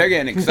here. They're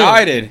getting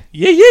excited.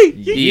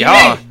 Yee.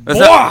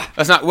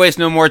 Let's not waste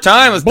no more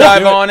time. Let's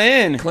dive on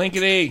in.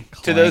 Clinkety.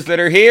 To those that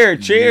are here,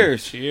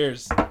 cheers.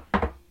 Cheers.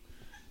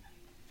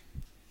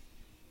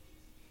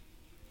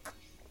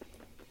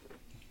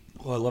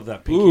 Oh, I love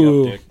that pinky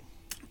up, Dick.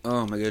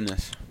 Oh, my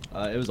goodness.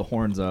 It was a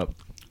horns up.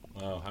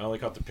 Oh, I only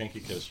caught the pinky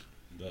because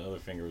the other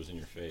finger was in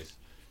your face.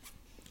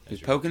 He's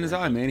poking his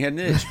eye, man. He had an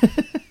itch.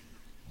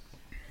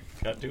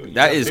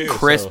 That is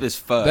crisp as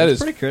fuck. That is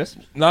pretty crisp.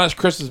 Not as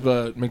crisp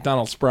as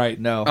McDonald's Sprite.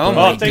 No. Oh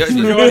my thanks for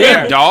goodness. going Damn,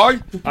 there.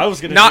 dog. I was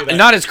gonna not do that.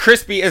 not as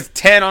crispy as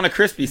 10 on a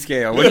crispy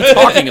scale. What are you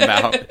talking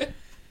about?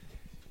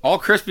 All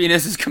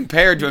crispiness is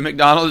compared to a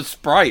McDonald's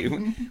Sprite.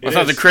 It's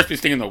not the is. crispiest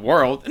thing in the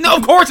world. No,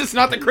 of course it's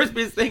not the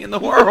crispiest thing in the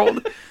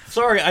world.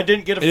 Sorry, I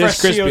didn't get a It fresh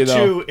is crispy,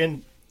 CO2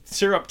 and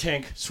syrup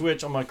tank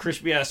switch on my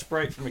crispy ass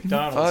Sprite from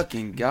McDonald's.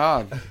 Fucking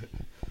God.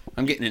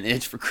 I'm getting an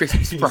itch for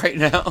crispy Sprite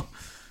now.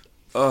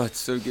 Oh, it's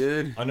so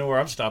good. I know where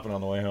I'm stopping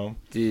on the way home.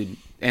 Dude,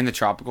 and the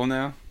tropical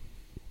now.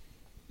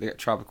 They got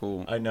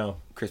tropical I know.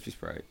 crispy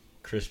Sprite.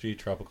 Crispy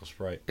tropical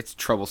Sprite. It's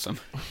troublesome.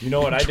 You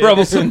know what I did?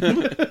 Troublesome.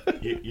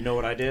 You know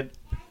what I did?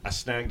 I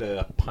snagged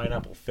a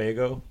pineapple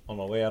Faygo on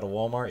my way out of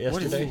Walmart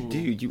What is yesterday. it?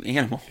 Dude, you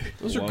animal.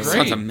 Those are That great.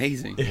 sounds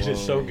amazing. It is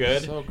so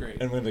good. So great.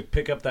 And I'm going to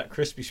pick up that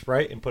crispy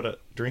Sprite and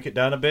drink it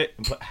down a bit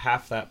and put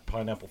half that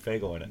pineapple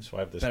Faygo in it. So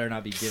I have this. Better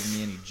not be giving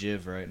me any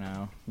jiv right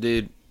now.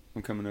 Dude,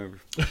 I'm coming over.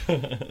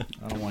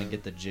 I don't want to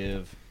get the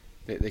jiv.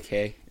 The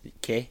K?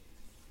 K?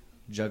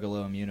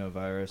 Juggalo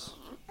immunovirus.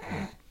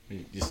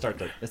 You start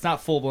to. It's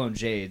not full-blown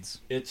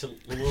jades. It's a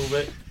little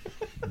bit.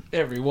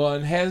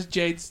 Everyone has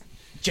Jades.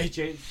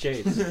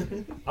 Jades.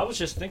 I was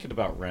just thinking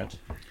about Rent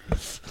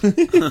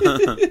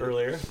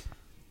earlier.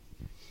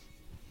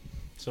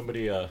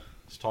 Somebody was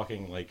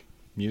talking like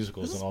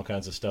musicals and all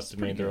kinds of stuff to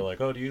me. And they were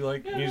like, "Oh, do you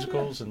like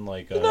musicals?" And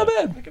like, Not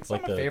bad. It's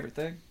like not my the favorite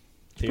thing.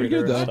 theater pretty good,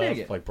 and though. I dig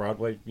stuff, it. like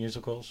Broadway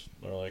musicals.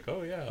 They're like,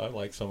 "Oh yeah, I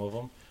like some of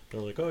them."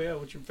 They're like, "Oh yeah,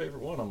 what's your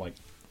favorite one?" I'm like,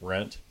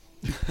 Rent.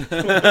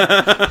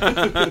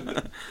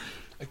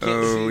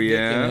 Oh,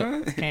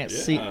 yeah? Can't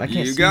see. I You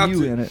can't see got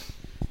you it. in it.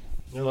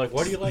 They're like,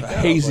 "Why do you like that?"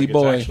 Hazy I was like,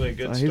 boy. It's actually a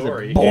good He's a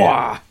story. boy.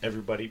 and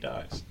everybody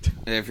dies.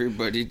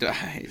 Everybody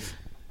dies.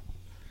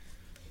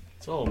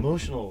 It's all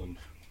emotional and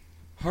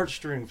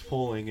heartstrings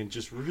pulling, and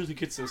just really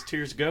gets those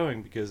tears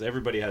going because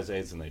everybody has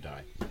AIDS and they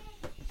die.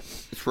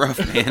 It's rough,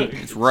 man.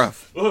 It's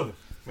rough. Ugh,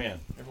 man.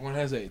 Everyone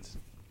has AIDS.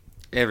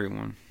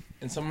 Everyone.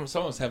 And some of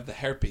us have the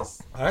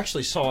herpes. I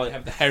actually saw They it.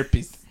 have the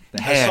herpes.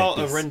 I saw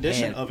a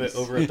rendition of it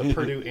over at the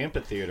Purdue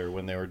Amphitheater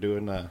when they were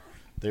doing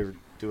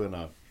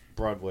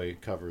Broadway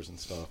covers and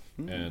stuff,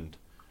 and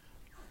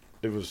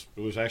it was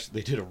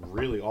actually they did a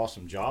really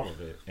awesome job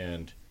of it.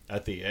 And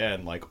at the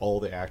end, like all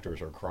the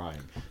actors are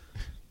crying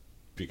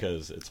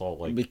because it's all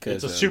like Because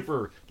it's a of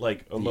super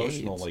like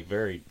emotional, AIDS. like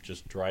very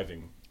just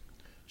driving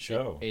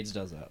show. AIDS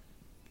does that.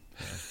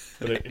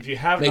 But if you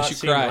have Makes not you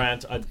seen cry.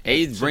 Rent, I'd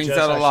AIDS brings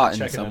suggest out a actually lot in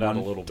checking it out a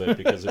someone. little bit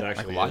because it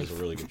actually Like is a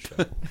life. really good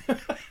show.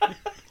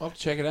 I'll have to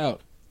check it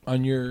out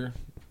on your.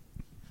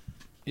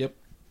 Yep.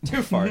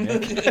 Too far,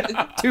 Nick.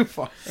 Too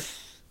far.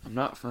 I'm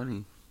not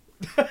funny.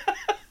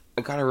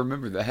 I gotta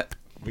remember that.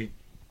 We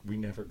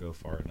never go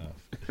far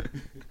enough.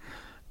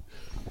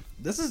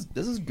 This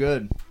is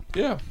good.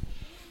 Yeah.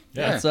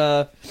 Yeah. It's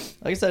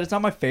like I said, it's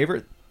not my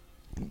favorite.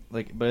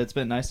 But it's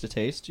been nice to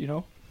taste. You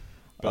know.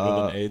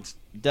 Better than AIDS.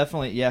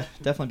 Definitely, yeah,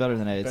 definitely better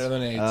than AIDS. Better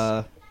than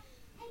AIDS.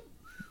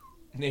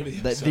 Name of the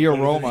episode, The better than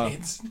aroma,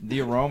 AIDS.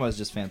 the aroma is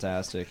just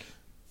fantastic.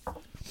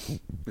 It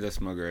does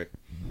smell great.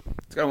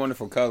 It's got a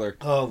wonderful color.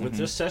 With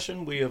this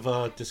session, we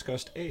have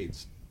discussed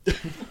AIDS.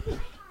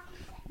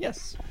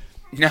 Yes.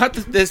 Not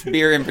that this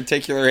beer in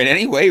particular in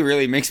any way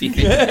really makes me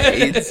think of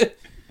AIDS.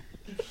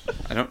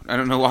 I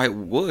don't know why it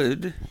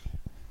would.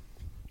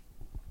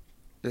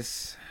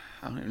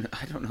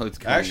 I don't know what's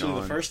going Actually,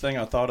 on. the first thing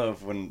I thought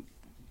of when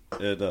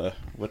it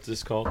what's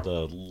this called?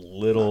 The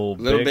Little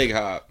Big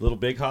Hop. Little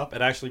Big Hop.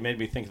 It actually made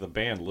me think of the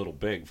band Little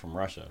Big from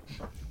Russia.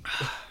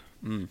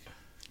 I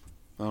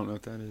don't know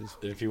what that is.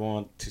 If you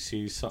want to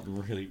see something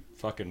really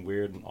fucking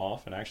weird and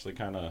off and actually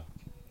kind of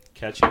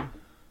catchy,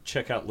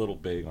 check out Little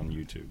Big on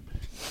YouTube.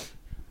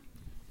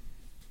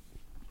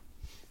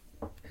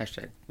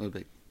 Hashtag Little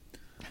Big.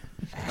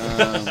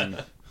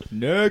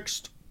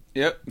 Next.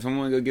 Yep. Someone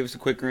want to go give us a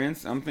quick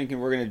rinse? I'm thinking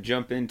we're gonna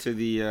jump into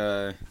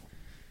the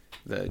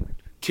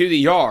To the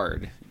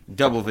Yard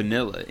Double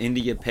Vanilla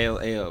India Pale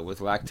Ale with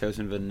lactose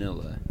and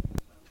vanilla.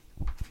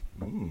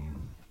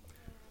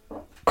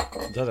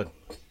 Is that a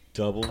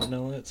double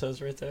vanilla? It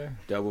says right there.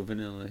 Double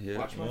vanilla.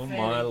 Yeah. Oh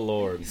my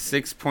lord.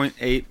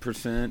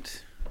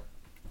 6.8%.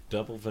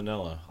 Double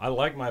vanilla. I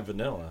like my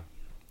vanilla.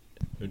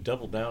 Who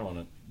doubled down on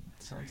it.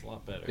 Sounds a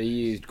lot better. They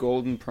used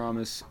Golden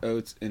Promise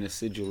oats and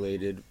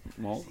acidulated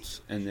malts,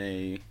 and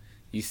they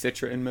use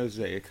Citra and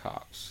Mosaic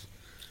hops.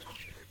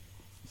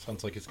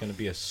 Sounds like it's going to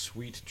be a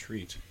sweet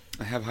treat.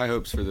 I have high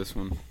hopes for this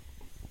one.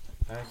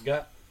 I've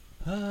got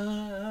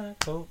high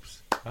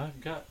hopes.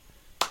 I've got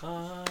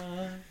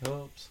high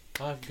hopes.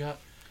 I've got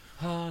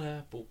hot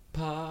apple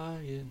pie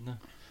in the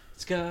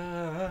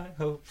sky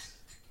hopes.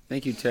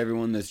 Thank you to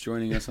everyone that's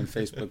joining us on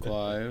Facebook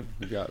Live.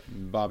 We got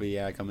Bobby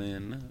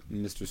Ackerman,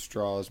 Mr.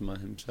 Strasma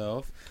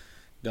himself,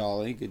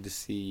 Dolly, good to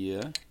see you.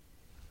 I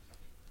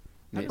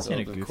Nate haven't seen a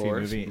Silva, Goofy of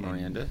course, movie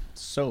Miranda. in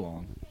so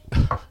long.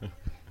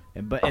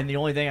 and the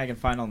only thing I can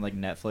find on like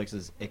Netflix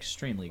is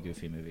extremely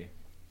Goofy movie.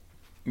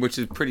 Which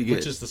is pretty good.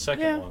 Which is the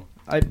second one.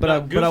 But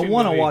I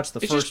want to watch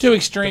the It's first. just too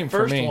extreme The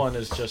first for me. one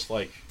is just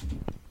like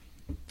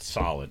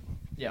solid.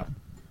 Yeah.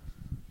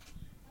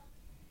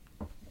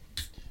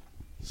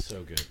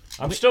 So good.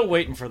 I'm still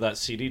waiting for that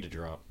CD to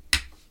drop.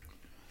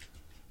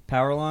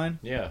 Powerline.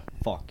 Yeah.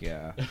 Fuck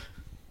yeah.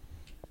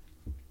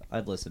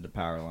 I'd listen to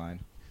Powerline.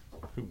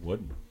 Who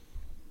wouldn't?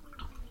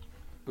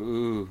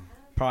 Ooh.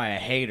 Probably a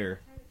hater.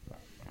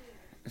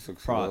 This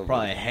looks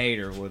Probably a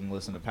hater wouldn't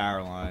listen to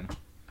Powerline.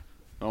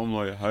 I'm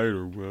like a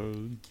hater,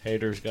 bro.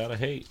 Haters gotta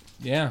hate.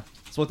 Yeah.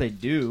 That's what they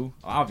do,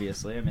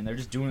 obviously. I mean, they're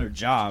just doing their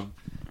job.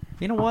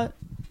 You know what?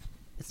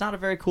 It's not a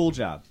very cool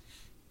job.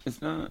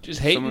 It's not.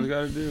 Just hating. Someone's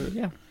got to do it.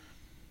 Yeah.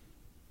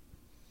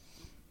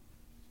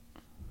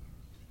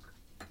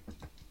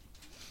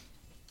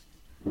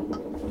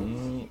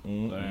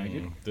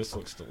 This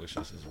looks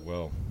delicious as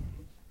well.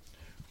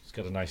 It's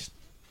got a nice,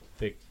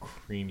 thick,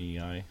 creamy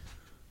eye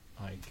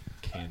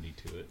candy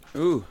to it.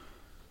 Ooh.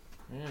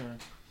 Yeah.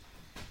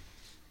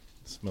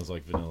 Smells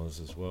like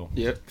vanillas as well.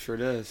 Yep, sure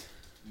does.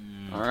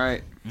 All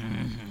right.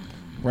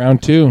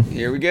 Round 2.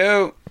 Here we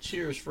go.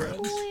 Cheers,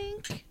 friends.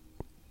 Clink.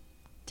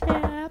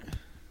 Tap.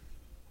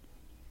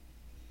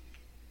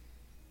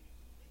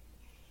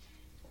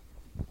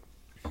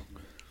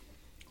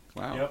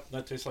 Wow. Yep,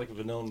 that tastes like a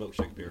vanilla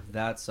milkshake beer.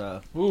 That's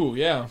Ooh,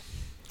 yeah.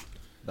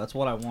 that's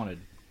what I wanted.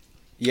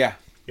 Yeah.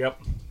 Yep.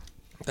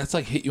 That's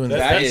like hit you in the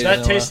That face.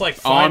 tastes like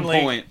on finally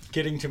point.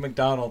 getting to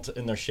McDonald's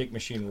and their shake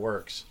machine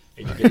works.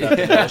 And you get that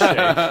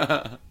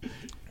vanilla shake.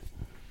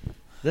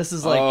 This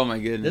is like Oh my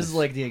goodness. This is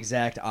like the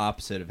exact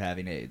opposite of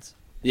having AIDS.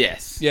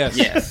 Yes. Yes.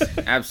 Yes.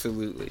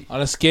 Absolutely.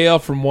 On a scale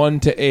from 1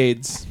 to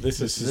AIDS, This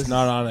this is is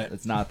not on it.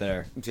 It's not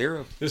there.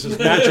 0. This is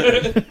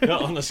magic. No,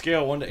 on the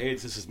scale of 1 to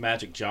 8, this is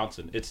Magic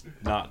Johnson. It's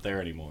not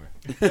there anymore.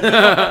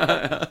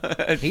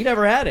 He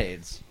never had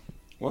AIDS.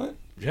 What?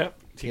 Yep.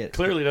 He Yeah.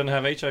 clearly doesn't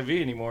have HIV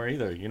anymore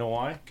either. You know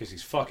why? Because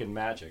he's fucking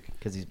magic.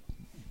 Because he's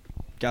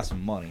got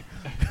some money.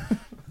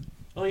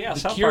 Oh yeah, The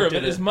South cure Park of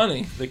it did is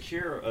money. The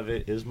cure of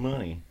it is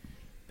money.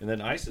 And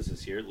then Isis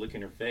is here,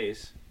 licking her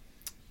face,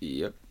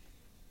 Yep.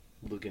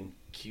 looking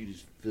cute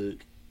as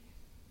fuck.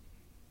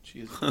 She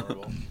is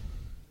adorable.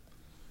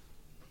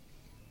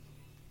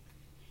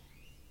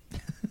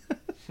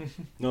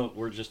 No,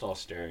 we're just all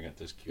staring at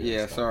this cute.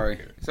 Yeah, sorry.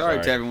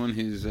 Sorry to everyone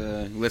who's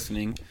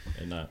listening.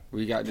 And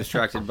We got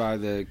distracted by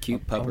the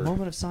cute A pupper.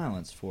 moment of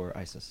silence for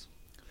Isis.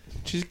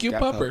 She's a cute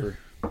Cat pupper.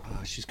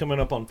 she's coming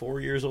up on 4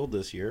 years old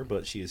this year,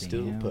 but she is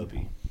still a Damn.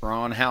 puppy.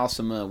 Ron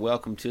Halsema,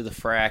 welcome to the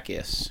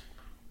fracas.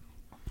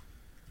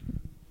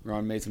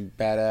 Ron made some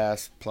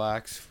badass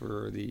plaques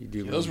for the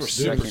those were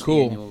second super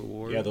cool. annual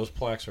award. Yeah, those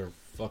plaques are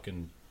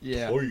fucking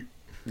Yeah. toy.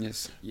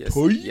 Yes,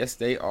 Toy? yes,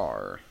 they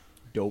are.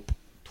 Dope.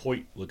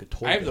 Toy. Look at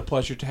toy. I have the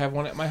pleasure to have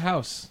one at my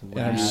house, and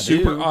I'm Wow.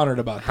 super Dude, honored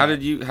about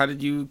that. How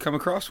did you come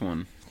across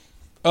one?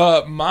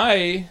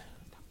 I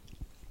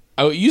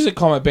usually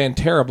call my band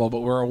terrible,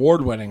 but we're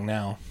award winning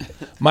now.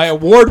 My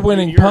award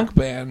winning punk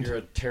band. You're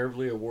a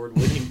terribly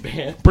award-winning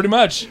band. Pretty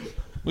much.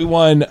 We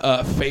won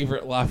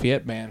favorite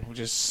Lafayette band, which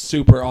is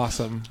super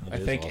awesome. That I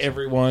is thank awesome.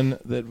 everyone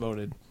that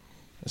voted.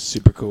 It's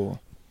super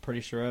cool. Pretty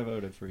sure I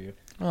voted for you.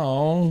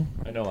 Oh.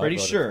 I know. Pretty I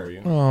voted sure. For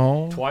you.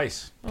 Oh.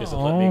 Twice, because it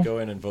let me go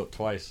in and vote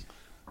twice.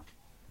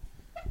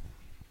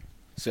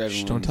 So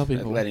everyone's don't tell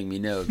people. letting me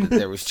know that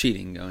there was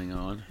cheating going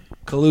on.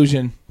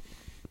 Collusion.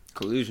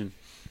 Collusion.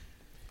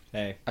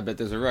 Hey. I bet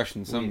there's a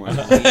Russian somewhere.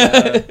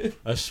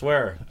 I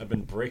swear, I've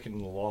been breaking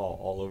the law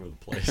all over the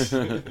place.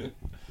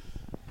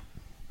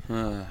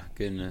 Oh,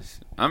 goodness.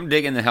 I'm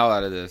digging the hell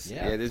out of this.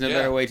 Yeah. Yeah, there's no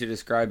better way to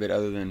describe it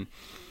other than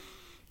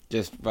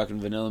just fucking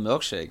vanilla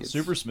milkshake. It's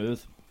Super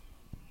smooth.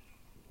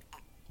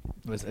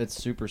 It's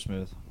super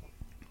smooth.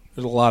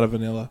 There's a lot of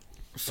vanilla.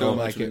 so I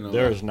much like it. vanilla.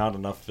 There is not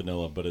enough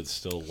vanilla, but it's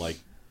still like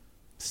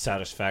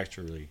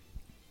satisfactorily.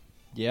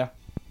 Yeah.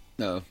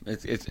 No,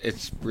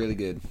 it's really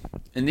good.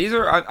 And these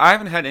are I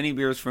haven't had any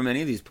beers from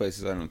any of these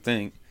places. I don't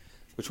think.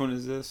 Which one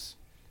is this?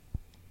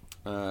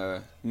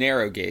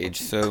 Narrow gauge.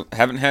 So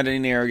haven't had any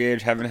narrow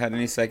gauge. Haven't had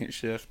any second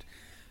shift.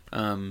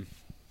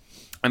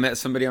 I met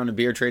somebody on a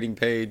beer trading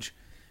page,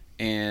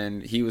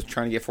 and he was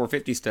trying to get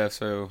 450 stuff.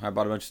 So I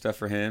bought a bunch of stuff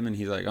for him, and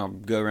he's like, "I'll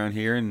go around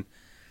here and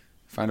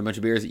find a bunch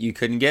of beers that you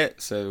couldn't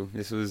get." So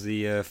this was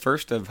the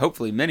first of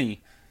hopefully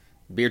many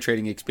beer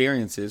trading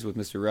experiences with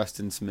Mr.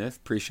 Rustin Smith.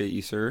 Appreciate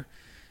you, sir.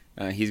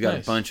 He's got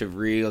Nice. a bunch of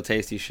real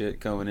tasty shit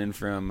going in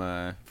from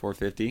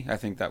 450. I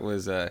think that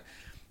was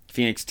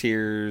Phoenix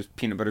Tears,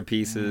 Peanut Butter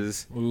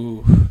Pieces.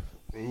 Ooh.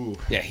 Ooh.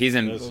 Yeah, he's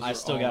in. Those I are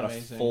still all got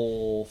amazing. a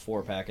full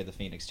 4-pack of the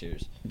Phoenix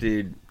Tears.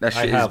 Dude, that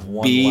I shit have is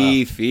one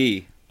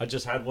beefy. I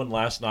just had one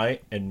last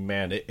night, and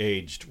man, it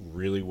aged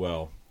really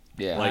well.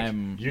 Yeah. Like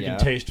you can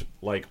taste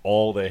like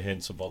all the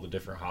hints of all the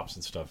different hops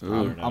and stuff.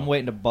 I'm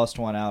waiting to bust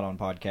one out on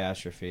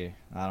Podcastrophe.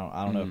 I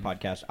don't know if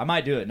podcast. I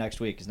might do it next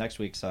week because next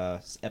week's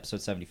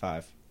episode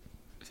 75.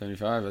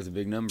 75, that's a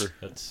big number.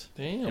 That's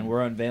Damn. And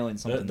we're unveiling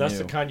something that's new.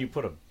 the kind you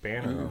put a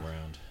banner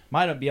around.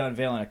 Might be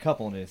unveiling a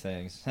couple new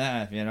things.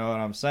 You know what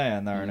I'm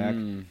saying there,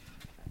 Nick?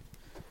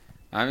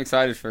 I'm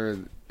excited for.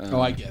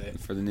 I get it.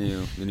 For the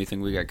new thing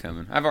we got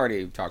coming. I've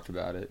already talked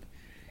about it.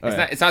 Oh, It's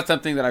yeah. not. It's not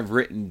something that I've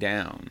written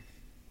down.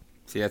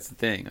 See, that's the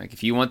thing. Like,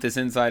 if you want this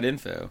inside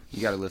info,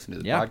 you got to listen to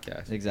the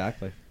podcast.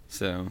 Exactly.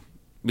 So,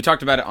 we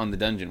talked about it on the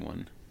dungeon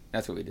one.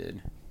 That's what we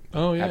did.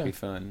 Oh, yeah. Happy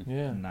fun.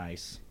 Yeah.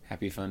 Nice.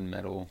 Happy fun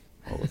metal.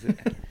 What was it?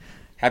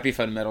 Happy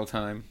fun metal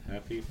time.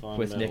 Happy fun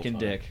With metal Nick and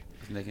time. Dick.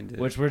 Nick and Dick.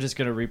 which we're just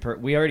gonna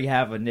we already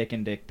have a Nick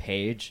and Dick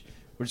page.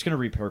 We're just gonna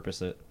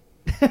repurpose it.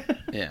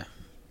 Yeah,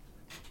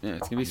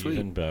 it's gonna be sweet.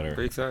 Even better.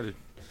 Pretty excited.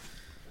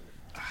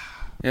 Yeah,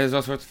 there's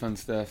all sorts of fun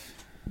stuff.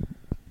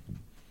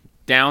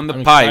 Down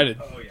the pipe.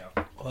 Excited. Oh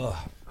yeah.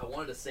 I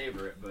wanted to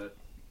savor it, but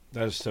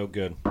That is so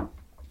good.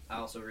 I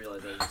also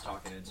realized I was just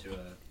talking into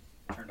a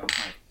turned off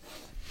mic.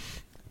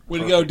 Way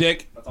to go,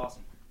 Dick. That's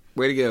awesome.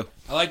 Way to go.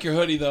 I like your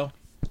hoodie, though.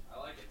 I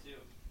like it too.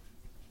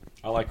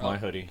 I like my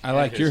hoodie. I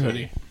like and your his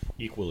hoodie.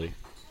 equally.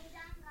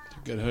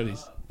 Good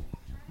hoodies.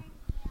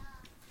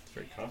 It's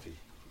very comfy.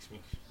 Makes me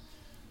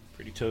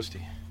pretty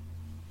toasty.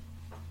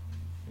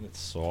 And it's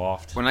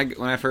soft. When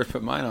I first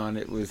put mine on,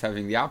 it was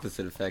having the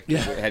opposite effect.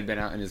 Yeah. It had been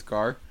out in his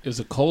car. It was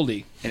a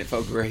coldie. And it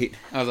felt great.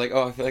 I was like,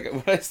 oh, I feel like,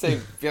 what did I say? I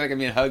feel like I'm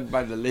being hugged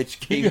by the Lich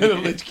King. The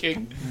Lich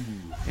King.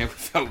 It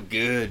felt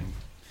good.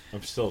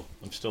 I'm still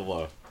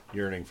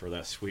yearning for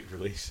that sweet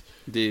release.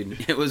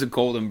 Dude, it was a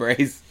cold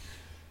embrace.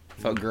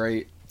 Felt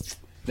great.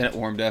 Then it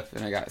warmed up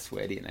and I got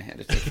sweaty and I had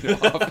to take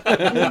it off.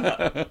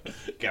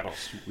 Got all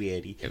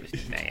sweaty. It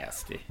was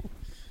nasty.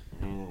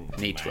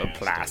 Need to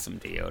apply some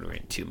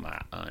deodorant to my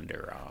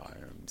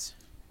underarms.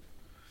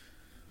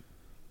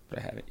 But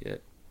I haven't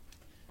yet.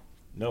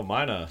 No,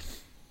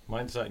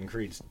 mine's out in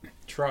Creed's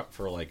truck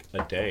for like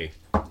a day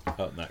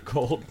out in that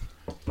cold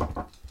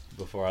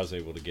before I was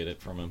able to get it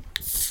from him.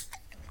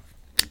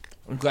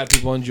 I'm glad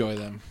people enjoy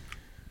them.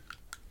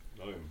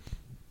 I'm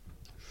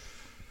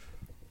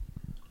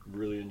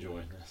really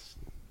enjoying this.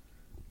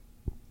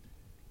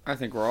 I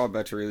think we're all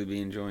about to really be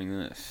enjoying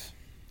this.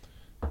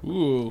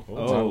 Ooh.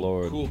 Oh, my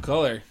Lord. Cool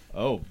color.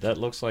 Oh, that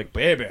looks like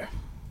baby.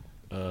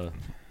 Oh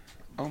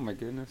my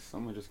goodness,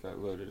 someone just got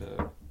loaded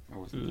up. I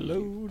wasn't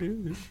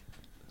Loaded.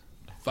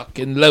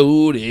 Fucking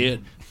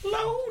loaded.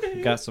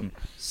 Loaded. Got some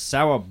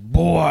sour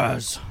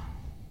boys.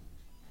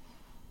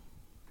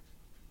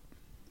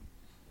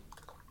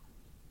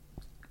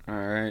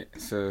 Alright,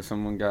 so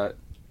someone got...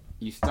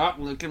 You stop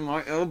licking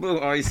my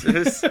elbow,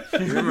 Isis.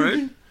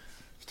 Remember?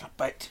 Stop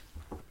it.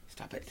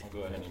 Stop it. I'll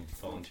go ahead and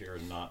volunteer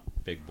a not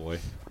big boy.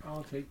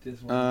 I'll take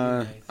this one.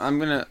 I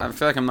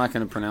feel like I'm not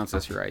gonna pronounce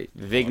this right.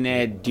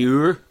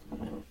 Vignadur.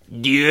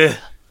 Dieu.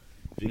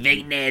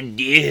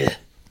 Vignadur.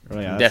 Oh,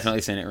 yeah,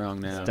 Definitely saying it wrong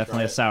now.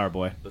 Definitely a sour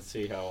boy. Let's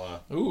see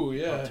how Ooh,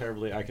 yeah. how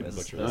terribly I can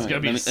butcher Let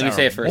this. me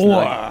say it first.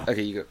 Boah.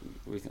 Okay, you go.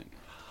 What do you think?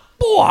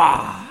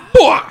 Boah.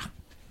 Boah.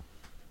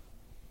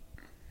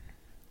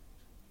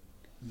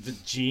 The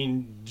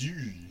Gene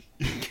D.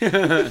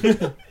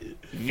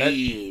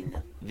 Vin.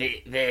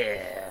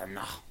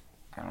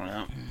 I don't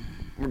know.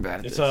 We're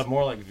bad at It's this.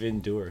 more like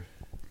Vindur.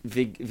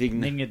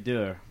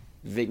 Vignadur.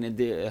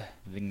 Vignadur.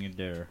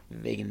 Vignadur.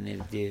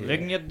 Vignadur.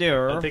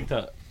 Vignadur. I think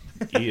the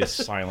E is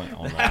silent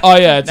on that. Oh,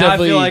 yeah. It's Now I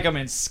definitely feel like I'm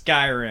in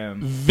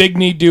Skyrim.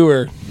 Vigny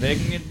Doer.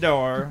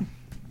 Vignadur.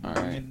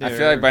 Alright. I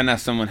feel like by now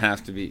someone has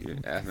to be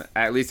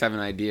at least have an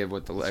idea of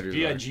what the letters are.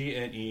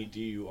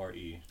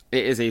 Vignedure.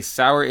 It is a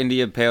sour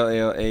India Pale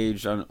Ale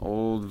aged on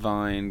Old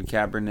Vine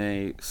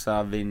Cabernet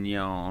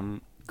Sauvignon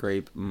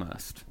grape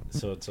must.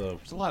 So it's a.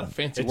 There's a lot of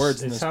fancy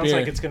words in this It sounds beer.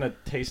 like it's gonna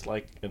taste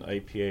like an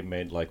IPA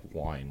made like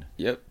wine.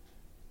 Yep,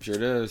 sure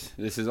does.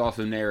 This is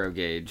also narrow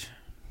gauge.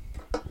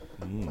 All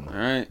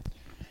right,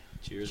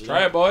 cheers.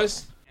 Try it,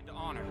 boys.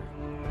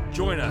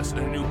 Join us in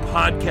a new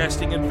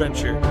podcasting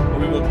adventure where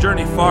we will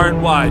journey far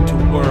and wide to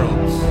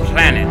worlds,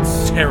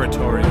 planets,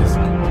 territories,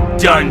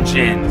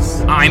 dungeons.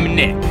 I'm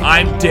Nick.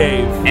 I'm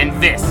Dave. And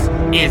this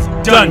is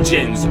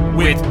Dungeons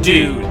with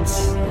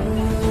Dudes.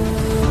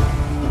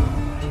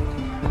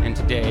 and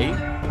today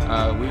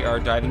we are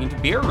diving into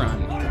Beer Run.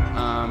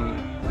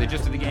 The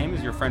gist of the game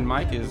is your friend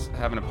Mike is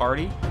having a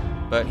party,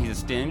 but he's a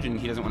stinge and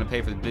he doesn't want to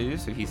pay for the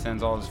booze, so he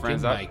sends all his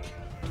friends up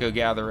to go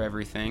gather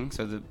everything.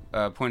 So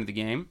the point of the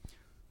game,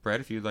 Brett,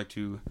 if you'd like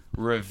to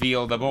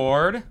reveal the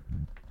board.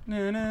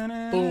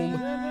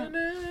 Boom.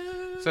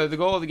 So the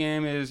goal of the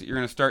game is you're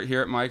going to start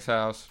here at Mike's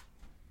house,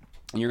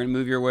 and you're going to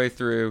move your way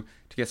through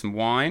to get some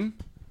wine,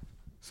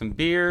 some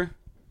beer,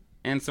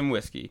 and some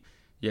whiskey.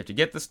 You have to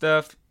get the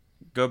stuff,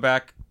 go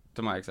back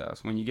to Mike's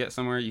house. When you get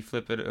somewhere, you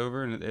flip it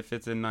over, and it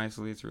fits in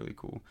nicely. It's really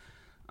cool.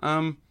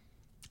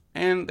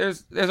 And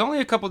there's only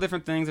a couple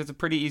different things. It's a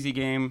pretty easy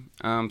game,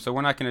 so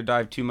we're not going to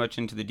dive too much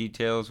into the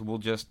details. We'll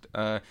just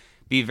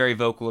be very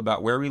vocal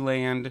about where we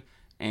land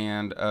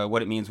and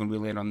what it means when we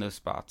land on those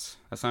spots.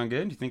 That sound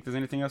good? Do you think there's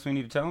anything else we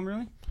need to tell them,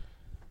 really?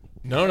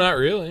 No, not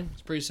really.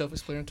 It's pretty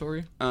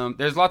self-explanatory.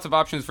 There's lots of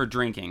options for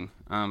drinking,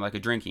 like a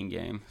drinking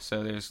game.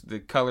 So there's the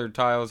colored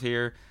tiles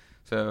here.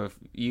 So if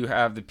you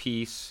have the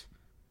piece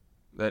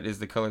that is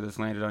the color that's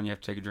landed on, you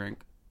have to take a drink.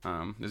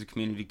 There's a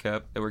community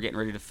cup that we're getting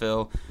ready to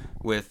fill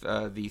with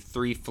the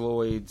Three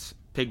Floyds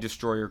Pig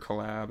Destroyer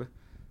collab.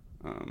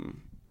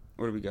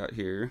 What do we got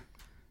here?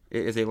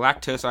 It is a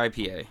lactose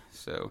IPA.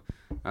 So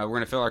we're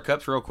going to fill our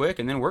cups real quick,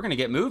 and then we're going to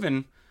get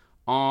moving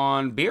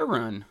on Beer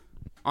Run.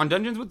 On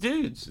Dungeons with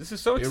Dudes. This is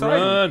so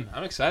exciting. Run.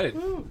 I'm excited.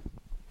 Woo.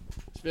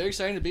 It's very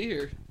exciting to be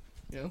here.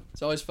 You know,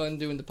 it's always fun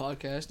doing the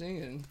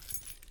podcasting, and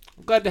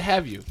I'm glad to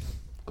have you.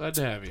 Glad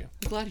to have you.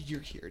 I'm glad you're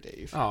here,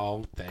 Dave.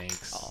 Oh,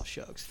 thanks. Oh,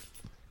 shucks.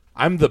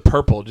 I'm the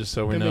purple, just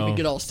so we Don't make know. me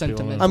get all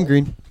sentimental. I'm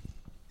green.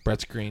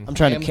 Brett's green. I'm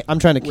trying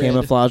to red.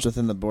 camouflage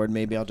within the board.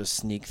 Maybe I'll just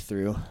sneak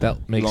through.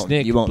 That makes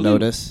Nick You won't blue.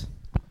 notice.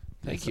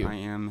 Thank you. I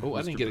am. Oh,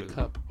 I didn't Mr. get a Blue.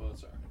 cup. Oh,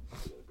 sorry.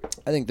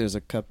 I think there's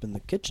a cup in the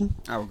kitchen.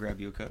 I will grab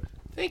you a cup.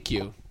 Thank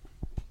you.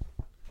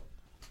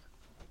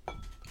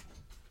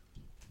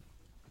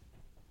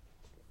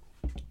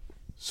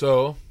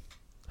 So,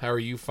 how are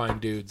you fine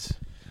dudes?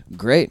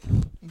 Great.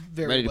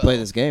 Very Ready to well. play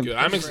this game. Good.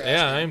 Thanks for Yeah,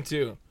 asking. I am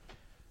too.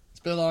 It's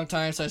been a long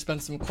time since I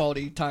spent some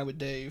quality time with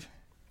Dave.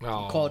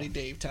 Oh. Quality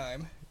Dave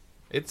time.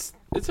 It's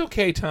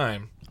okay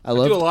time. I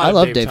love- do a lot I of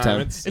love Dave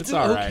time. It's It's an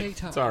all okay right.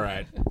 time. It's all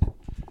right.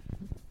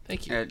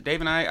 Thank you.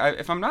 Dave and I,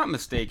 if I'm not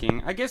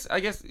mistaken, I guess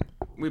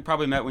we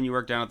probably met when you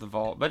worked down at the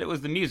vault, but it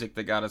was the music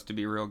that got us to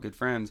be real good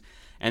friends.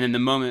 And then the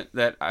moment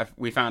that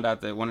we found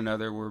out that one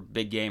another were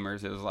big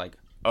gamers, it was like,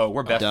 oh,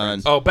 we're best Done.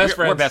 friends. Oh, best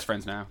We're friends. best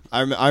friends now.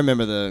 I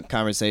remember the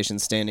conversation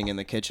standing in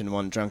the kitchen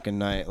one drunken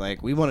night.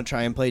 Like, we want to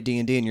try and play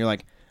D&D, and you're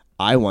like,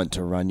 I want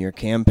to run your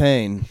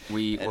campaign.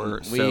 We And were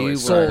we so were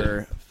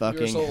excited.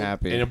 fucking sold.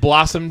 happy. And it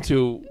blossomed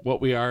to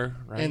what we are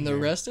right And the here.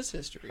 rest is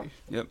history.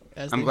 Yep.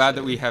 As I'm they glad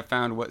say. that we have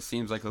found what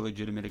seems like a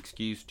legitimate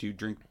excuse to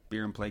drink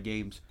beer and play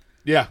games.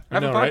 Yeah, I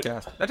Have know, a right?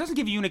 podcast. That doesn't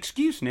give you an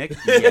excuse, Nick.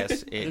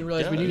 Yes, it Didn't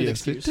realize does. we needed an Yes,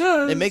 excuse. it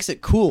does. It makes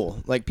it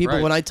cool. Like, people,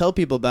 Right. when I tell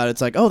people about it,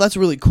 it's like, oh, that's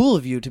really cool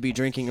of you to be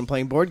drinking and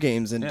playing board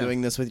games and Yeah.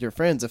 doing this with your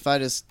friends. If I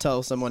just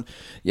tell someone,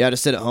 yeah, I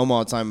just sit at home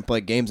all the time and play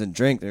games and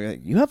drink, they're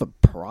like, you have a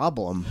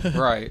problem.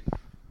 Right.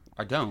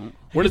 I don't.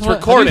 When it's Have you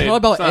recorded, thought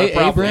about it's not a AA,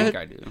 problem. I Brett? think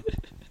I do.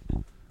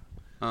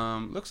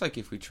 Looks like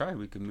if we tried,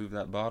 we could move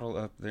that bottle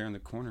up there in the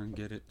corner and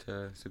get it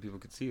so people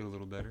could see it a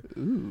little better.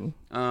 Ooh.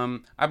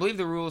 I believe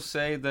the rules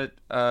say that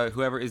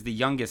whoever is the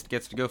youngest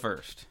gets to go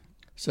first.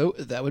 So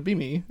that would be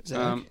me,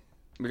 Zach.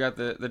 We got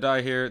the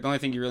die here. The only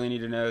thing you really need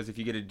to know is if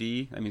you get a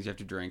D, that means you have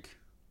to drink.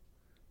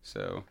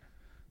 So,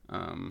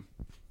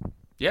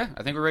 yeah,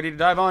 I think we're ready to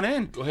dive on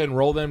in. Go ahead and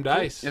roll them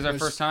dice. It's our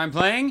first time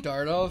playing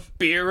Start off.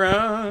 Beer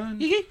Run.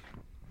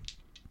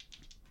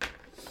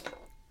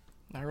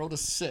 I rolled a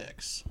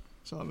 6.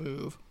 So I'll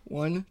move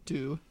 1,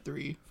 2,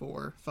 3,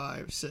 4,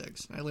 5,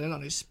 6. And I land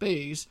on a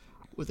space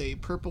with a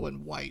purple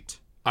and white.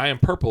 I am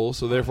purple,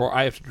 so therefore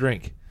I have to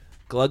drink.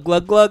 Glug,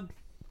 glug, glug.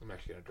 I'm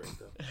actually going to drink,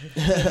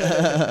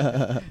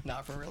 though.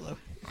 Not for real, though.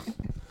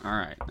 All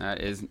right,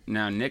 that is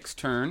now Nick's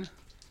turn.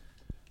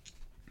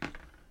 I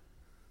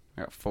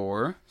got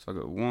 4, so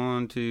I'll go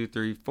 1, 2,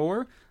 3,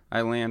 4.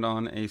 I land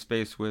on a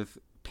space with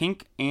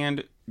pink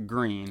and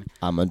green.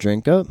 I'm going to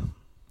drink up.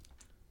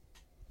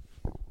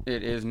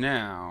 It is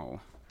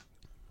now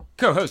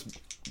co-host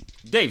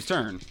Dave's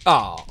turn.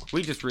 Oh,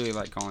 We just really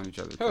like calling each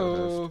other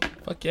co-hosts.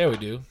 fuck yeah, we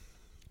do.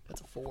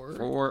 That's a 4.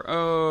 4.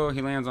 Oh,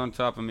 he lands on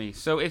top of me.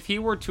 So if he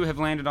were to have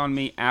landed on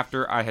me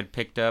after I had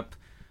picked up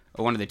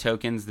one of the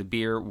tokens, the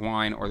beer,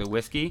 wine, or the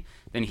whiskey,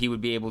 then he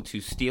would be able to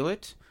steal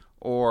it.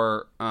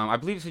 Or I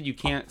believe it said you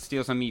can't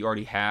steal something you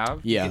already have.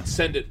 Yeah. You can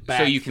send it back.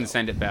 So you can though.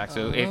 send it back.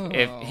 So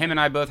if him and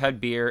I both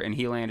had beer and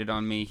he landed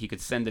on me, he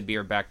could send the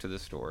beer back to the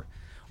store.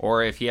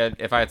 Or if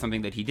I had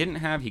something that he didn't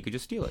have, he could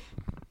just steal it.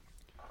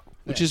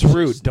 Which is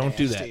rude. Don't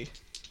do that. Nasty.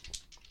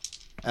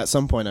 At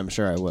some point, I'm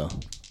sure I will.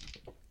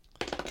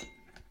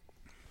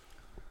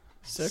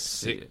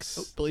 6.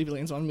 Oh, believe he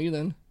lands on me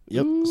then.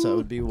 Yep, so it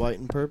would be white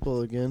and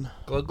purple again.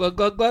 Glug, glug,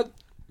 glug, glug.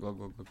 Glug,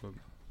 glug, glug, glug.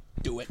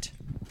 Do it.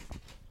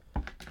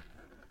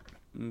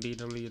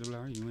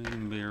 Are you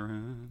in beer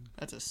run?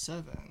 That's a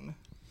 7.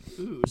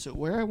 Ooh, so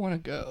where I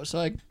want to go. So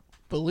I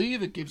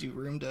believe it gives you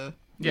room to...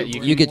 Yeah, move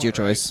where You get your want,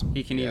 right? choice.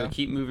 He can either Yeah.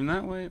 keep moving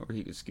that way or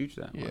he could scooch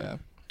that way. Yeah.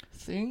 I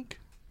think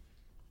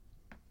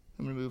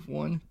I'm going to move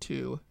 1,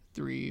 2,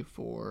 3,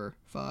 4,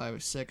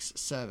 5, 6,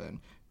 7.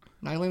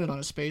 And I landed on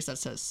a space that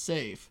says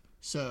safe.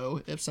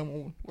 So if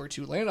someone were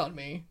to land on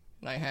me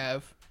and I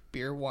have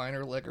beer, wine,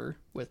 or liquor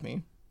with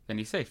me, Then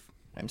he's safe.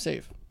 I'm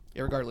safe.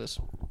 Irregardless.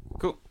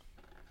 Cool.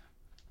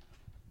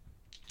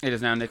 It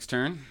is now Nick's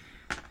turn.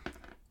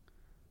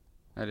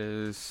 That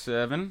is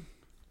 7.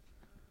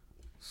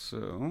 So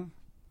I'm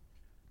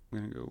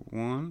going to go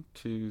 1,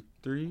 2,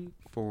 3,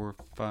 4,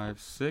 5,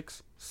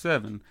 6,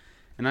 7.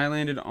 And I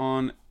landed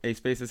on a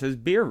space that says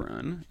Beer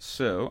Run.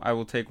 So I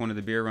will take one of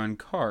the Beer Run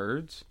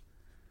cards.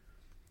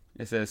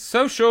 It says,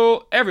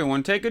 social,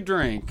 everyone take a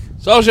drink.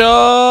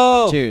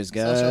 Social! Cheers,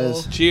 guys.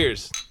 Social.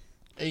 Cheers.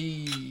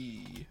 Hey.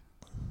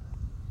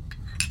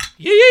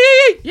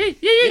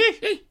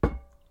 Yay.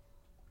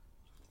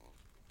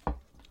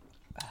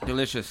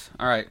 Delicious.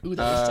 All right. Ooh,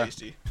 that was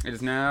tasty. It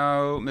is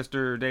now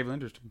Mr. Dave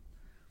Linder's turn.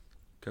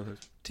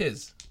 Co-host.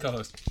 Tis.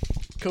 Co-host.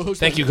 Co-host.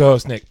 Thank you,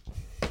 co-host Nick.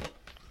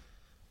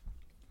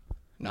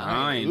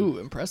 9. Ooh,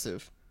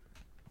 impressive.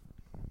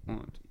 1,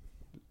 2,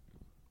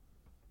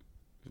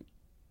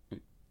 3,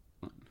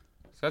 1.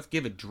 So let's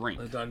give a drink.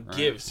 It's on right?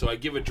 give, so I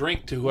give a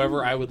drink to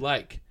whoever I would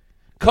like.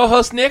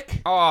 Co-host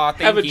Nick, Aw,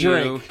 thank have a you.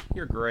 drink.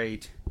 You're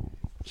great.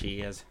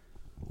 Cheers.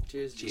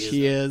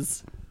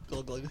 Cheers.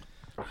 Glug, glug.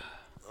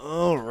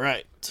 All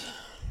right.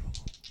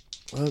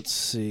 Let's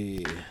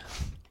see.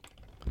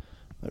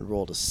 I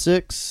rolled a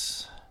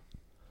 6.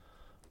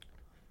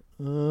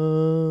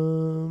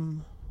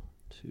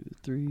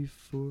 3,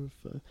 4,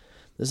 5.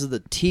 This is the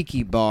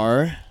Tiki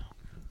Bar.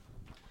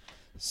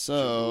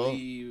 So,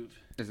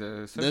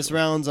 this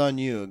round's on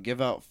you.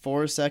 Give out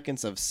 4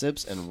 seconds of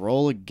sips and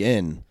roll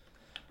again.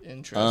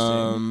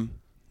 Interesting.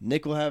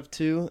 Nick will have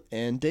 2,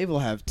 and Dave will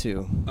have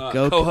 2.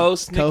 Go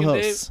co-host, Nick and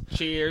Dave.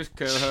 Cheers,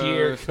 co-host.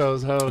 Cheers,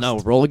 co-host. No,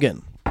 roll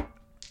again.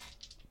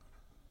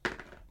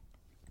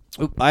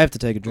 Oop, I have to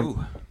take a drink.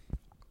 Ooh.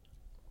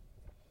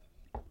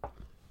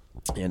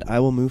 And I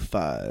will move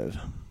 5.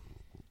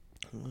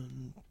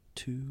 1,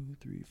 2,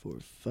 3, 4,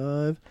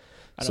 5.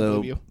 I don't So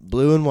believe you.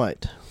 blue and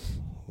white.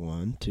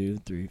 1, 2,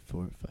 3,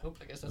 4, 5. Oh,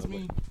 I guess that's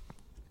me.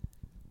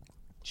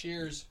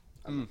 Cheers.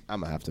 I'm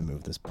gonna have to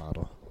move this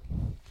bottle.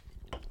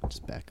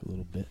 Just back a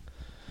little bit.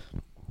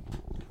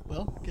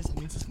 Well, I guess that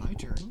means it's my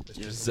turn. It's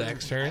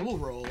Zach's turn. I will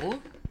roll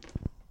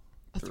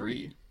a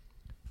 3.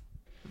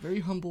 A very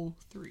humble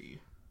 3.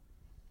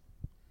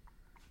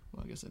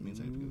 Well, I guess that means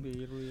I have to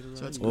go.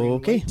 So it's green and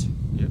Okay. white.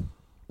 Yep.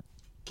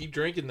 Keep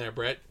drinking there,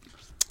 Brett.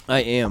 I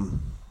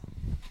am.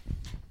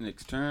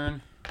 Nick's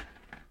turn.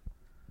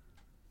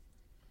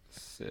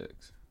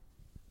 6.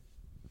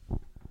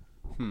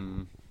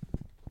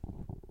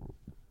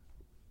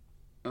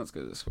 Let's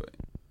go this way.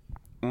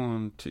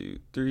 1, 2,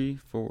 3,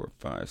 4,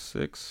 5,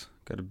 6.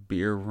 Got a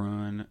beer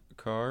run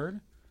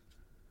card.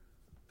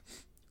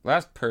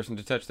 Last person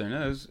to touch their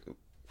nose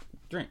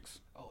drinks.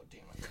 Oh,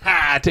 damn it.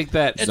 Ha! Take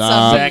that. It's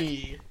Zach. on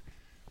me.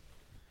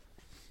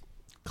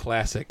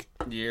 Classic.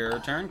 Your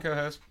turn,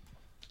 co-host.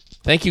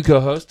 Thank you,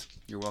 co-host.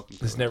 You're welcome.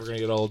 This is never going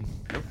to get old.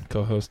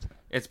 Co-host.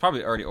 It's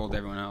probably already old to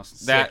everyone else.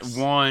 6. That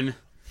one.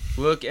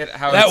 Look at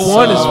how That it's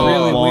one so is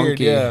really weird.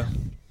 wonky. Yeah.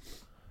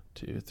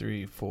 2,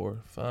 3, 4,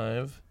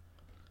 5.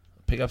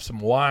 Pick up some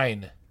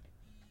wine.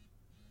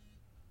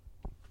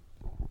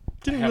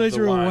 Didn't Have realize the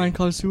you were a wine. wine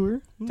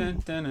connoisseur.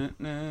 Dun, dun, dun,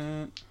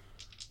 dun.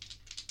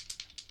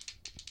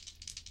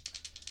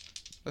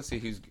 Let's see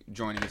who's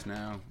joining us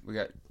now. We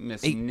got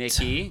Miss 8.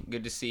 Nikki.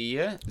 Good to see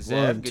you.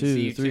 Zev, 1, good to see 2,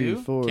 you 3,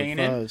 too. 4,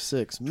 Kanan, 5,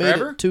 6. Made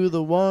Trevor? it to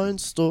the wine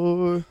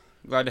store.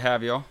 Glad to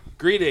have y'all.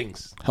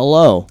 Greetings.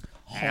 Hello.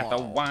 At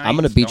the wine I'm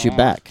gonna beat you store.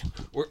 back.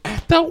 We're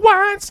at the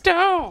wine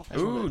store.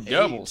 Ooh, An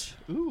doubles.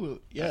 8.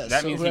 Ooh, yes.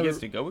 That so means whoever- he gets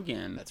to go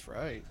again. That's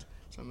right.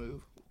 So I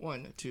move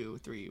 1, 2,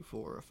 3,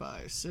 4,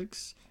 5,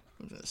 6.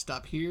 I'm gonna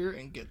stop here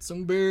and get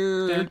some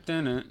beer, Dun,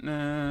 dun, dun,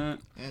 dun.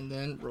 and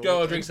then roll Go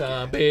again. drink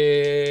some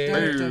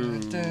beer. Dun,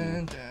 dun,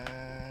 dun,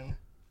 dun.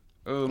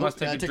 Oh, must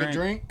gotta take a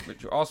drink.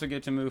 But you also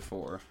get to move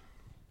 4.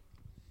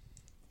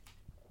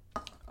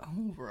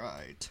 All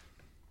right.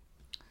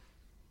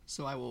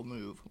 So I will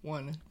move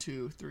 1,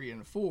 2, 3,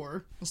 and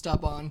 4, and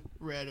stop on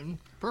red and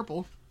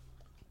purple.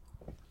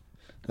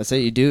 That's it.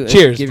 You do.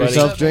 Cheers, Give buddy.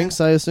 yourself drinks,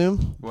 I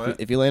assume.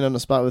 What? If you land on a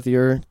spot with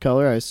your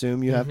color, I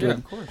assume you have Yeah, to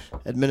of course.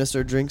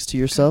 administer drinks to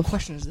What yourself.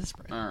 question is this,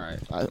 Brett? All right.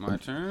 I- My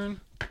turn.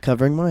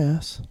 Covering my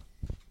ass.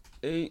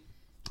 8.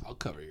 I'll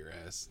cover your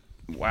ass.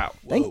 Wow.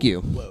 Thank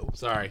you. Whoa.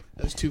 Sorry.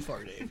 That was too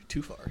far, Dave.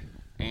 Too far.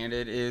 And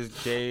it is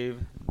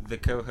Dave, the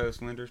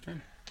co-host, Linder's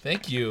turn.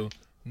 Thank you,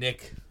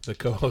 Nick, the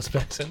co-host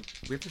Benson.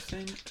 We have the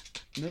same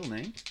middle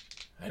name.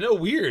 I know,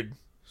 weird.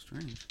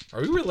 Strange.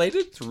 Are we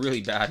related? It's a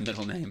really bad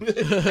middle name.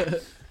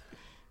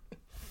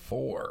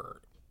 4.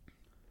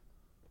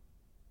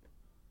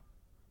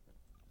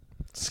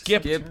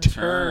 Skip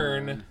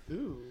turn.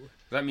 Ooh. Does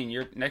that mean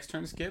your next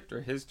turn skipped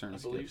or his turn I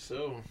skipped? believe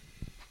so.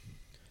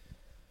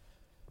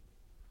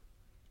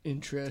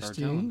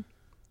 Interesting.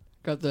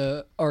 Got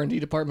the R&D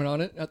department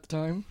on it at the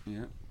time.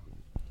 Yeah.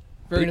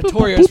 Very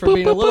notorious for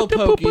being a little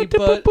pokey,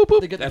 but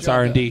they get the That's job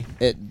R&D.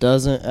 It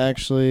doesn't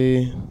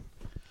actually.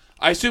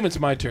 I assume it's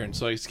my turn,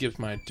 so I skipped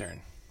my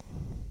turn.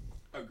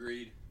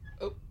 Agreed.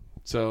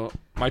 So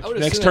my I would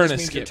next assume turn that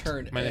is just means your skipped.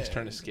 turn My next ends.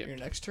 turn is skipped. Your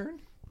next turn?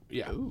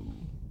 Yeah. Ooh.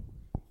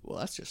 Well,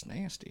 that's just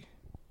nasty.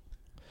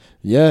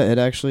 Yeah, it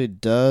actually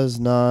does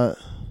not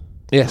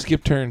Yeah,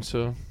 skip turn.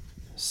 So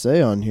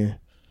say on here.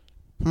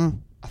 I'll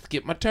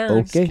skip my turn.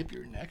 Okay. Skip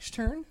your next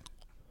turn?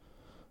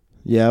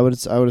 Yeah, I would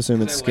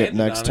assume it's I skip landed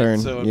next on turn.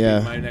 It, so yeah.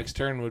 my next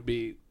turn would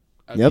be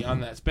I'd Yep. be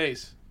on that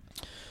space.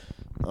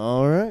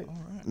 All right.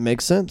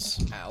 Makes sense.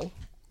 Ow.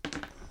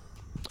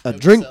 A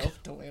Note drink. yourself.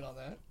 Don't land on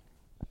that.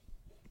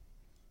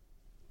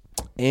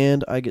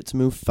 And I get to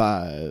move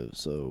 5.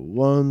 So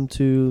 1,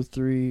 2,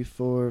 3,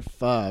 4,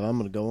 5. I'm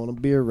gonna go on a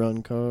beer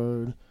run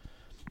card.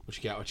 What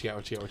you got? What you got?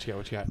 What you got? What you got?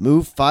 What you got?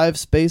 Move 5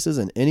 spaces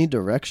in any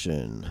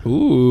direction.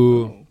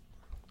 Ooh.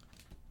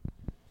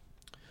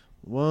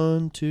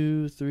 1,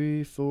 2,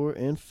 3, 4,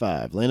 and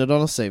 5. Landed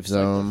on a safe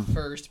zone. The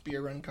first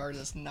beer run card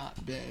has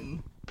not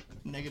been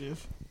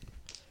negative.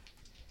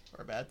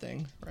 Or a bad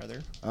thing,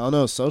 rather. I don't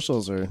know.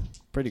 Socials are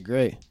pretty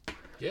great.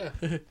 Yeah.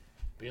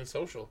 Being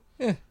social.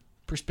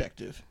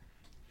 Perspective.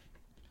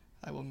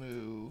 I will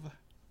move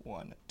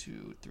 1,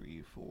 2,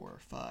 3, 4,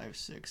 5,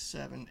 6,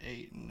 7,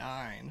 8,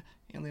 9.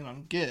 And then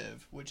on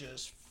give, which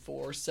is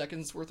 4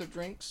 seconds worth of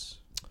drinks.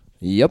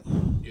 Yep.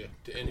 Yeah.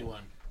 To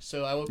anyone.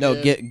 So I will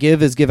No, give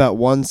give out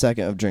 1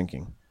 second of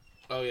drinking.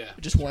 Oh yeah.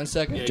 just 1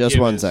 second. Yeah, Just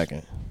give 1 is-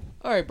 second.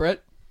 All right,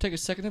 Brett, take a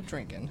second of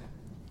drinking.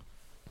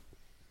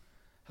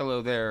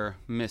 Hello there,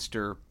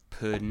 Mr.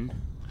 Pudding.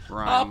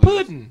 Ah,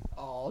 pudding.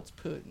 Oh, it's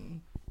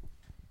pudding.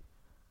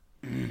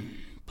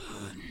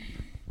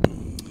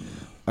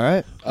 All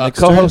right. next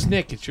Co-host turn.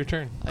 Nick, it's your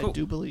turn. I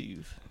do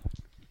believe.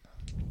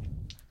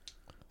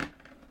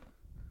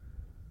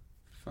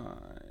 5.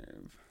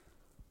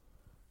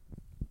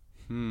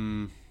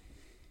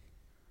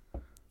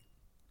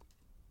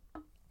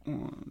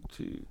 1,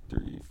 2,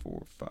 3,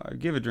 4, 5.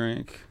 Give a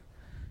drink.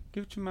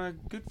 Give it to my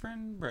good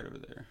friend Brett over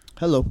there.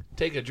 Hello.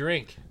 Take a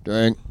drink.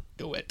 Drink.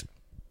 Do it.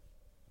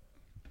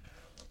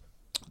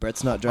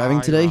 Brett's not driving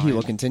Hi, today. He Ryan.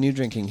 will continue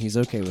drinking. He's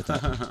okay with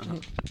it.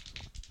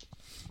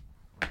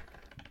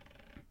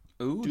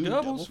 Ooh, Dude,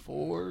 doubles. double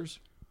fours.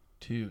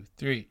 2,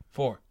 3,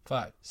 4,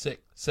 5,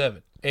 6,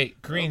 7,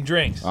 8. Green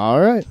drinks.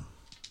 All right.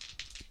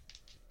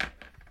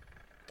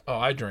 Oh,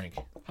 I drink.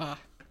 Ah.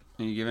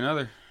 And you give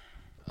another.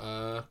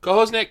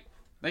 Co-host Nick.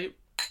 Thank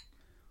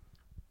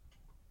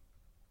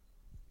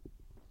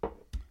you.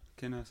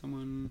 Can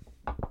someone...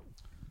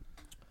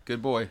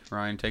 Good boy,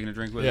 Ryan, taking a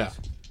drink with Yeah. us.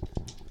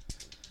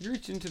 You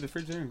reach into the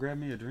fridge there and grab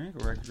me a drink,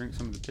 or I could drink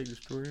some of the Pig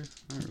Destroyer.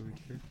 I don't really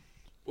care.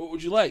 What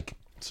would you like,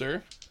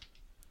 sir?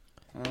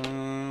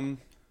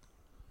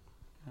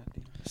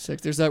 Sick.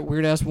 There's that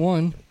weird ass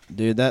one.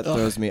 Dude, that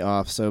throws me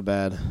off so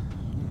bad.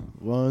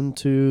 1,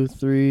 2,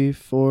 3,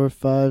 4,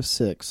 5,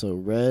 6. So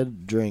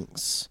red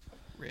drinks.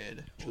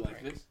 Red. Would you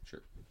like this? Sure.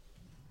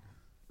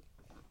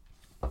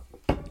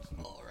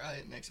 All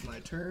right, next my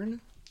turn.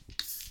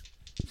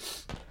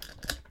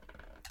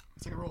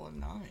 It's like a roll of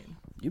 9.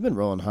 You've been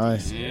rolling high.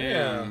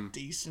 Yeah.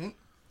 Decent.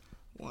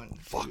 1,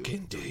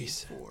 Fucking 2, 3,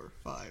 decent. 4,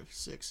 5,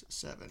 6,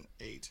 7,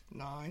 8,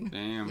 9.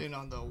 Damn. Lean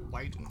on the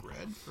white and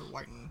red, or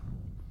white and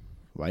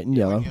White and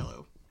yellow.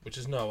 yellow. Which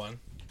is no one.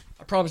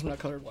 I promise I'm not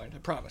colorblind. I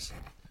promise.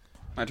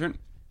 My turn.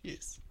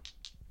 Yes.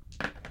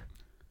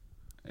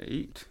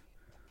 8.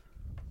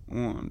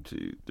 1,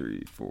 2,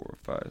 3, 4,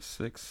 5,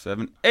 6,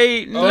 7,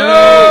 8. No!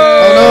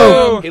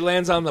 Oh, He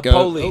lands on the Go.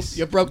 police.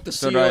 You broke the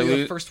So seal. do I You're the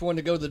lose- first one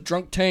to go to the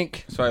drunk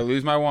tank. So I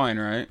lose my wine,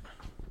 right?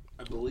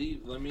 I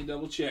believe. Let me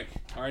double check.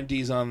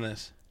 R&D's on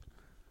this.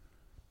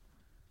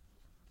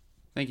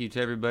 Thank you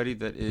to everybody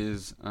that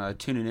is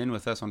tuning in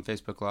with us on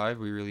Facebook Live.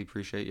 We really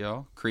appreciate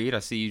y'all. Creed, I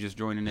see you just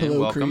joining in.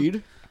 Hello, Welcome.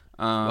 Creed.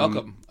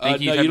 Welcome.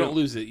 Thank No, to you don't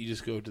lose it. You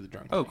just go to the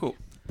drunk. Oh, cool.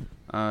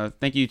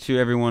 Thank you to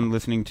everyone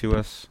listening to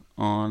us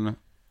on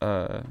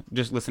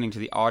just listening to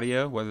the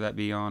audio, whether that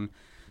be on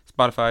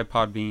Spotify,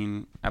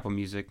 Podbean, Apple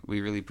Music. We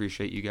really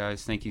appreciate you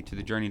guys. Thank you to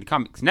the Journey to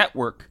Comics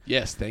Network.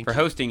 Yes, thank for you.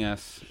 hosting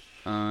us.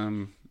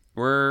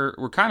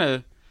 We're kind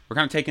of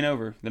taking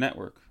over the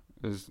network.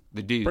 Is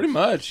the dudes Pretty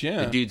much,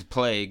 yeah. The dudes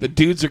plague. The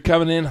dudes are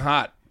coming in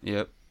hot.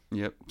 Yep.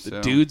 The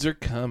dudes are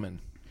coming.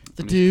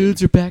 The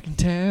dudes are back in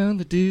town.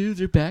 The dudes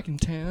are back in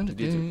town. The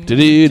dudes are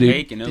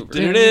taking over.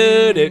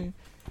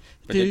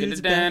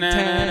 Dudes back in Oh,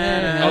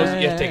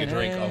 town. you have to take a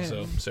drink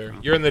also, sir.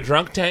 You're in the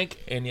drunk tank,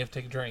 and you have to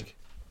take a drink.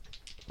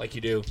 Like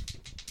you do.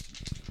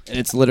 And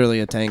it's literally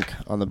a tank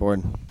on the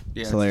board. Yeah,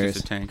 it's it's hilarious.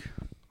 just a tank.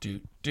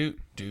 Dude.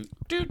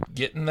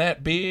 Getting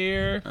that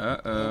beer.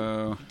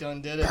 Uh-oh. He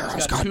done did it.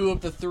 He's got 2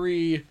 of the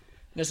 3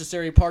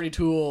 necessary party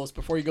tools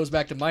before he goes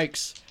back to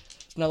Mike's.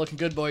 It's not looking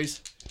good,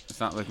 boys. It's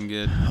not looking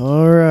good.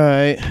 All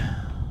right.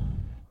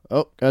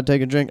 Oh, gotta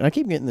take a drink. I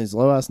keep getting these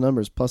low ass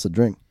numbers plus a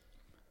drink.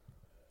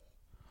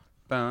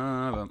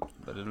 So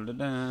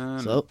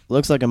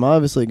looks like I'm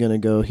obviously gonna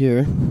go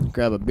here,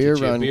 grab a beer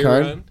Get you a run beer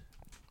card. run.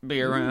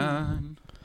 Beer run.